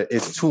 Like, but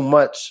it's too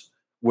much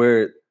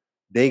where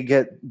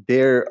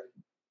they're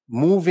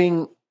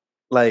moving.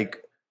 Like,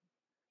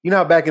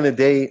 how back in the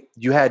day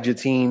you had your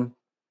team,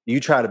 you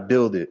try to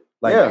build it.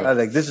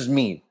 Like this is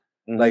me.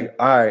 Mm-hmm. Like,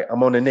 all right,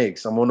 I'm on the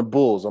Knicks, I'm on the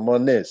Bulls, I'm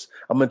on this.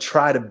 I'm gonna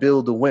try to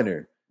build a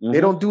winner. Mm-hmm. They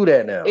don't do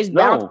that now. It's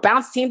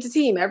bounce team to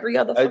team every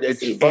other fucking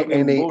season.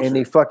 And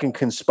they fucking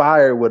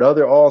conspire with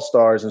other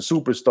all-stars and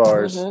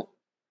superstars. Mm-hmm.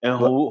 And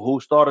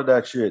who started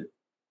that shit?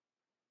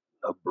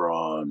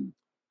 LeBron.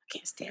 I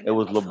can't stand it. It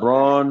was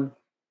LeBron.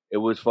 It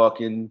was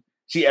fucking.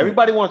 See,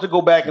 everybody wants to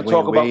go back and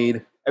talk about.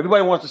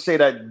 Everybody wants to say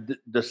that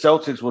the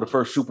Celtics were the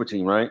first super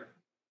team, right?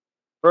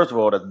 First of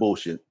all, that's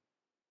bullshit.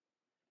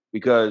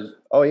 Because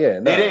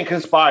they didn't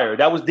conspire.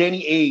 That was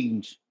Danny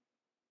Ainge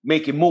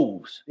making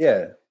moves.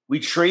 Yeah. We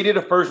traded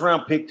a first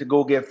round pick to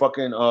go get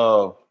fucking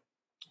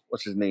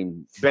what's his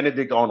name?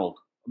 Benedict Arnold.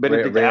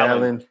 Benedict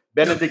Allen.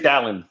 Benedict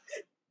Allen.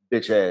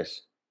 Bitch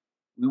ass.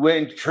 We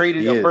went and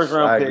traded a first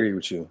round pick. I agree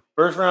with you.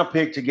 First round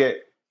pick to get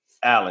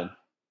Allen.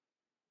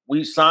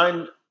 We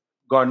signed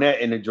Garnett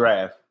in the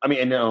draft. I mean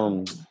in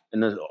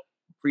the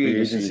free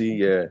agency.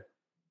 Yeah.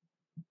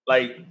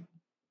 Like,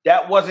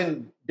 that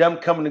wasn't them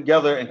coming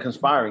together and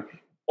conspiring.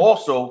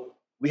 Also,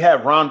 we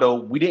had Rondo.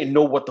 We didn't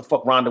know what the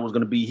fuck Rondo was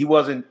going to be. He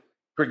wasn't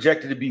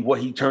projected to be what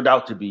he turned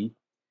out to be.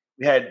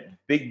 We had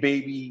big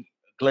baby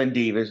Glenn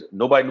Davis.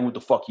 Nobody knew what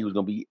the fuck he was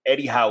going to be.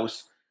 Eddie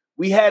House.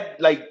 We had,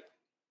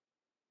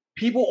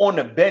 people on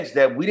the bench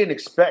that we didn't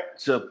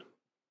expect to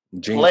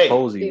play.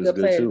 Posey was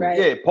good, too. Right?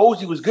 Yeah,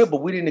 Posey was good,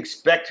 but we didn't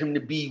expect him to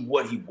be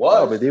what he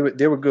was. No, but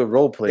they were good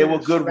role players. They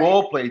were good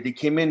role players. They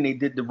came in, they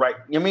did the right.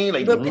 You know what I mean?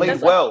 Like, they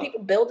played well.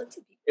 People build it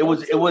to. It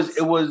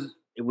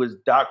was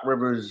Doc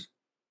Rivers,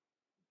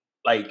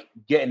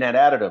 getting that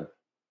out of them.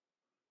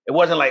 It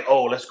wasn't like,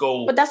 oh, let's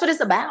go. But that's what it's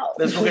about.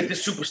 Let's go get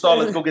this superstar.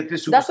 Let's go get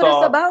this superstar. That's what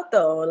it's about,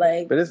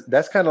 though. But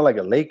that's kind of like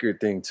a Laker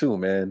thing too,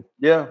 man.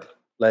 Yeah.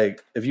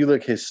 Like, if you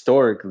look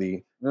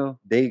historically,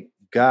 they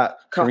got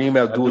Kareem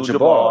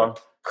Abdul-Jabbar.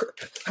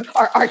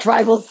 Our arch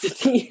rivals.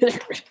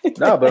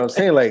 No, but I'm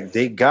saying,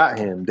 they got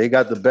him. They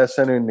got the best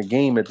center in the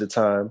game at the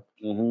time.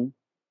 Mm-hmm.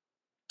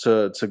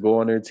 To go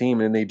on their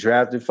team, and they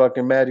drafted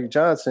fucking Magic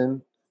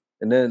Johnson,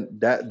 and then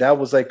that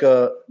was like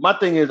a. My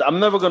thing is, I'm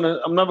not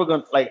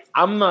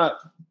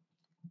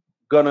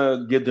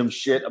gonna give them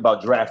shit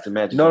about drafting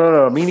Magic.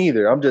 No, me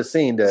neither. I'm just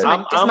saying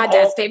that it's my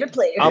dad's favorite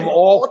player. I'm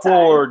all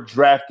for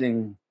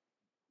drafting.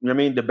 You know what I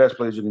mean? The best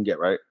players you can get,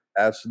 right?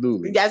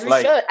 Absolutely, as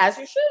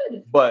you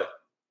should. But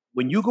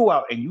when you go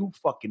out and you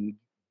fucking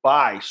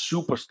buy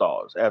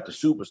superstars after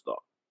superstar,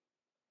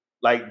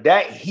 like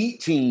that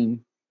Heat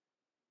team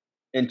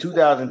in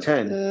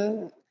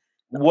 2010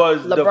 was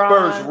LeBron, the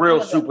first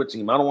real super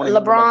team. I don't want to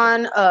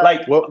LeBron,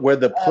 like where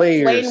the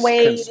players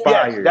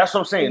conspired. Yes, that's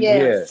what I'm saying.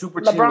 Yeah,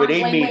 super LeBron, team where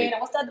they Dwayne made Wade, it.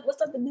 What's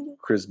that? The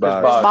Chris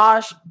Bosh.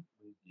 Bosh.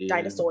 Yeah.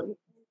 Dinosaur.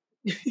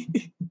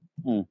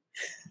 Yeah.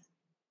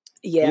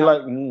 You're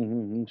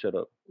like, shut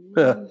up.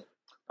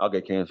 I'll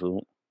get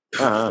canceled.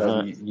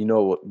 You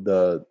know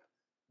the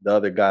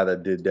other guy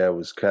that did that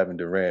was Kevin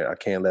Durant. I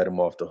can't let him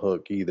off the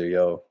hook either,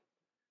 yo.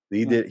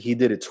 He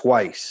did it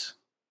twice.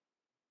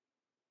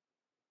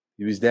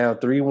 He was down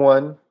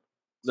 3-1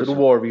 to the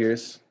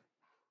Warriors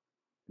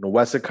in the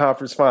Western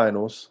Conference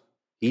Finals.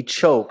 He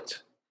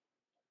choked.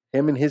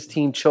 Him and his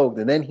team choked,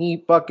 and then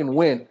he fucking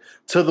went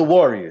to the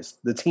Warriors,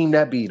 the team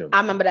that beat him.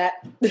 I remember that.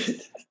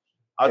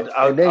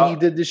 And then he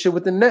did this shit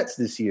with the Nets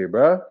this year,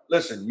 bro.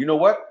 Listen, you know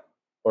what?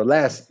 Or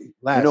last you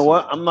know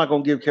what? I'm not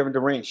gonna give Kevin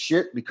Durant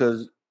shit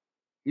because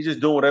he's just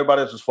doing what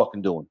everybody else was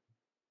fucking doing.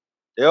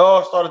 They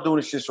all started doing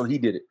this shit, so he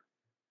did it.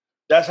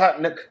 That's how,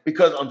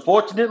 because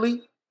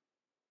unfortunately,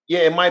 yeah,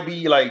 it might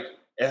be like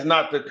it's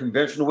not the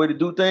conventional way to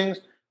do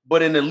things,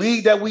 but in the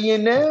league that we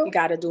in now, you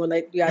gotta do it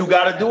like you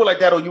gotta do it like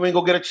that, or you ain't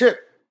gonna get a chip.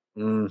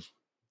 Mm.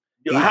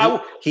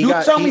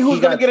 Tell me who's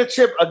gonna get a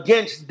chip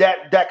against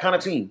that kind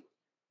of team,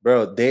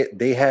 bro?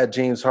 They had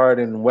James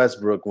Harden and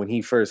Westbrook when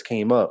he first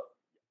came up.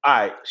 All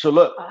right, so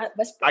look,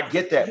 I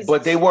get that,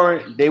 but they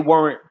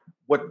weren't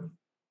what.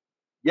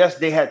 Yes,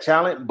 they had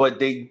talent, but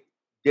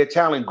their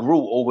talent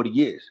grew over the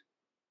years.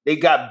 They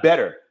got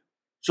better.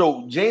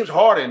 So James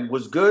Harden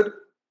was good,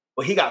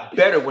 but he got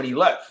better when he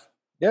left.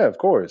 Yeah, of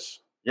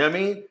course. You know what I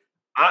mean?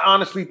 I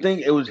honestly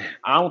think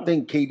I don't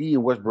think KD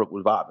and Westbrook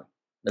was vibing.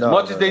 As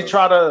much as they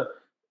try to,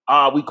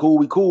 we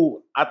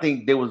cool, I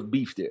think there was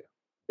beef there.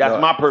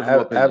 That's my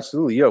personal opinion.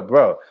 Absolutely. Yo,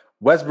 bro,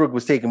 Westbrook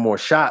was taking more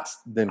shots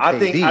than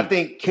KD. I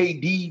think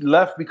KD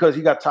left because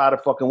he got tired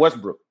of fucking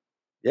Westbrook.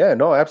 Yeah,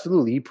 no,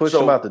 absolutely. He pushed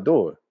him out the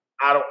door.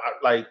 I'm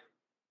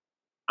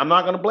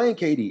not gonna blame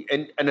KD.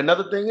 And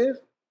another thing is,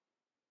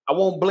 I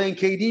won't blame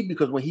KD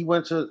because when he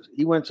went to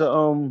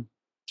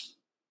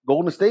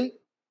Golden State,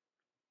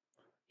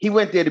 he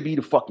went there to be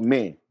the fucking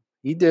man.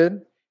 He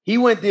did. He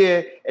went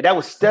there, and that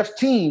was Steph's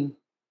team.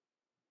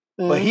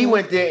 But he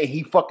went there and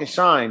he fucking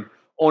shined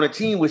on a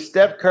team with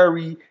Steph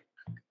Curry,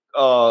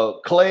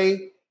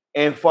 Clay,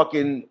 and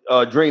fucking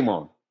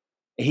Draymond.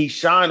 And he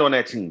shined on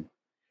that team.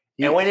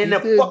 And when in the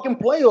fucking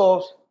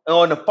playoffs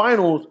or in the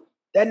finals,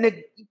 that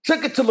nigga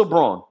took it to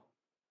LeBron.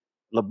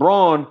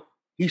 LeBron,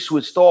 he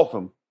switched off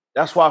him.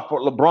 That's why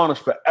LeBron is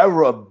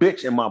forever a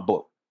bitch in my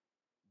book.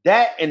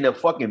 That and the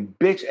fucking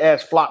bitch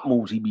ass flop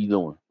moves he be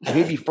doing.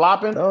 He be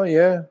flopping. Oh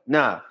yeah.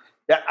 Nah.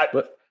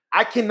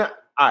 I cannot.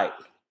 All right.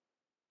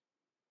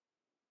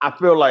 I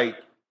feel like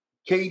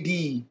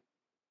KD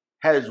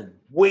has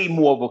way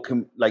more of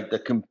the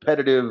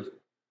competitive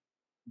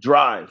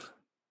drive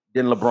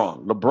than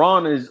LeBron.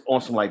 LeBron is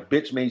on some like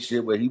bitch made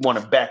shit where he want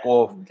to back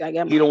off.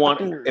 He don't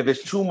want, if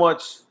it's too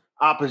much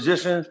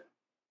opposition,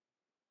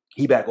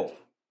 he back off.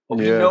 But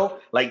you know,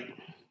 like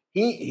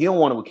he don't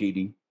want it with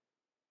KD.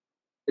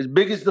 As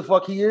big as the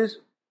fuck he is,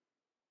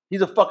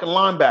 he's a fucking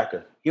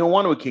linebacker. He don't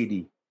want it with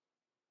KD.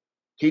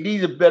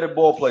 KD's a better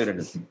ball player than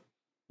him.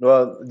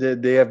 Well,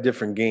 they have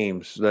different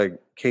games. Like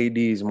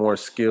KD's more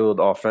skilled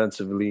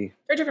offensively.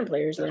 They're different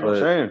players. That's what I'm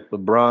saying.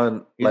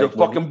 LeBron, he's a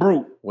fucking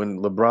brute. When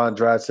LeBron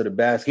drives to the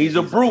basket, he's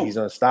a brute. He's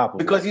unstoppable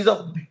because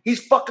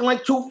he's fucking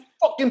like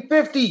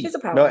 250. He's a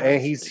power. No,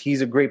 and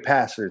he's a great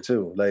passer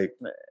too. Like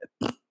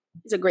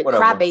he's a great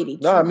crybaby.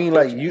 No, I mean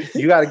like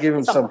you got to give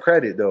him some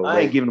credit though.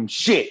 I ain't giving him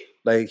shit.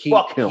 Like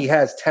he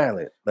has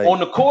talent. Like, on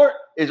the court,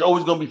 it's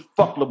always gonna be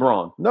fuck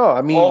LeBron. No,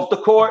 I mean off the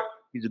court,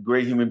 he's a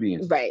great human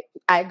being. Right,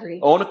 I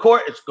agree. On the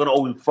court, it's gonna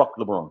always fuck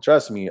LeBron.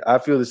 Trust me, I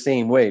feel the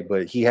same way.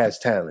 But he has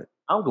talent.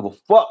 I don't give a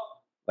fuck.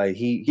 Like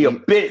he a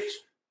bitch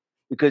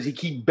because he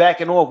keep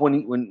backing off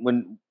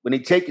when they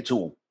take it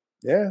to him.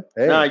 Yeah.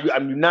 Hey.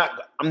 Nah,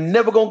 I'm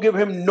never gonna give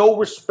him no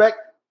respect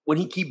when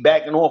he keep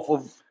backing off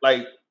of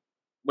like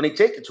when they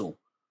take it to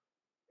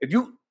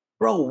him.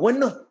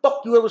 When the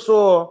fuck you ever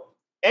saw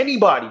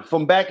anybody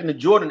from back in the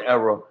Jordan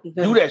era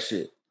do that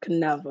shit? Could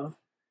never.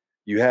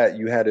 You had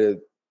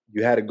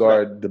to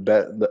guard the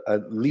best.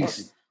 At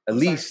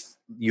least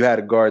you had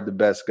to guard the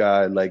best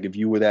guy. Like if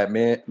you were that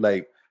man,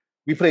 like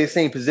we play the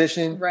same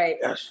position, right?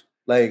 Yes.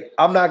 Like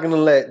I'm not gonna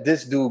let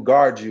this dude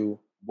guard you.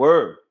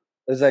 Word.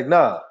 It's like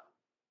nah.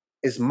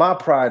 It's my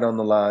pride on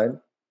the line.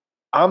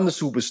 I'm the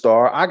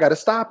superstar. I got to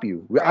stop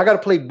you. I got to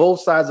play both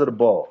sides of the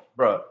ball.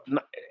 Bro,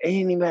 it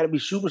ain't even had to be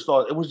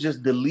superstars. It was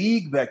just the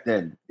league back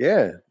then.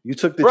 Yeah, you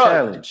took the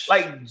challenge.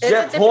 Like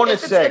Jeff Horner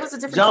said,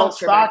 John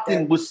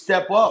Stockton would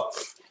step up.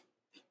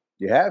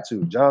 You had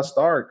to. John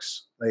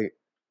Starks. Like,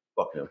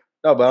 fuck him.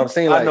 No, but I'm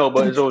saying like... I know,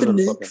 but it's always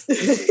gonna fuck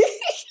him.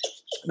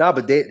 No,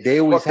 but they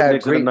always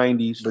had great...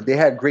 90s. But they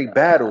had great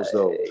battles,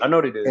 though. I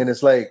know they did. And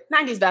it's like...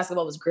 90s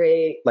basketball was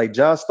great. Like,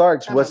 John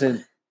Starks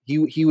wasn't...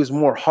 He was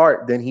more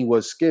heart than he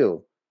was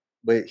skill.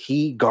 But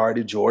he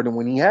guarded Jordan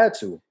when he had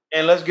to.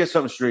 And let's get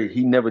something straight.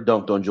 He never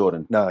dunked on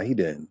Jordan. No, he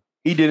didn't.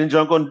 He didn't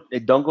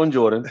dunk on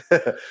Jordan.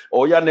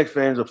 All y'all Knicks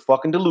fans are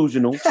fucking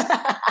delusional.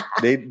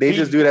 They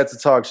just do that to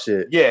talk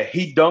shit. Yeah,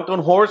 he dunked on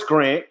Horace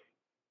Grant,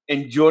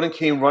 and Jordan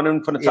came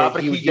running from the top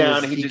of the key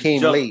down, and he just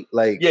came jumped. late.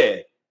 Like, yeah,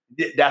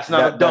 that's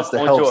not a dunk that's the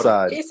on help Jordan.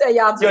 side. He said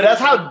y'all. Yo,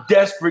 that's how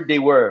desperate they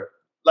were.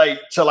 Like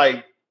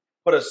to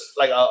put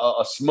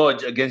a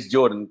smudge against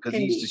Jordan because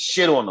he used to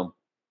shit on them.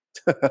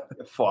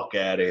 Fuck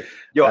out of here.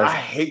 Yo, I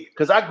hate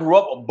because I grew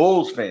up a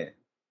Bulls fan,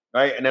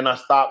 right? And then I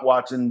stopped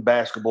watching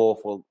basketball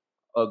for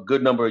a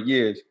good number of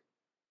years.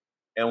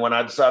 And when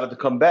I decided to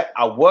come back,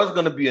 I was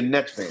gonna be a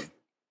Nets fan.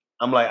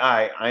 I'm like, all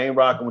right, I ain't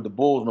rocking with the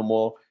Bulls no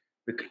more.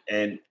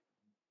 And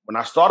when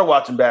I started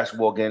watching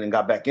basketball again and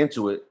got back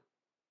into it,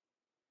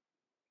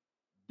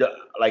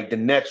 the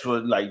Nets were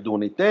like doing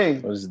their thing.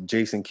 It was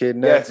Jason Kidd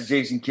Nets? Yeah, Nets? it's the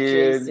Jason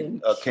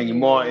Kidd, Kenyon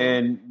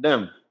Martin,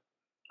 them.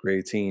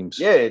 Great teams.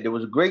 Yeah, there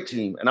was a great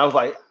team. And I was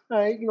like, all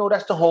right,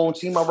 that's the home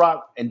team I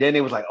rock. And then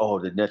they was like, oh,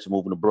 the Nets are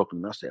moving to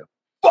Brooklyn. And I said,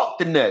 fuck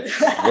the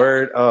Nets.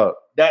 Word up.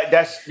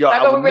 That's y'all.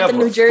 I would never the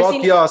New Jersey.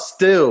 Fuck y'all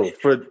still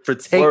for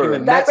taking the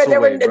Nets away, they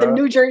were bro. the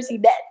New Jersey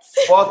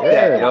Nets. Fuck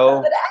that,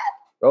 yo.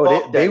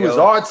 Bro, they was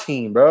our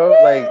team, bro.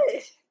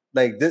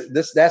 Like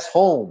this that's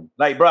home.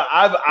 Like, bro,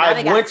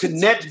 I went to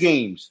Nets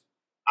games.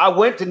 I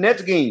went to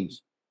Nets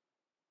games.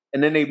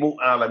 And then they moved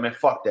out. Like, man,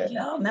 fuck that.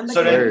 Yo, remember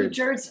New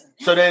Jersey.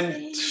 So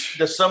then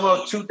the summer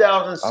of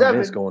 2007. I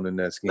miss going to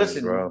Nets games,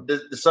 bro.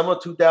 The summer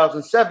of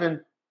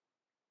 2007,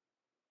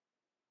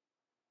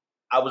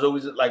 I was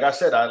always, like I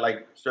said, I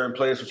like certain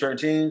players from certain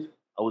teams.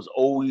 I was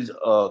always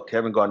a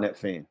Kevin Garnett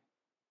fan.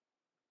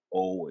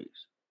 Always.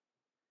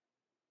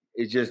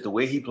 It's just the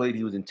way he played.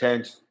 He was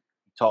intense.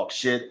 He talked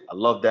shit. I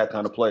love that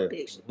kind of player.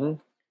 Mm-hmm. And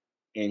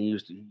he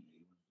was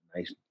a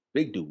nice,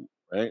 big dude,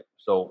 right?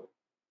 So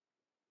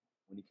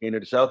when he came to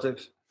the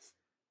Celtics,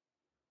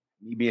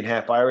 me being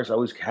half Irish, I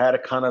always had a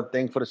kind of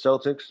thing for the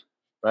Celtics,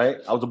 right?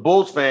 I was a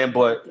Bulls fan,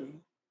 but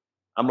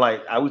I'm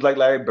like, I always liked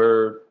Larry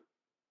Bird.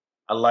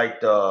 I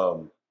liked,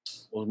 what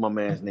was my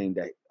man's name?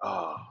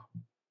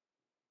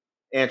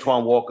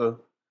 Antoine Walker.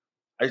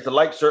 I used to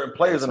like certain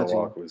players on the team.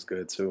 Walker was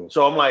good too.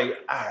 So I'm like,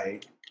 all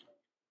right,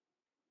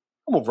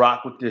 I'm going to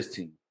rock with this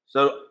team.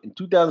 So in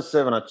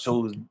 2007, I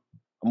chose, I'm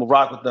going to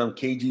rock with them.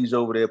 KG's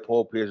over there.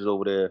 Paul Pierce is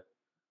over there.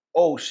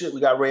 Oh, shit, we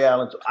got Ray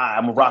Allen. So,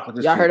 I'm going to rock with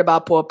this Y'all team. heard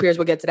about Paul Pierce.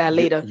 We'll get to that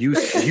later. You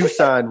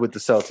signed with the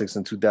Celtics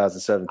in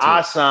 2017.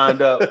 I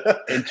signed up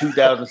in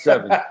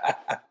 2007.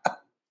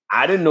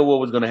 I didn't know what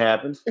was going to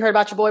happen. You heard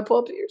about your boy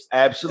Paul Pierce?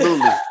 Absolutely.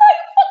 Wow.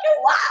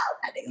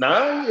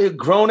 Nah, you're a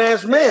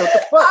grown-ass man. What the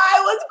fuck?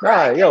 I was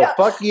crying. Yo,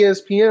 fuck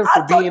ESPN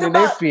for being in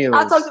their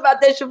feelings. I talked about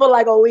that shit for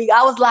like a week.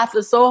 I was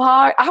laughing so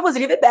hard. I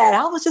wasn't even mad.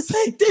 I was just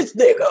like, this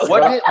nigga.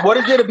 What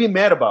is there to be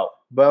mad about?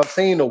 But I'm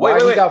saying, why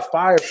he got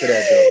fired for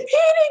that, though? He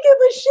didn't give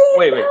a shit.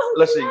 Wait.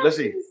 Let's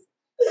see.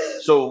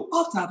 So,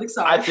 off topic,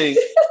 sorry.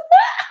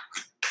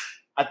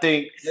 I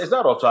think it's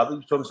not off topic.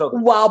 You're talking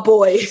something. Wow,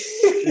 boy.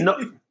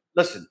 No,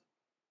 listen.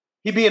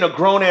 He being a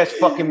grown-ass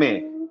fucking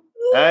man,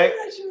 all right?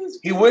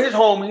 He with his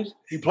homies.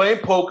 He playing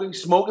poker.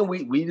 He's smoking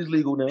weed. Weed is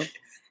legal now.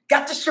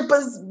 Got the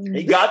strippers.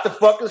 He got the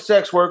fucking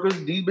sex workers.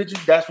 These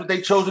bitches, that's what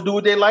they chose to do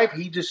with their life.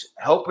 He just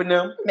helping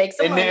them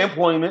in their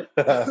employment.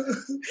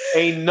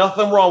 Ain't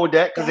nothing wrong with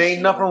that because there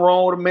ain't nothing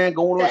wrong with a man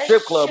going to a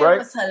strip club,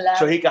 right?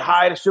 So he can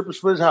hire the strippers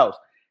for his house.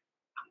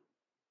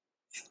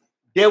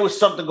 There was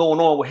something going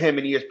on with him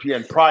and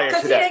ESPN prior to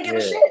that. Because he didn't give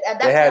a shit at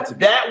that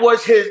point. That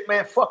was his,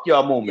 man, fuck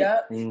y'all moment.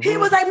 Yep. Mm-hmm. He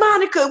was like,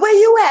 Monica, where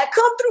you at?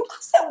 Come through. I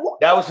said, what?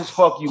 That was his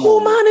fuck you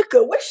moment. Who,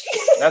 Monica? Where she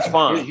at? That's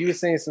fine. He was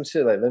saying some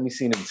shit like, let me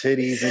see them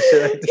titties and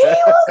shit like that.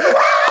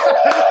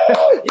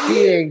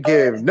 He ain't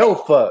give no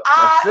fuck.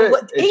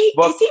 Is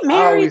he married?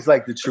 I always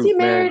like the truth,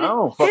 man. I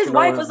don't fucking His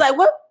wife was like,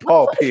 what?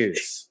 Paul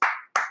Pierce.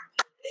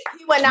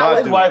 He went out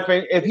with his wife.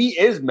 If he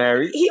is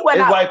married, his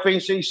wife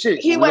ain't say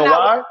shit. You know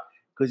why?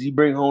 Because he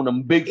bring home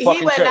them big fucking checks.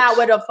 He went out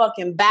with a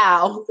fucking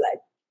bow. Like,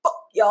 fuck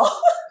y'all.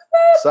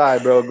 Sorry,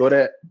 bro. Go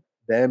to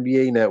the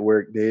NBA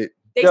network, dude.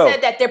 They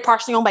said that they're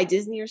partially owned by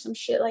Disney or some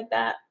shit like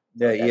that.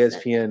 Yeah,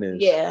 ESPN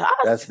is. Yeah.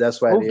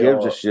 That's why who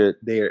gives a shit?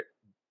 They're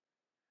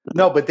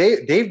no, but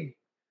they've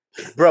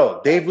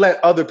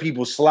let other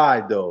people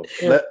slide though.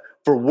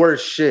 For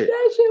worse shit.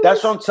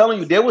 That's what I'm telling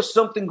you. There was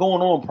something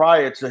going on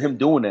prior to him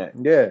doing that.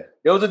 Yeah.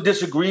 There was a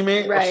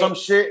disagreement or some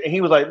shit, and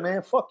he was like,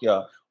 man, fuck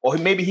y'all. Or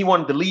maybe he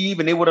wanted to leave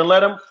and they wouldn't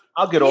let him.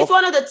 I'll get off. He's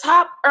one of the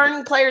top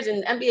earning players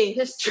in NBA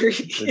history.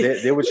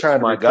 They were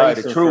trying to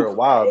replace him for a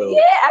while though.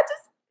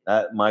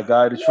 Yeah, my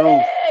guy, the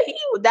truth. He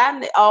was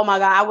that. Oh my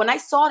god! When I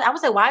saw it, I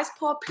was like, "Why is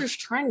Paul Pierce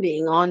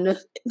trending on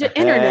the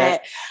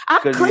internet?"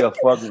 Because he a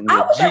fucking G.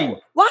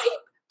 Like, why?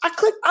 I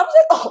clicked. I was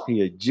like, "Oh,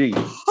 he a G."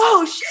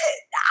 Oh shit!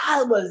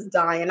 I was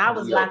dying. I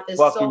was laughing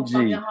so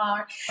fucking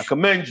hard. I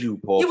commend you,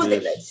 Paul. He was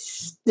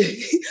like,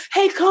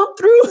 "Hey, come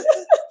through."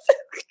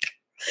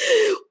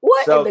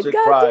 What Celtic in the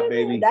goddamn pride,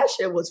 baby. That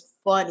shit was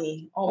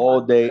funny.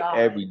 All day,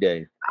 every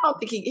day. I don't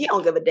think he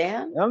don't give a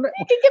damn. He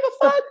can give a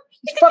fuck.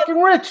 He's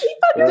fucking rich.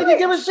 You think he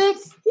give a shit?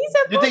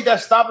 You think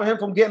that's stopping him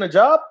from getting a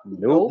job?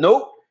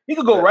 Nope. He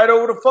could go right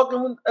over to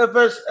fucking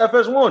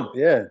FS1.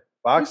 Yeah.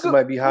 Fox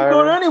might be hiring.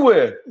 Going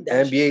anywhere.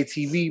 NBA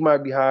TV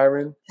might be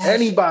hiring.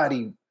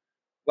 Anybody.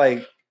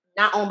 Like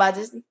not owned by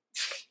Disney.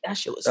 That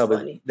shit was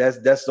funny. That's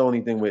the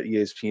only thing with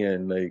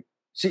ESPN. Like,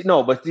 see,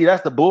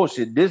 that's the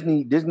bullshit.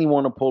 Disney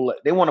want to pull.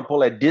 They want to pull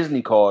that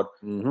Disney card,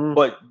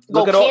 but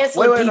look at all.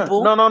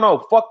 People.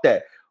 No, fuck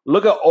that.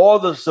 Look at all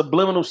the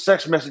subliminal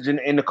sex messaging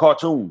in the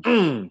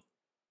cartoons.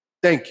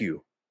 Thank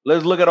you.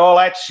 Let's look at all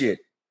that shit.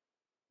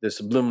 The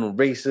subliminal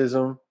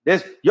racism.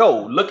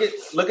 Look at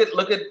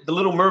the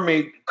Little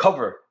Mermaid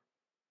cover.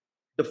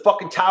 The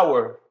fucking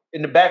tower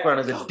in the background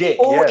is a dick.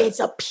 Oh,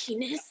 it's a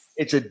penis.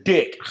 It's a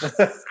dick.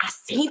 I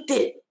seen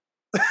it.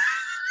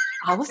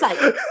 I was like,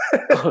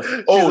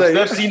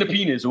 Steph seen the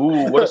penis.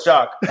 Ooh, what a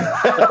shock.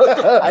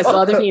 I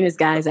saw the penis,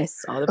 guys. I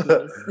saw the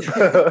penis.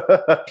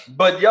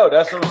 But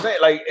that's what I'm saying.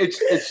 Like,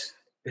 it's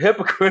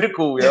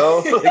hypocritical,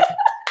 yo.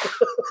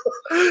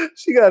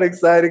 She got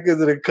excited because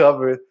of the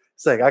cover.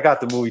 It's like, I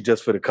got the movie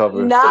just for the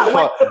cover. There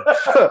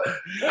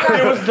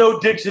was no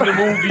dicks in the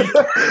movie.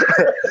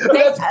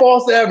 That's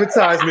false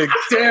advertisement.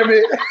 Damn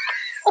it.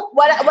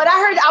 What I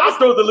heard, I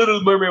thought the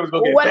Little Mermaid was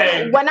gonna get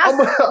banged.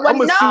 I'm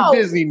gonna sue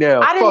Disney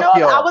now. I didn't know.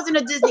 I wasn't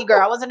a Disney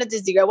girl. When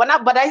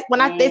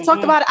they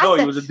talked about it, I said,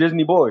 he was a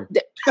Disney boy.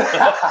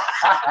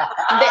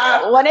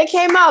 When it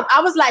came out,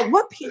 I was like,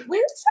 "What?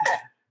 Where is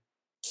that?"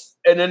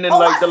 And then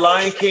like the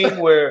Lion King,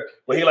 where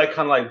he like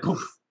kind of like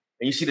poof,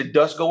 and you see the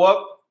dust go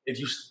up. If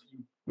you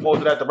pose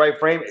it at the right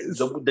frame,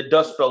 the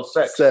dust spells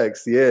sex.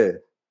 Sex, yeah.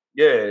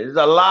 Yeah, there's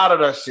a lot of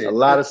that shit. A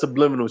lot of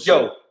subliminal shit.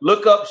 Yo,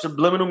 look up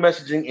subliminal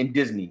messaging in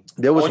Disney.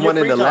 There was one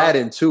in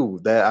Aladdin too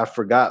that I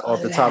forgot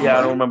off the top of my head. Yeah,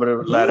 I don't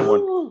remember the Aladdin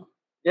one.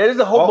 Yeah, there's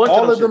a whole bunch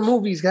all of the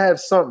movies have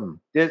something.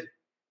 There's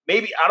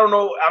maybe I don't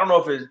know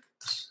if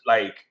it's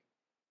like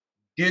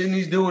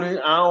Disney's doing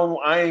it.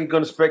 I ain't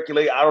gonna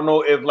speculate. I don't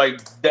know if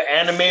like the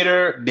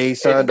animator they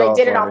signed off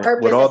did it on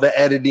purpose with all the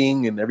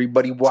editing and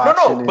everybody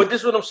watching. No, but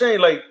this is what I'm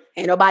saying. Like,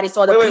 ain't nobody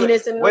saw the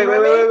penis in the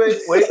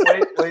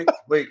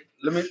wait.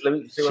 Let me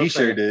say what she I'm sure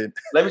saying. did.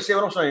 Let me say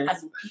what I'm saying.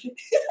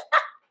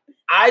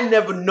 I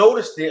never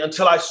noticed it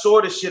until I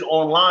saw this shit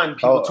online.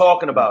 People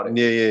talking about it.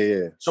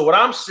 Yeah. So what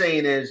I'm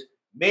saying is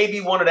maybe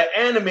one of the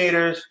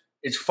animators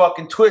is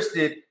fucking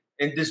twisted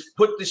and just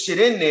put the shit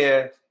in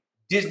there.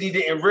 Disney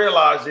didn't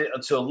realize it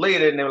until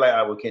later, and they were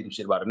like, we can't do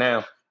shit about it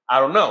now.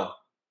 I don't know.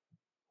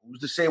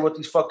 Who's to say what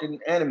these fucking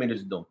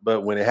animators are doing?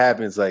 But when it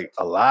happens, like,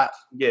 a lot.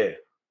 Yeah.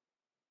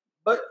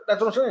 But that's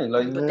what I'm saying.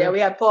 Like, but there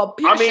we have Paul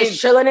Pierce just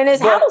chilling in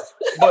his house.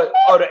 But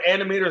are the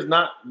animators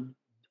not?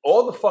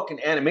 All the fucking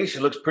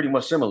animation looks pretty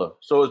much similar.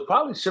 So it's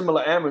probably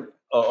similar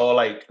or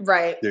like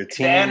right. Their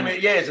team.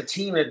 It's a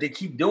team that they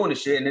keep doing the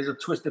shit, and there's a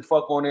twisted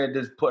fuck on there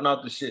that's putting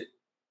out the shit.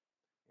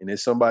 And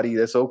there's somebody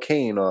that's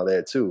okay and all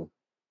that too.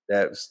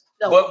 That's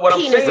but what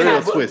I'm saying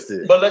is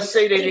twisted. But let's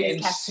say they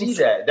didn't see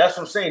that. That's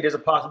what I'm saying. There's a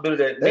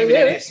possibility that maybe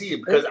they didn't see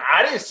it because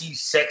I didn't see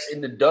sex in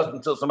the dust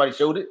until somebody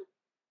showed it.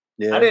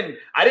 Yeah.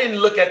 I didn't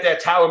look at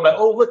that tower and be like,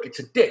 oh, look, it's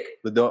a dick.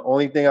 But the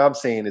only thing I'm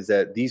saying is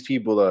that these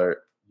people are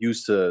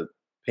used to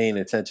paying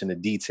attention to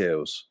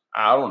details.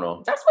 I don't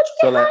know. That's what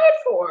you get hired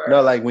for.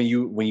 No, like when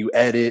you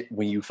edit,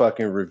 when you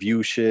fucking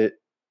review shit,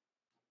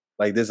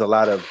 like there's a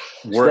lot of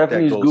work.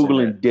 Stephanie's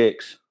Googling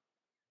dicks.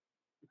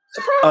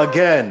 Surprise!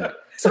 Again.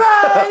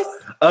 Surprise!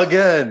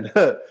 Again.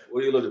 What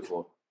are you looking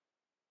for?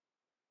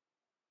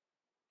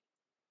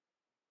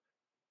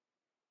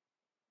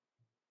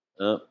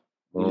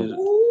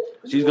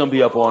 She's gonna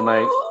be up all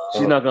night.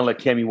 She's not gonna let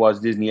Cammy watch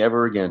Disney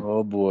ever again.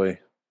 Oh boy.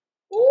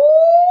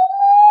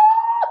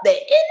 The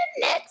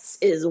internet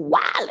is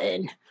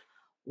wildin'.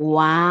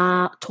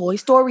 Wow. Toy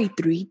Story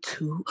 3,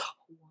 2.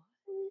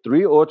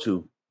 3 or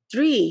 2?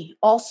 3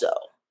 also.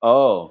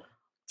 Oh.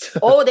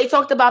 They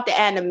talked about the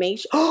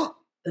animation.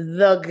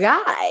 The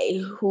guy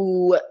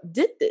who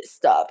did this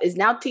stuff is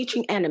now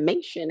teaching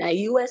animation at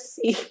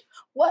USC.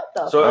 What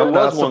the fuck? So it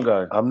was one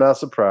guy. I'm not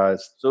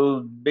surprised. So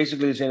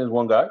basically you're saying there's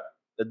one guy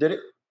that did it?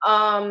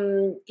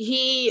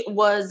 He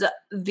was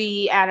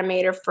the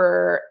animator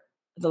for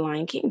The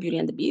Lion King, Beauty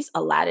and the Beast,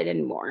 Aladdin,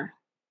 and more.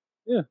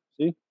 Yeah,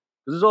 see?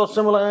 This is all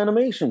similar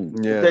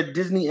animation. Yeah. That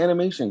Disney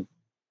animation.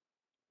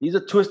 He's a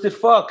twisted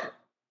fuck.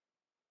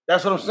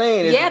 That's what I'm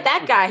saying. Yeah,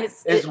 that guy.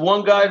 It's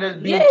one guy that's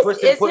being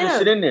twisted, putting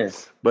shit in there.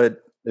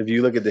 But if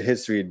you look at the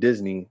history of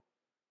Disney,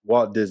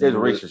 Walt Disney...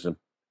 There's racism.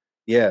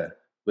 Yeah,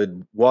 but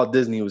Walt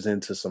Disney was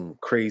into some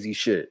crazy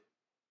shit.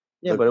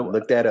 Yeah,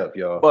 look that up,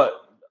 y'all. But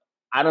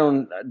I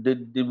don't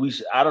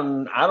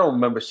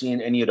remember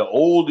seeing any of the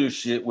older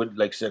shit with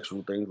like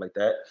sexual things like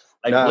that,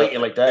 like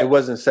blatant like that. It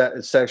wasn't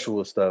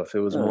sexual stuff. It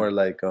was more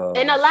like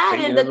in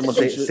Aladdin,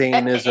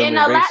 Satanism. In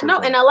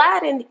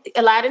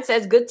Aladdin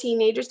says, "Good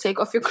teenagers, take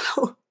off your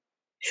clothes."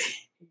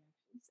 It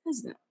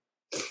says that.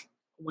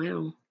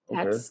 Wow,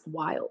 that's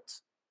wild.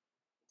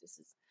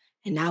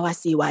 And now I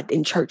see why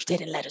in church they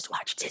didn't let us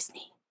watch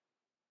Disney.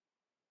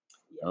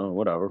 Oh,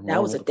 whatever.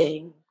 That was a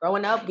thing.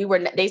 Growing up,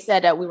 they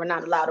said that we were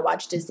not allowed to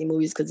watch Disney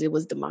movies because it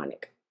was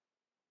demonic.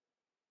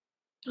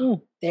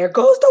 There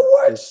goes the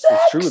word sex.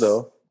 It's true,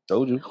 though.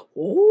 Told you.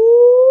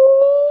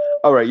 Ooh.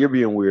 All right, you're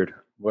being weird.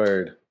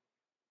 Word.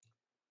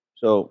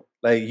 So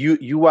Like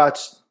you watch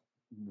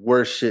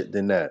worse shit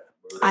than that.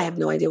 I have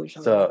no idea what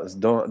you're talking about.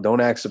 So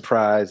don't act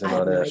surprised and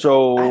all that.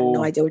 So I have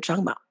no idea what you're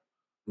talking about.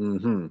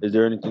 Mm-hmm. Is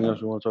there anything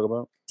else you want to talk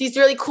about? These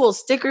really cool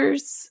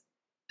stickers.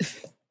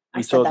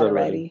 I said that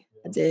already.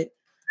 I did.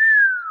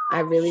 I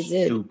really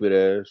did. Stupid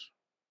ass.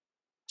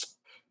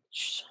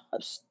 Shut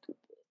up, stupid.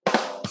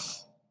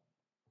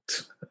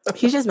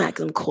 He's just mad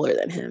because I'm cooler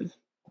than him.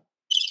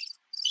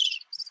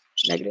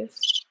 Negative.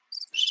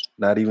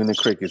 Not even the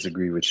crickets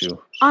agree with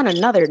you. On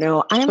another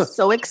note, I am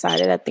so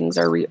excited that things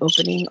are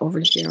reopening over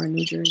here in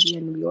New Jersey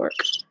and New York.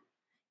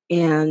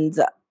 And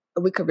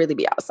we could really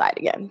be outside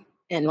again.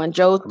 And when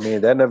Joe... I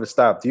mean, that never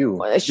stopped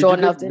you. Sure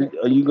enough.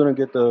 Are you going to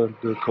get the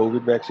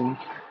COVID vaccine?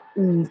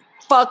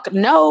 Fuck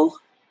no.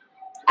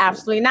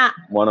 Absolutely not.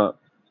 Why not?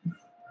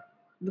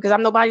 Because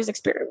I'm nobody's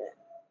experiment.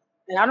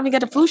 And I don't even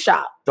get the flu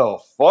shot. The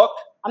fuck?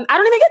 I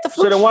don't even get the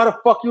flu shot. So then why the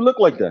fuck you look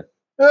like that?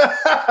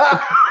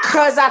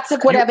 Because I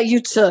took whatever you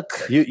took.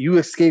 You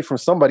escaped from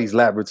somebody's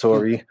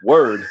laboratory.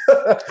 Word.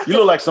 You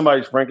look like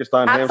somebody's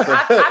Frankenstein hamster.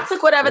 I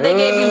took whatever they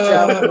gave you,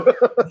 Joe.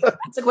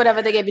 I took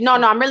whatever they gave you. No,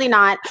 I'm really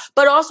not.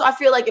 But also, I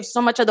feel like if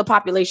so much of the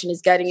population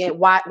is getting it,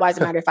 why does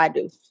it matter if I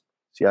do?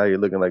 See how you're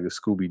looking like a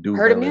Scooby-Doo.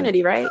 Herd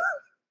immunity, right?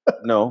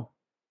 No.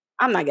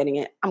 I'm not getting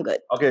it. I'm good.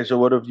 Okay, so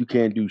what if you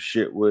can't do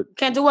shit with...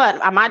 Can't do what?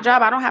 At my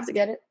job, I don't have to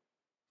get it.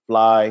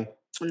 Fly,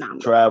 no,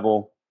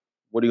 travel.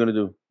 What are you going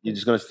to do? You're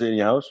just going to stay in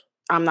your house?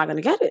 I'm not going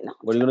to get it. No.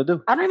 What are you going to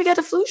do? I don't even get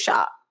the flu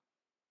shot.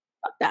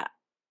 Fuck that.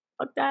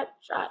 Fuck that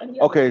shot.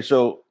 Okay,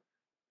 so...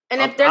 And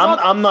if there's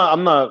I'm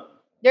not...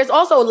 There's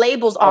also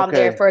labels on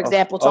there, for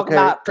example, talk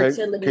about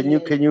fertility.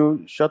 Can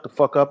you shut the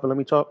fuck up and let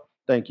me talk?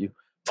 Thank you.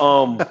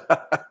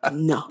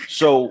 No.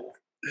 So,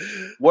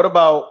 what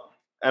about...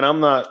 And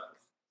I'm not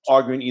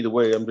arguing either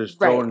way. I'm just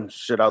throwing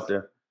shit out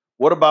there.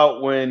 What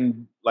about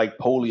when like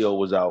polio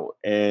was out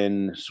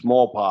and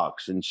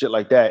smallpox and shit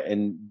like that,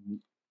 and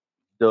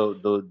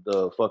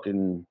the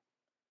fucking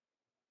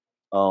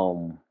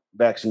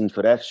vaccines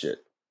for that shit?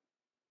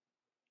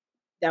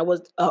 That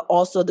was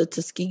also the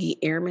Tuskegee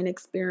Airmen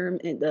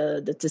experiment,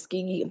 the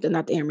Tuskegee,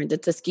 not the Airmen, the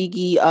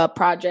Tuskegee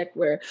project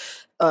where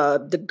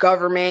the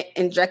government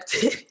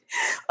injected.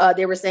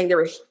 They were saying they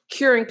were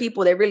curing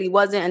people. They really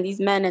wasn't. And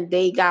these men, and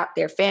they got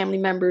their family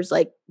members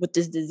like with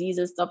this disease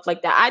and stuff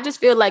like that. I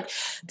just feel like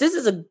this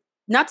is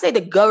not to say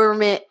the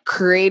government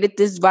created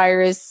this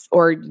virus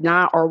or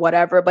not or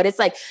whatever, but it's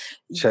like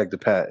check the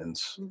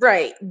patents.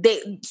 Right.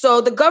 So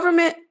the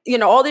government,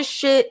 all this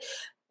shit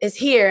is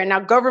here, and now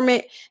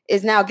government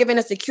is now giving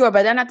us a cure.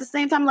 But then at the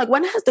same time, like,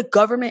 when has the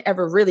government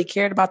ever really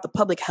cared about the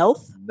public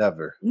health?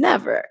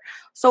 Never.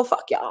 So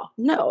fuck y'all.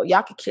 No,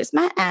 y'all can kiss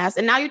my ass.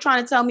 And now you're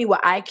trying to tell me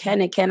what I can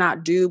and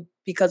cannot do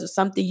because of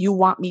something you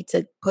want me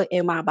to put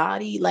in my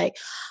body. Like,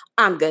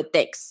 I'm good.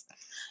 Thanks.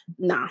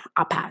 Nah,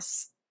 I'll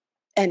pass.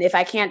 And if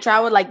I can't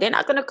travel, like, they're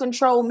not going to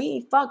control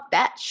me. Fuck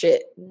that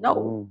shit.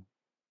 No.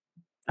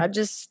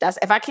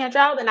 If I can't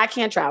travel, then I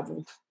can't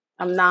travel.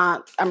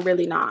 I'm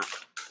really not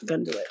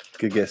gonna do it.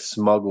 Could get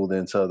smuggled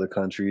into other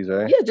countries,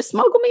 right? Yeah, just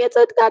smuggle me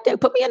into the goddamn,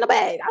 put me in the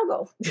bag. I'll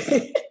go.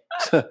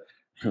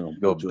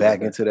 Go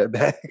back into that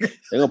bag.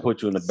 They're gonna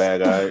put you in the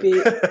bag, all right?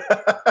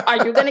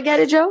 Are you gonna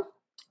get it, Joe?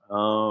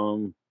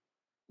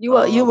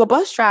 You a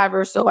bus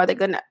driver, so are they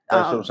gonna?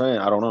 That's what I'm saying.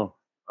 I don't know.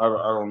 I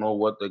don't know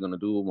what they're gonna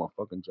do with my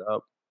fucking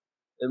job.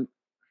 And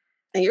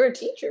you're a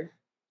teacher.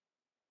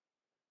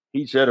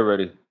 He said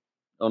already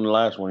on the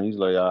last one. He's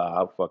like,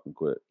 I'll fucking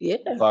quit. Yeah,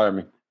 fire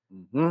me.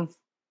 Mm-hmm.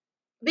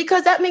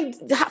 Because that means,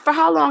 for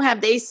how long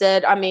have they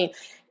said, I mean,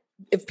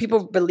 if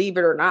people believe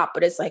it or not,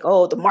 but it's like,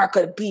 oh, the mark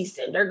of the beast,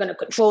 and they're going to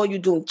control you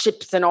doing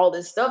chips and all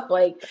this stuff.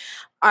 Like,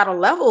 at a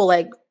level,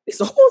 like, it's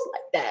almost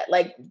like that.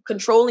 Like,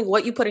 controlling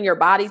what you put in your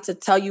body to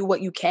tell you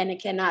what you can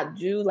and cannot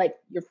do, like,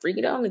 your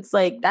freedom. It's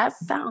like, that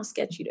sounds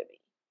sketchy to me.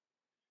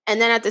 And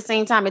then at the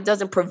same time, it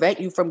doesn't prevent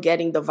you from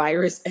getting the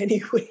virus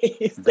anyways.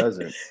 It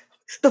doesn't.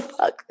 The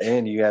fuck?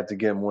 And you have to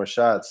get more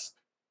shots.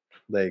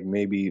 Like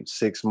maybe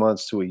 6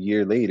 months to a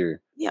year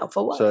later. Yeah,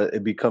 for what? So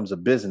it becomes a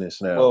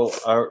business now. Well,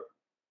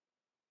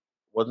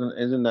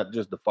 isn't that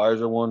just the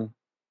Pfizer one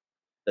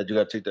that you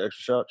got to take the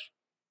extra shots?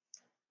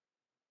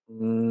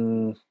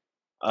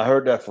 I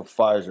heard that for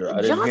Pfizer.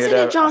 I didn't hear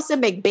that. Johnson & Johnson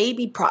make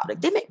baby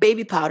product. They make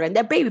baby powder, and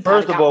that baby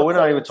powder. First of all, we're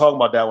not even talking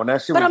about that one.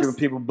 That shit was giving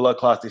people blood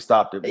clots. They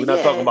stopped it. We're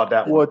not talking about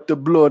that one. What the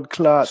blood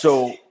clots?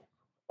 So,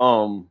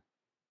 but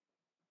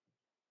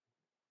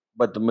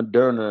the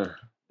Moderna.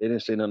 They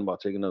didn't say nothing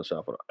about taking another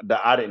shot for that.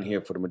 I didn't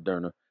hear for the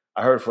Moderna.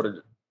 I heard for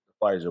the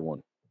Pfizer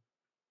one.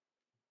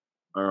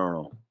 I don't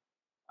know.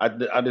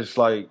 I just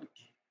like.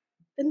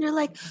 And they're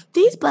like,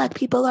 these black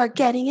people are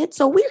getting it,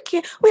 so we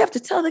have to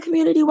tell the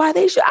community why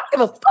they should. I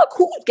don't give a fuck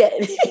who's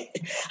getting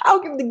it. I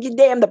don't give a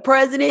damn the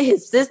president,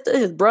 his sister,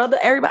 his brother,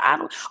 everybody.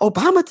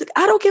 Obama took.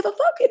 I don't give a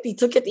fuck if he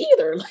took it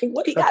either. Like,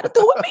 what he got to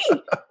do with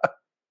me?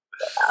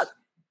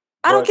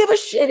 I don't give a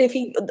shit if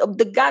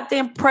the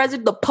goddamn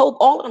president, the Pope,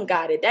 all of them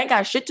got it. That ain't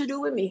got shit to do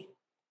with me.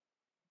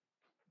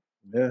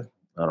 Yeah,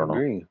 I don't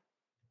know.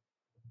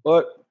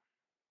 But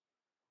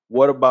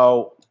what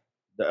about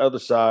the other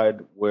side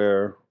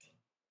where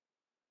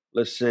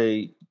let's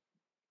say,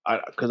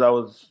 because I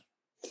was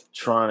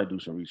trying to do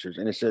some research,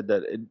 and it said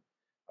that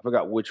I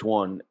forgot which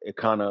one. It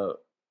kind of,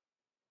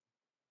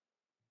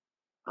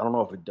 I don't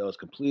know if it does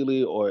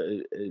completely or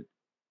it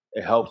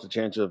helps the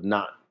chance of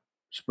not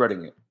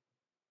spreading it.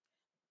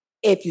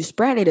 If you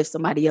spread it, if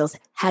somebody else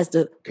has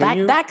the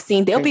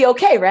vaccine, they'll be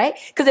okay, right?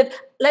 Because if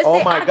let's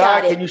say my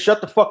God, can you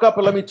shut the fuck up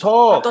and let me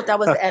talk? I thought that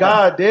was the end.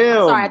 God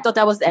damn. I'm sorry, I thought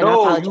that was the end.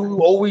 No, you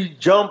always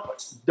jump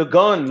the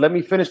gun. Let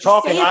me finish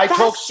talking. I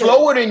talk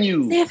slower than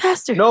you. Say it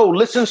faster. No,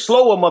 listen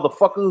slower,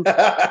 motherfucker.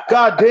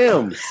 God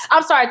damn.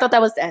 I'm sorry, I thought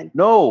that was the end.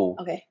 No.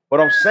 Okay.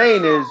 What I'm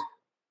saying is,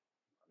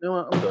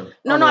 I'm done.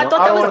 No, I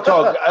thought that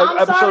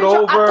was. Episode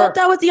over. I thought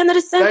that was the end of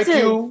the sentence.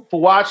 Thank you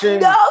for watching.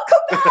 No, come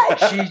back.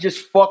 She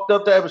just fucked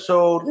up the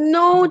episode.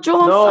 No,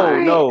 Joe, I'm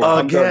sorry. No,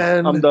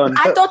 again. I'm done.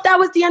 I thought that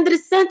was the end of the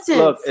sentence.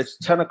 Look, it's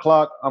 10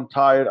 o'clock. I'm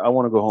tired. I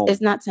want to go home.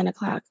 It's not 10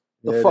 o'clock.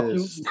 The fuck you?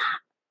 It's not.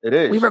 It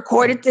is. We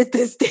recorded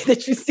this day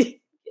that you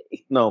see.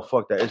 No,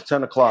 fuck that. It's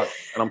 10 o'clock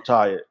and I'm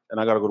tired and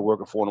I got to go to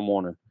work at 4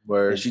 a.m.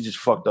 And she just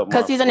fucked up.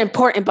 Because he's an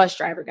important bus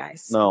driver,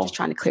 guys. No. Just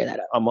trying to clear that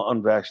up. I'm an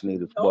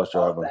unvaccinated bus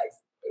driver.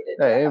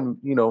 Hey, and,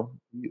 you know,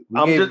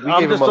 I'm just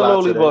a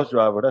lowly bus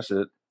driver. That's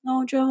it.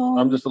 No, Joe.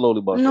 I'm just a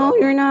lowly bus driver. No,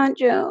 you're not,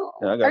 Joe.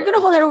 Are you going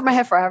to hold that over my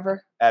head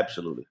forever?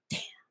 Absolutely.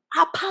 Damn.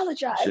 I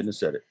apologize. Shouldn't have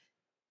said it.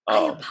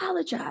 I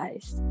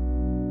apologize.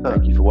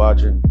 Thank you for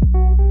watching.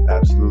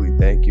 Absolutely.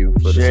 Thank you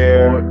for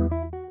Share, the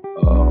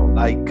support.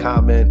 Like,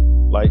 comment.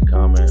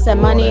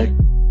 Send money.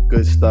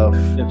 Good stuff.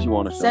 If you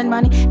want to send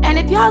money. And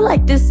if y'all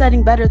like this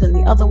setting better than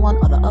the other one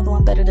or the other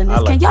one better than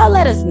this, can y'all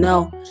let us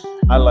know?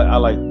 I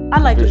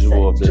like the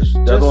visual of this.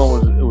 The other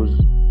one was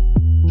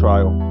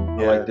trial.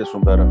 Yeah. I like this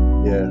one better.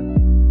 Yeah.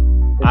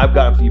 I've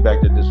gotten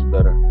feedback that this is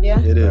better. Yeah.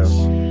 It is.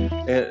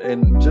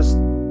 And just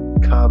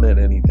comment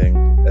anything.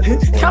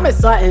 Comment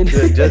something.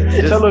 Just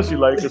tell us you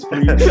like us,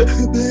 please.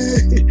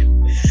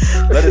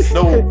 Let us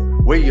know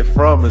where you're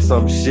from or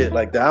some shit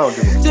like that. I don't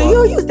give a fuck. Do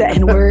you use the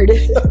N-word?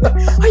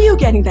 Are you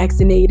getting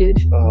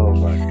vaccinated? Oh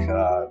my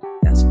God.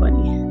 That's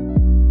funny.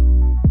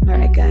 All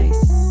right,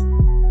 guys.